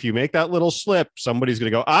that little slip, somebody's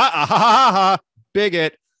going to go,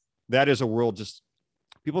 bigot. That is a world. Just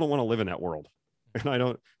people don't want to live in that world. And I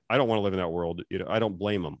don't want to live in that world. I don't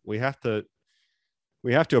blame them. We have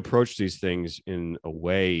to approach these things in a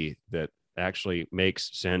way that actually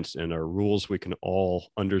makes sense and are rules we can all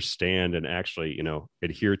understand and actually,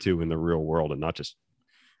 adhere to in the real world, and not just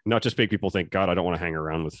make people think, God, I don't want to hang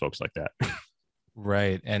around with folks like that.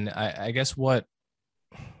 Right. And I guess what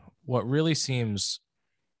really seems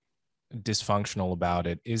dysfunctional about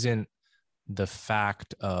it isn't the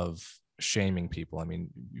fact of shaming people. I mean,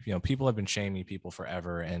 people have been shaming people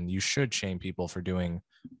forever, and you should shame people for doing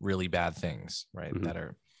really bad things, right? Mm-hmm. That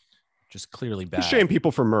are just clearly bad. You shame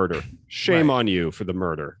people for murder. Shame right. on you for the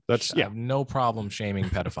murder. That's I have no problem shaming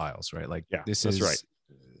pedophiles, right? Like, this is right.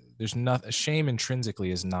 There's nothing. Shame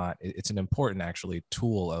intrinsically is not. It's an important actually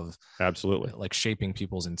tool of absolutely like shaping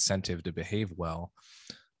people's incentive to behave well.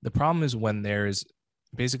 The problem is when there's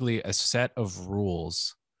basically a set of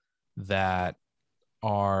rules that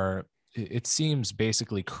are, it seems,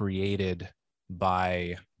 basically created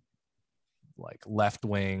by like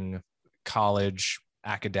left-wing college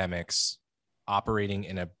academics operating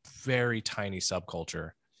in a very tiny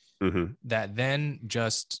subculture, mm-hmm. that then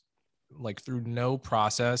just like through no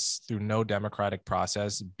democratic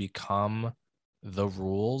process become the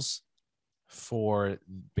rules for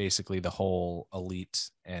basically the whole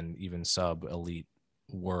elite and even sub-elite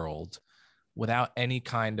world, without any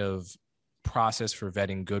kind of process for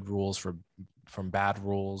vetting good rules from bad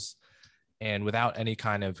rules, and without any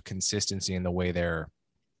kind of consistency in the way they're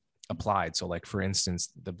applied. So like, for instance,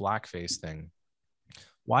 the blackface thing,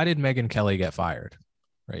 why did Megyn Kelly get fired?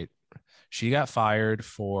 Right? She got fired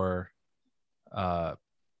for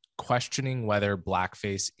questioning whether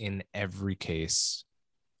blackface in every case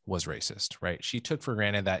was racist, right? She took for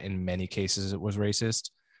granted that in many cases it was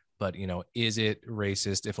racist, but is it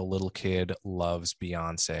racist if a little kid loves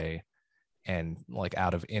Beyonce and like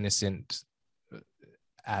out of innocent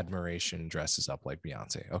admiration dresses up like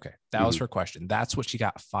Beyonce? Okay, that mm-hmm. was her question. That's what she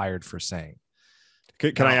got fired for saying.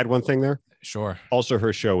 Can I add one thing there? Sure. Also,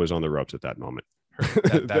 her show was on the ropes at that moment.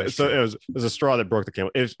 So it was a straw that broke the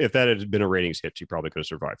camel. If that had been a ratings hit, she probably could have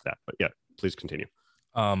survived that. But yeah, please continue.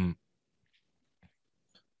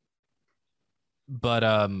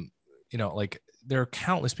 Like there are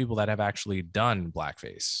countless people that have actually done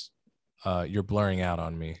blackface. You're blurring out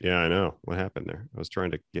on me. Yeah, I know. What happened there? I was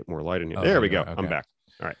trying to get more light in here. Oh, there we go. okay. I'm back.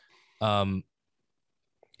 All right.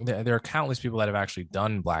 There are countless people that have actually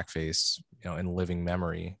done blackface, in living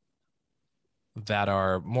memory, that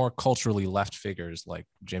are more culturally left figures, like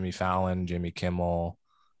Jimmy Fallon, Jimmy Kimmel,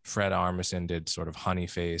 Fred Armisen did sort of honey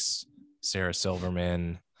face, Sarah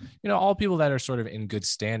Silverman, all people that are sort of in good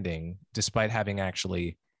standing, despite having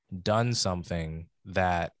actually done something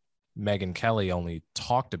that Megyn Kelly only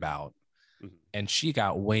talked about, and she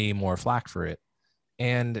got way more flack for it.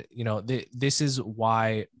 And, this is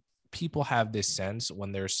why people have this sense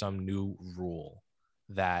when there's some new rule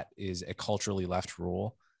that is a culturally left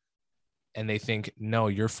rule, and they think, no,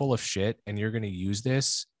 you're full of shit, and you're going to use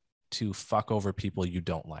this to fuck over people you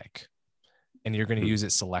don't like. And you're going to use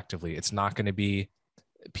it selectively. It's not going to be,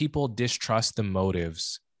 people distrust the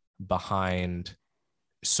motives behind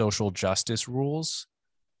social justice rules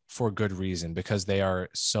for good reason, because they are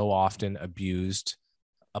so often abused,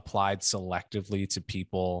 applied selectively to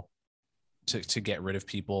people to get rid of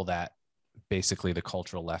people that basically the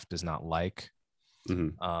cultural left does not like.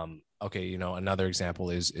 Okay, another example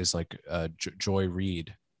is like Joy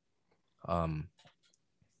Reid on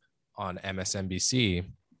MSNBC.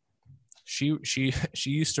 She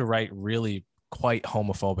used to write really quite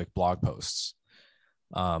homophobic blog posts.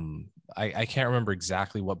 I can't remember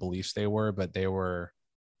exactly what beliefs they were, but they were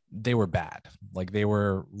bad. Like, they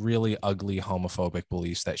were really ugly homophobic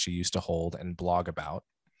beliefs that she used to hold and blog about.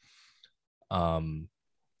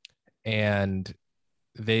 And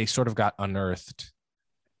they sort of got unearthed,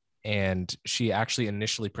 and she actually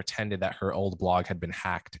initially pretended that her old blog had been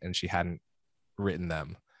hacked and she hadn't written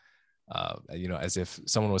them, as if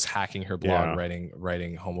someone was hacking her blog,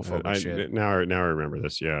 writing homophobic shit. Now I remember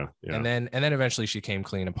this. Yeah. And then eventually she came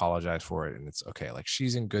clean, apologized for it, and it's okay. Like,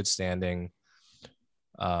 she's in good standing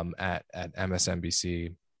at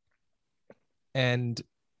MSNBC. And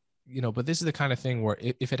but this is the kind of thing where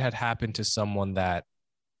if it had happened to someone that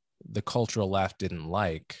the cultural left didn't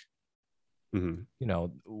like,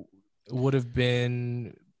 would have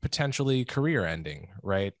been potentially career ending,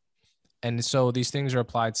 right? And so these things are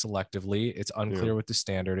applied selectively. It's unclear what the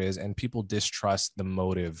standard is, and people distrust the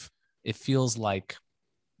motive. It feels like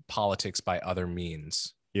politics by other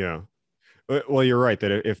means. Yeah. Well, you're right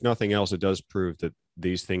that if nothing else, it does prove that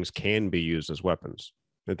these things can be used as weapons.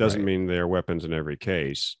 It doesn't mean they're weapons in every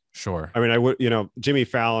case. Sure. I mean, I would, Jimmy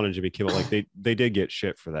Fallon and Jimmy Kimmel, like they did get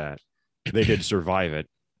shit for that. They did survive it.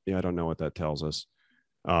 Yeah, I don't know what that tells us.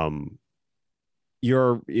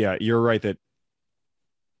 You're right that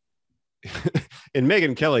in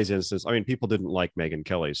Megyn Kelly's instance, I mean, people didn't like Megyn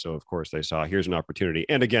Kelly, so of course they saw here's an opportunity.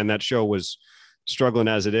 And again, that show was struggling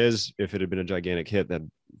as it is. If it had been a gigantic hit, that'd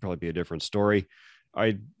probably be a different story.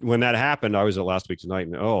 When that happened, I was at Last Week Tonight,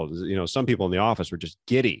 and some people in the office were just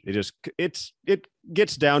giddy. It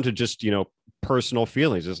gets down to just personal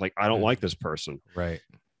feelings. It's like, I don't like this person, right?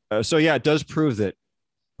 So yeah, it does prove that.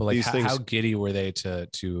 But like, how giddy were they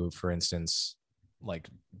to for instance, like,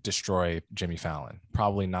 destroy Jimmy Fallon?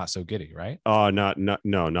 Probably not so giddy, right? Not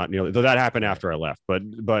nearly. Though that happened after I left, but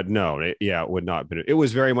no, it would not. But it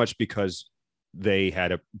was very much because they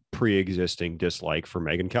had a pre-existing dislike for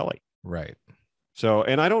Megyn Kelly, right? So,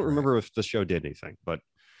 and I don't remember if the show did anything, but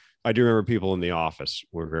I do remember people in the office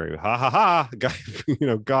were very got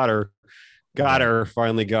her,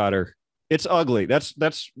 finally got her. It's ugly.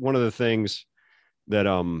 That's one of the things that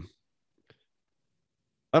I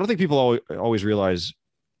don't think people always realize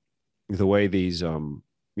the way these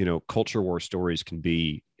culture war stories can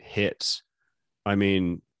be hits. I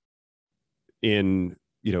mean, in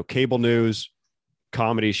cable news,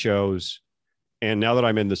 comedy shows, and now that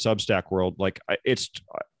I'm in the Substack world, like, it's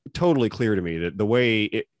totally clear to me that the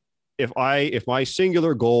way if my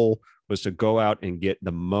singular goal was to go out and get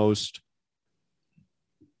the most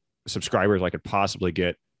subscribers I could possibly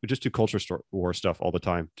get, just do culture war stuff all the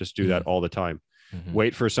time. Just do that all the time.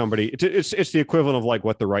 Wait for somebody. It's the equivalent of like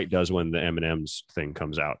what the right does when the M&M's thing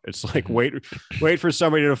comes out. It's like wait for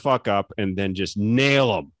somebody to fuck up and then just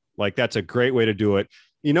nail them. Like, that's a great way to do it.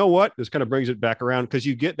 You know what? This kind of brings it back around, because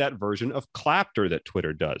you get that version of clapter that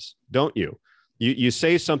Twitter does, don't you? You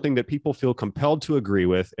say something that people feel compelled to agree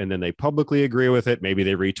with, and then they publicly agree with it. Maybe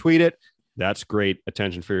they retweet it. That's great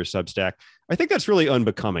attention for your Substack. I think that's really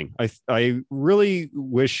unbecoming. I really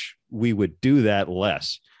wish we would do that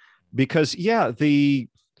less, because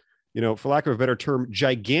for lack of a better term,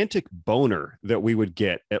 gigantic boner that we would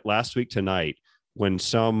get at Last Week Tonight when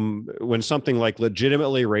something like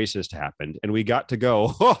legitimately racist happened and we got to go,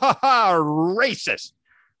 ha ha ha, racist.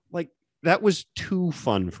 Like, that was too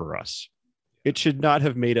fun for us. It should not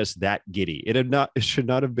have made us that giddy. It should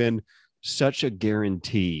not have been such a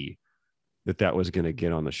guarantee that that was going to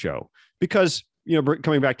get on the show, because,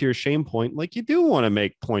 coming back to your shame point, like, you do want to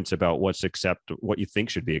make points about what you think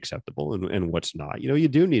should be acceptable and what's not. You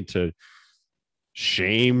do need to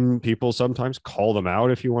shame people sometimes, call them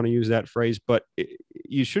out if you want to use that phrase, but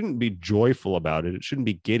you shouldn't be joyful about it. It shouldn't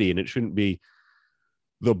be giddy, and it shouldn't be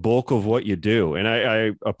the bulk of what you do. And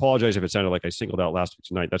I apologize if it sounded like I singled out Last Week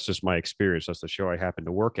Tonight. That's just my experience. That's the show I happen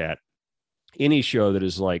to work at. Any show that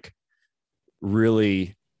is like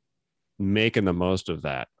really making the most of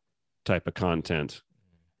that type of content,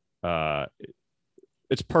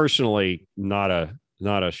 it's personally not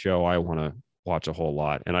a show I want to watch a whole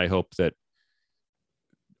lot. And I hope that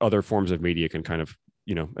other forms of media can kind of,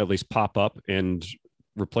 at least pop up and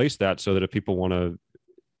replace that, so that if people want to,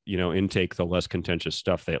 intake the less contentious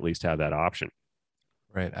stuff, they at least have that option.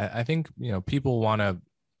 Right. I think, people want to,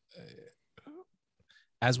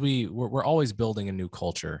 we're always building a new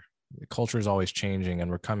culture. The culture is always changing,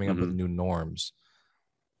 and we're coming up with new norms,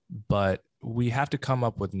 but we have to come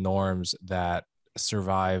up with norms that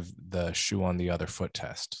survive the shoe on the other foot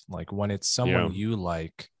test. Like, when it's someone you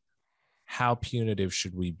like, how punitive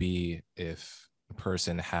should we be if a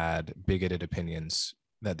person had bigoted opinions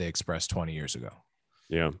that they expressed 20 years ago?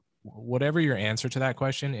 Yeah. Whatever your answer to that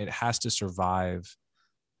question, it has to survive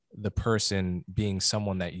the person being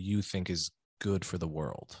someone that you think is good for the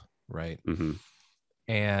world, right? Mm-hmm.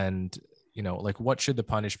 And, like, what should the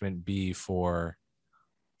punishment be for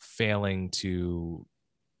failing to,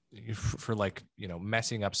 for like,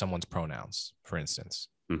 messing up someone's pronouns, for instance?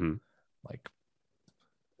 Mm-hmm. Like,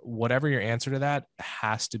 whatever your answer to that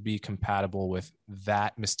has to be compatible with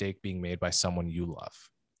that mistake being made by someone you love.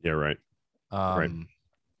 Yeah, right. Right.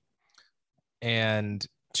 And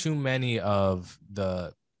too many of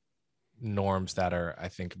the norms that are, I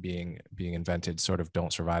think, being invented sort of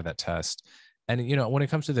don't survive that test. And, when it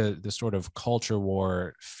comes to the sort of culture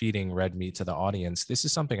war, feeding red meat to the audience, this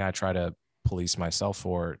is something I try to police myself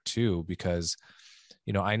for too, because,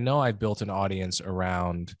 I know I built an audience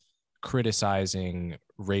around criticizing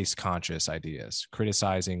race conscious ideas,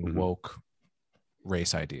 criticizing woke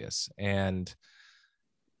race ideas. And,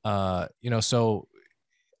 so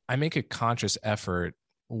I make a conscious effort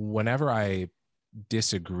whenever I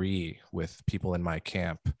disagree with people in my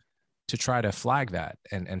camp to try to flag that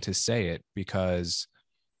and to say it, because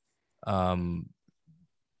I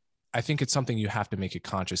think it's something you have to make a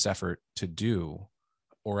conscious effort to do,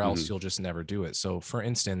 or else you'll just never do it. So, for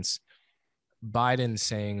instance, Biden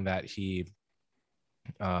saying that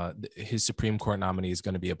his Supreme Court nominee is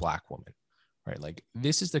going to be a Black woman, right? Like,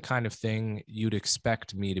 this is the kind of thing you'd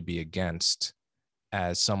expect me to be against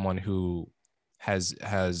as someone who has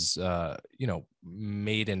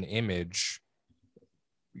made an image,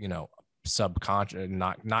 subconscious,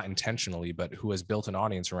 not intentionally, but who has built an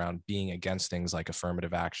audience around being against things like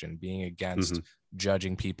affirmative action, being against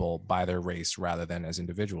judging people by their race rather than as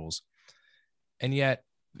individuals. And yet,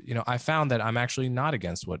 I found that I'm actually not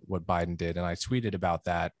against what Biden did. And I tweeted about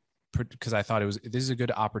that because I thought this is a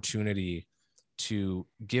good opportunity to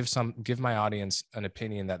give my audience an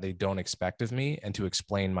opinion that they don't expect of me, and to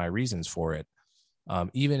explain my reasons for it.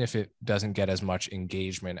 Even if it doesn't get as much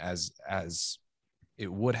engagement as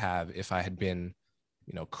it would have if I had been,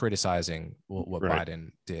 criticizing what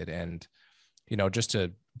Biden did. And, just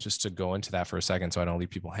to go into that for a second, so I don't leave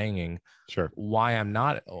people hanging. Sure. Why I'm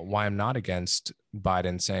not against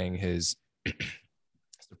Biden saying his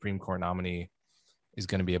Supreme Court nominee is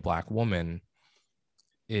going to be a Black woman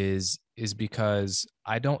is because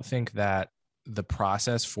I don't think that the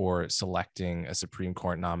process for selecting a Supreme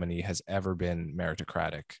Court nominee has ever been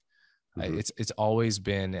meritocratic. It's always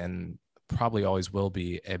been, and probably always will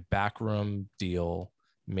be, a backroom deal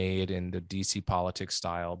made in the DC politics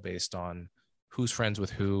style, based on who's friends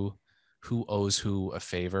with who owes who a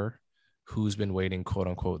favor, who's been waiting, quote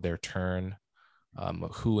unquote, their turn,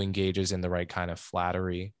 who engages in the right kind of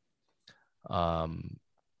flattery.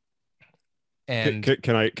 And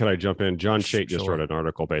can I jump in? John Chait just wrote an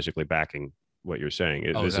article basically backing what you're saying.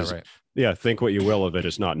 Is that right? Yeah. Think what you will of it.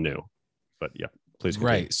 It's not new, but yeah, please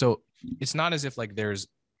continue. Right. So it's not as if like there's,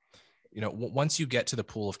 once you get to the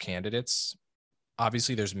pool of candidates,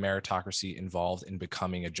 obviously there's meritocracy involved in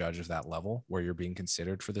becoming a judge of that level where you're being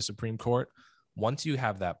considered for the Supreme Court. Once you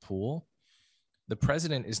have that pool, the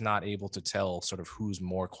president is not able to tell sort of who's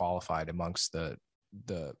more qualified amongst the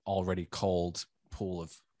already culled pool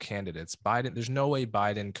of candidates. There's no way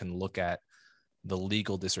Biden can look at the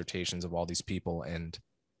legal dissertations of all these people and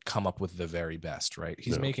come up with the very best, right?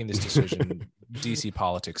 He's making this decision DC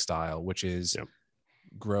politics style, which is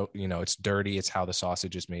it's dirty. It's how the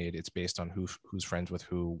sausage is made. It's based on who's friends with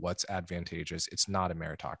who, what's advantageous. It's not a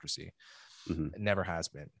meritocracy. It never has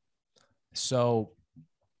been. So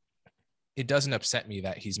it doesn't upset me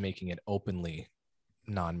that he's making it openly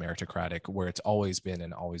non-meritocratic, where it's always been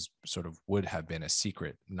and always sort of would have been a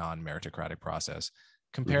secret non-meritocratic process.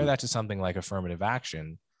 Compare that to something like affirmative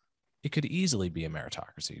action. It could easily be a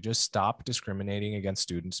meritocracy. Just stop discriminating against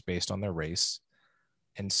students based on their race.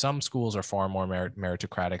 And some schools are far more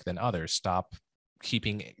meritocratic than others. Stop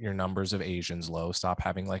keeping your numbers of Asians low. Stop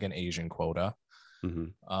having like an Asian quota.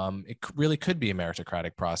 It really could be a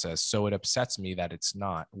meritocratic process. So it upsets me that it's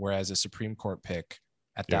not. Whereas a Supreme Court pick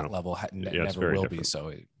at that level never will be.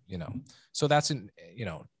 So, so that's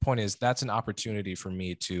point is that's an opportunity for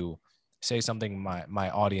me to say something my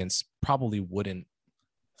audience probably wouldn't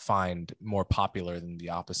find more popular than the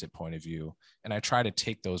opposite point of view. And I try to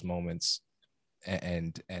take those moments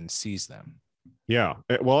and seize them. Yeah.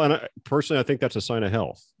 Well, and personally, I think that's a sign of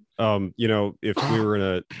health. If we were in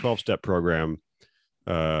a 12-step program,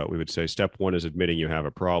 we would say step 1 is admitting you have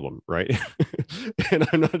a problem, right? And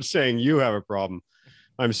I'm not saying you have a problem.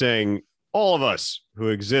 I'm saying all of us who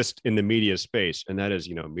exist in the media space, and that is,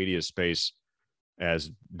 media space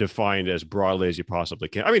as defined as broadly as you possibly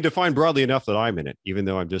can. I mean, defined broadly enough that I'm in it, even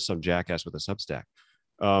though I'm just some jackass with a substack.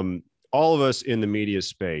 All of us in the media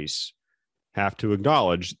space have to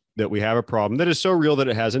acknowledge that we have a problem that is so real that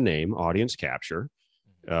it has a name, audience capture.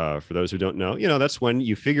 For those who don't know, that's when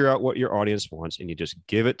you figure out what your audience wants and you just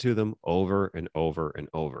give it to them over and over and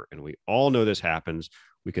over. And we all know this happens.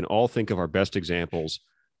 We can all think of our best examples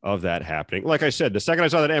of that happening. Like I said, the second I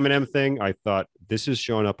saw that Eminem thing, I thought this is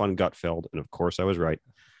showing up on Gutfeld. And of course I was right.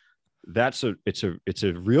 It's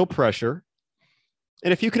a real pressure.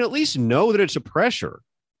 And if you can at least know that it's a pressure,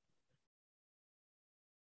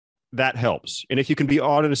 that helps. And if you can be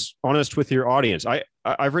honest with your audience,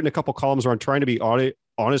 I've written a couple columns where I'm trying to be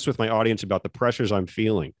honest with my audience about the pressures I'm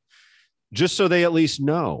feeling, just so they at least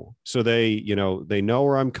know. So they know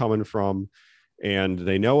where I'm coming from, and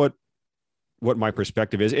they know what my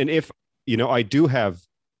perspective is. And if I do have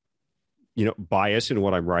bias in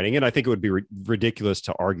what I'm writing, and I think it would be ridiculous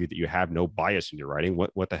to argue that you have no bias in your writing.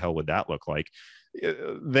 What the hell would that look like?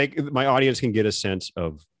 My audience can get a sense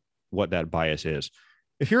of what that bias is.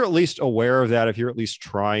 If you're at least aware of that, if you're at least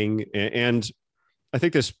trying, and I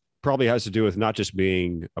think this probably has to do with not just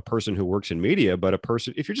being a person who works in media, but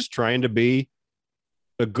if you're just trying to be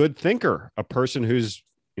a good thinker, a person who's,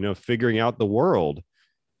 figuring out the world,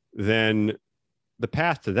 then the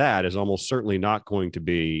path to that is almost certainly not going to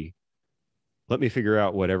be, let me figure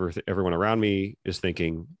out what everyone around me is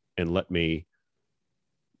thinking and let me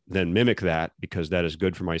then mimic that because that is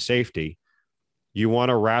good for my safety. You want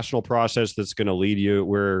a rational process that's going to lead you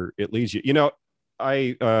where it leads you.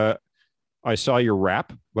 I saw your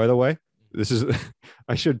rap, by the way.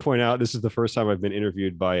 I should point out, this is the first time I've been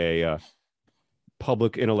interviewed by a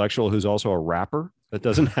public intellectual who's also a rapper. That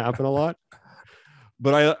doesn't happen a lot.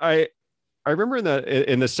 But I remember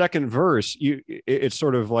in the second verse, it's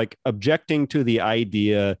sort of like objecting to the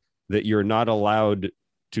idea that you're not allowed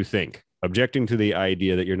to think, objecting to the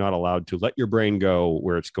idea that you're not allowed to let your brain go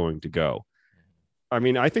where it's going to go. I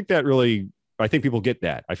mean, I think people get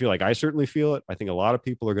that. I feel like I certainly feel it. I think a lot of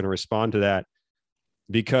people are going to respond to that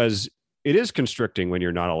because it is constricting when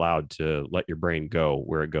you're not allowed to let your brain go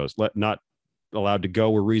where it goes, not allowed to go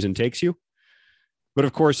where reason takes you. But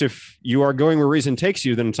of course, if you are going where reason takes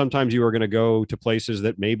you, then sometimes you are going to go to places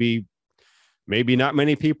that maybe not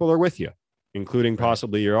many people are with you, including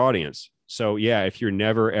possibly your audience. So yeah, if you're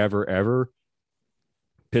never, ever, ever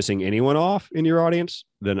pissing anyone off in your audience,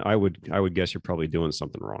 then I would guess you're probably doing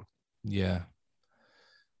something wrong. Yeah.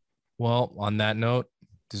 Well, on that note,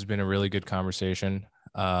 this has been a really good conversation.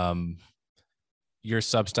 Your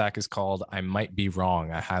Substack is called I Might Be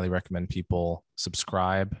Wrong. I highly recommend people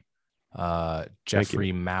subscribe.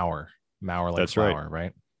 Jeffrey Maurer like That's flower,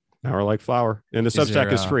 right? Maurer like flower. And the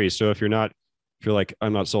Substack is free. So if you're like,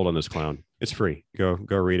 I'm not sold on this clown, it's free. Go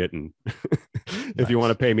read it. And if you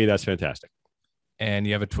want to pay me, that's fantastic. And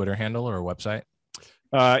you have a Twitter handle or a website?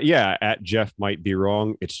 Yeah, at Jeff Might Be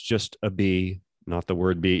Wrong. It's just a B, not the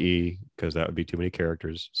word BE, because that would be too many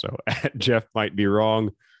characters. So at Jeff Might Be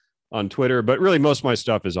Wrong on Twitter. But really, most of my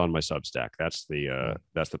stuff is on my Substack. That's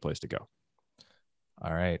the place to go.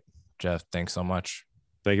 All right, Jeff, thanks so much.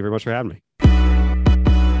 Thank you very much for having me.